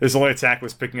his only attack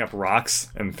was picking up rocks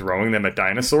and throwing them at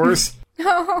dinosaurs.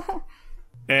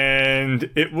 And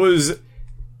it was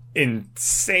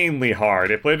insanely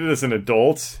hard. I played it as an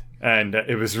adult, and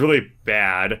it was really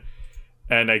bad.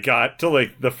 And I got to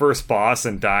like the first boss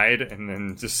and died, and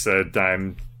then just said,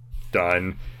 I'm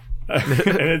done. And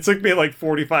it took me like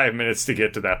 45 minutes to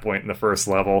get to that point in the first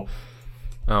level.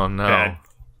 Oh no.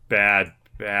 Bad.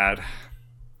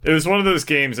 It was one of those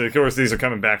games, of course these are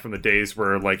coming back from the days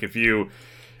where like if you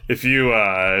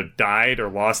died or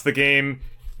lost the game,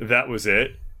 that was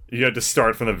it. You had to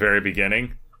start from the very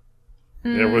beginning.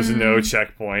 There was no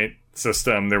checkpoint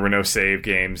system, there were no save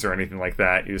games or anything like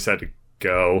that. You just had to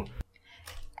go.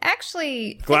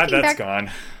 Actually, glad that's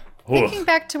gone. Thinking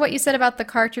back to what you said about the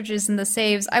cartridges and the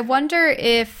saves, I wonder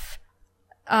if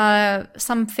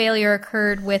some failure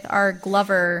occurred with our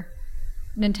Glover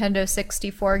Nintendo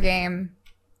 64 game.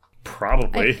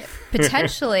 Probably.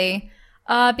 Potentially.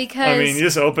 Because I mean, you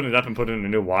just open it up and put in a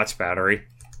new watch battery.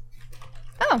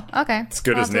 Oh, okay. It's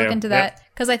good I'll as new. Look into that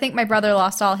because I think my brother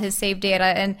lost all his save data,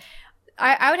 and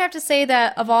I would have to say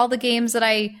that of all the games that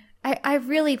I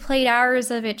really played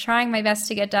hours of it, trying my best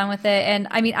to get done with it. And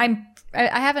I mean, I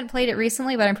haven't played it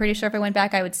recently, but I'm pretty sure if I went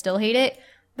back, I would still hate it.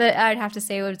 But I'd have to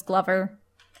say it was Glover.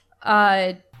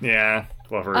 Yeah,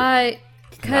 Glover.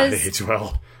 Did not age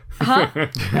well. Huh?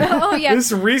 Oh yeah. This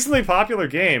is a reasonably popular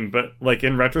game, but like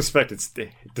in retrospect, it's a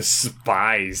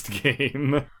despised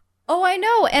game. Oh, I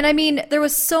know. And I mean, there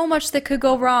was so much that could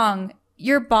go wrong.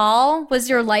 Your ball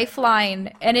was your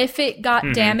lifeline, and if it got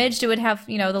damaged, it would have,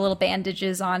 the little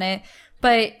bandages on it.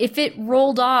 But if it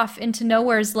rolled off into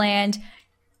Nowhere's Land,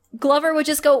 Glover would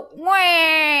just go wah,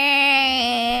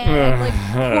 like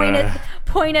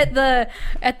point at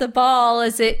the ball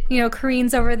as it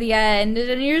careens over the end,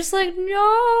 and you're just like,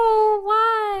 no,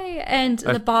 why? And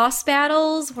the boss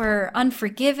battles were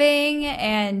unforgiving,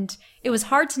 and it was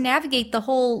hard to navigate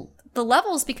the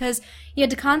levels because you had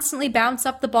to constantly bounce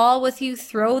up the ball with you,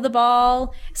 throw the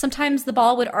ball. Sometimes the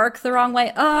ball would arc the wrong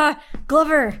way.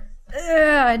 Glover.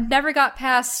 I never got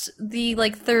past the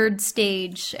third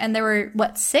stage, and there were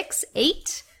 6,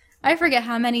 8? I forget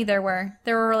how many there were.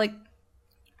 There were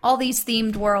all these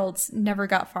themed worlds. Never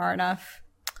got far enough.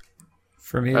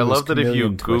 For me, I love that if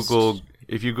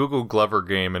you Google Glover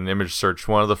game and image search,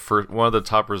 one of the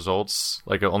top results,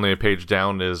 only a page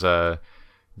down, is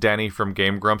Danny from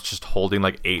Game Grumps just holding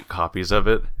 8 copies of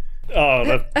it. Oh,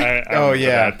 that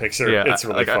picture. Yeah, it's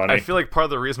really funny. I feel like part of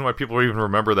the reason why people even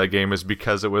remember that game is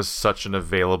because it was such an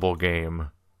available game.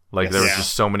 There was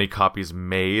just so many copies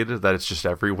made that it's just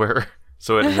everywhere.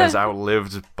 So it has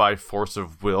outlived by force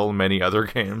of will many other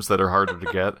games that are harder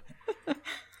to get.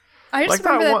 I just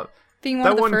remember that being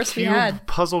one of the first we had. That one cube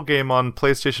puzzle game on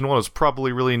PlayStation 1 was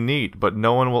probably really neat, but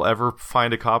no one will ever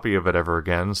find a copy of it ever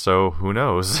again, so who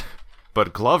knows?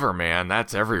 But Glover, man,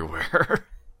 that's everywhere.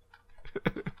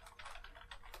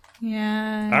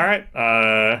 Yeah. All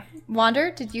right. Wander,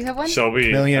 did you have one? Shall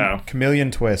we? Chameleon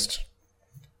Twist.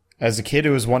 As a kid, it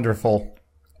was wonderful.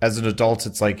 As an adult,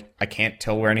 it's I can't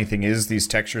tell where anything is. These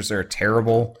textures are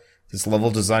terrible. This level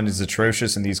design is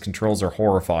atrocious, and these controls are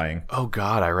horrifying. Oh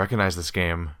God, I recognize this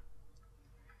game.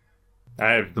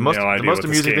 I have the most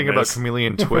amusing thing about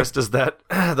Chameleon Twist is that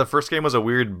the first game was a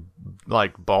weird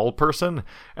ball person,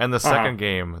 and the second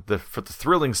game, for the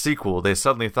thrilling sequel, they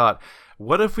suddenly thought,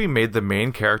 what if we made the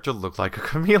main character look like a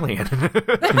chameleon?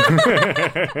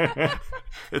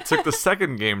 It took the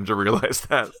second game to realize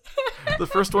that. The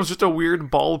first one's just a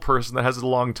weird bald person that has a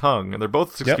long tongue, and they're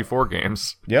both 64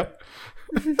 games. Yep.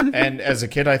 And as a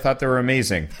kid, I thought they were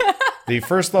amazing. The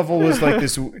first level was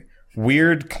this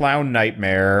weird clown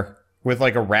nightmare with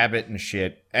like a rabbit and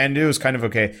shit, and it was kind of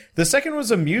okay. The second was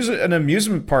an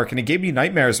amusement park, and it gave me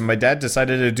nightmares, and my dad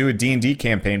decided to do a D&D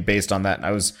campaign based on that, and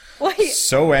I was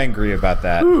so angry about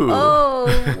that. Ooh.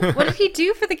 Oh, what did he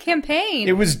do for the campaign?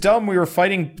 It was dumb. We were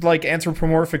fighting like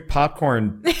anthropomorphic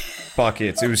popcorn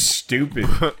buckets. It was stupid.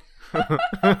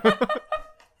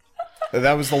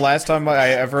 That was the last time I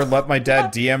ever let my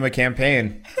dad DM a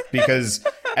campaign, because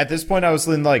at this point I was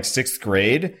in like 6th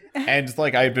grade, and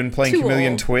like I had been playing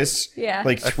Chameleon Twists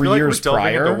like 3 years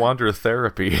prior. Into Wander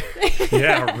therapy.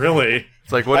 Yeah, really.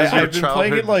 It's like, what is your I've been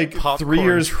playing it like 3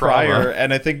 years prior,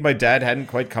 and I think my dad hadn't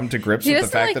quite come to grips with the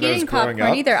fact that I was growing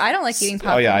up. Either. I don't like eating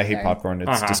popcorn. Oh yeah, I hate popcorn.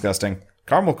 It's disgusting.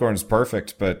 Caramel corn is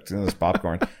perfect, but it's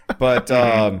popcorn.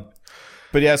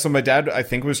 But yeah, so my dad, I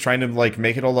think, was trying to like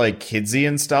make it all like kidsy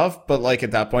and stuff, but like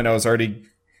at that point I was already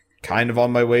kind of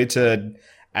on my way to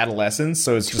adolescence,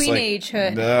 so it's just like,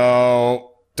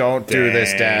 no, don't do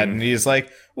this, Dad. And he's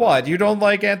like, what? You don't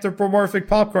like anthropomorphic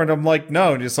popcorn? I'm like,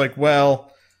 no. And he's like,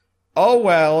 well, oh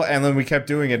well. And then we kept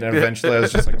doing it, and eventually I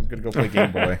was just like, I'm gonna go play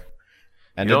Game Boy.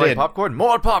 And you don't like popcorn?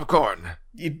 More popcorn.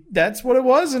 That's what it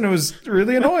was, and it was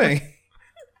really annoying.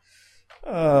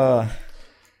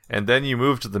 And then you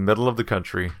moved to the middle of the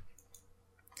country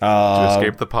to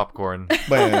escape the popcorn.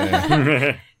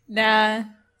 Nah.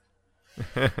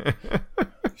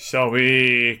 Shall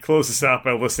we close this out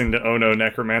by listening to Oh No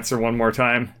Necromancer one more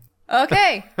time?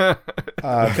 Okay.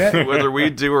 Okay. Whether we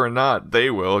do or not, they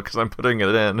will, because I'm putting it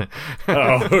in.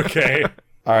 Oh, okay.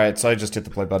 All right, so I just hit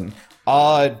the play button.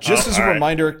 Just as a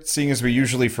reminder, seeing as we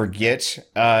usually forget,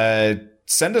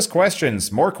 send us questions,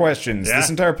 more questions. This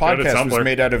entire podcast was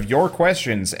made out of your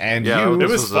questions, and it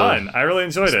was fun. I really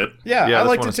enjoyed it. Yeah, I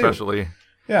liked it too. Especially.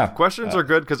 Yeah, questions are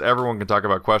good because everyone can talk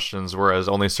about questions, whereas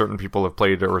only certain people have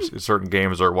played or certain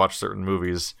games or watched certain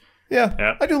movies.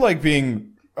 Yeah. I do like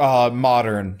being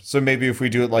modern, so maybe if we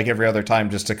do it like every other time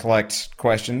just to collect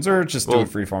questions, or just do it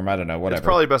freeform, I don't know, whatever. It's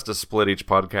probably best to split each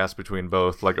podcast between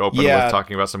both, like open with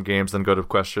talking about some games, then go to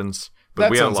questions.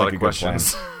 But we had a lot of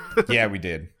questions. Yeah, we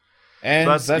did.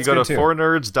 And so that's you go to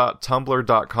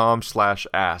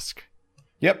 4nerds.tumblr.com/ask.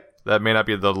 Yep. That may not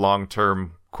be the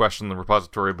long-term question in the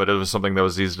repository, but it was something that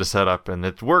was easy to set up, and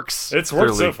it works. It's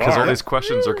worked so far. Because all these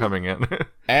questions are coming in.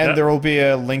 And there will be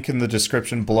a link in the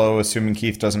description below, assuming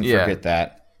Keith doesn't forget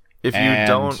that. If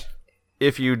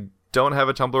you don't have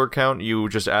a Tumblr account, you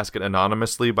just ask it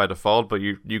anonymously by default, but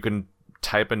you can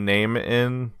type a name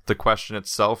in the question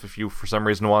itself if you, for some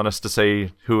reason, want us to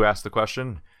say who asked the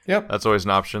question. Yep, that's always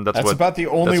an option. That's about the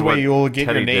only way you'll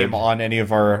get your name on any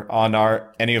of our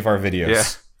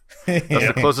videos. Yeah, that's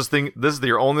the closest thing. This is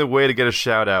your only way to get a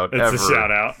shout out ever. It's a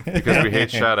shout out because we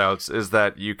hate shout outs. Is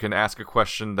that you can ask a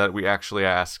question that we actually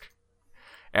ask,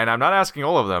 and I'm not asking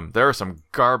all of them. There are some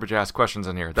garbage ass questions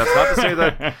in here. That's not to say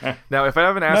that. Now, if I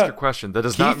haven't asked a question, that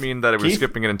does not mean that we're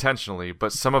skipping it intentionally.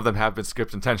 But some of them have been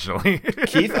skipped intentionally.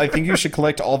 Keith, I think you should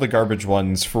collect all the garbage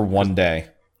ones for one day.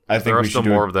 I think there are still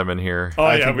more of them in here.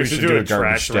 Oh, yeah, we should do a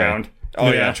trash round.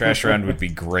 Oh, yeah, trash round would be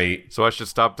great. So I should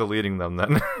stop deleting them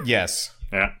then. Yes.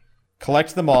 Yeah.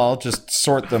 Collect them all, just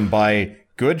sort them by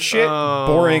good shit,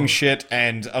 boring shit,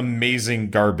 and amazing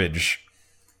garbage.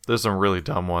 There's some really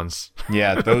dumb ones.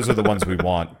 Yeah, those are the ones we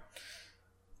want.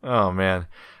 Oh, man.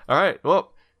 All right,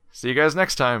 well, see you guys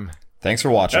next time. Thanks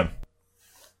for watching.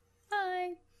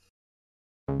 Bye.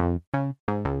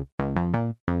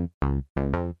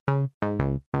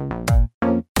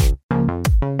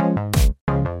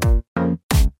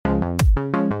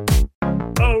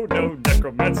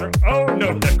 Necromancer, oh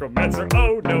no, Necromancer,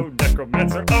 oh no,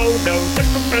 Necromancer, oh no,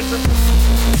 Necromancer.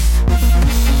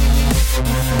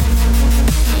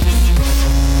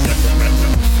 Necromancer.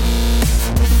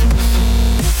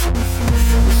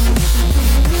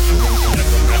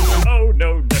 Necromancer, oh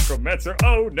no, Necromancer,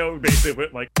 oh no, basically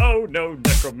went like, oh no,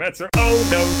 Necromancer, oh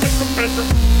no, Necromancer.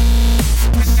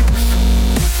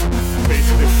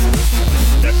 Basically,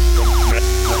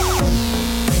 Necromancer.